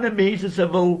wil, of ander mense se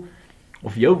wil,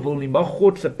 of jou wil nie, mag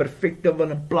God se perfekte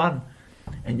wil en plan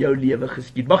in jou lewe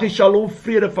geskied. Mag die shalom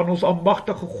vrede van ons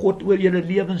almagtige God oor julle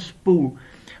lewens spoel,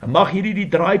 en mag hierdie die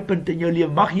draaipunt in jou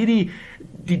lewe, mag hierdie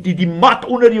die mat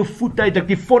onder jou voet uit,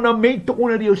 die fondamente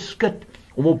onder jou skud,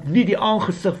 om opnuut die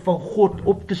aangesig van God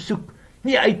op te soek,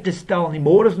 nie uit te stel nie,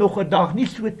 môre is nog 'n dag, nie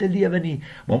so te lewe nie,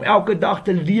 maar om elke dag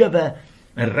te lewe,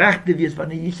 en reg te wees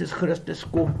wanneer Jesus Christus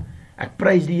kom. Ek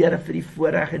prys die Here vir die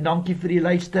voorreg, en dankie vir die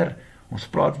luister, ons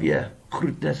praat weer,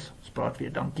 groetes, ons praat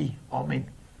weer, dankie,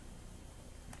 amen.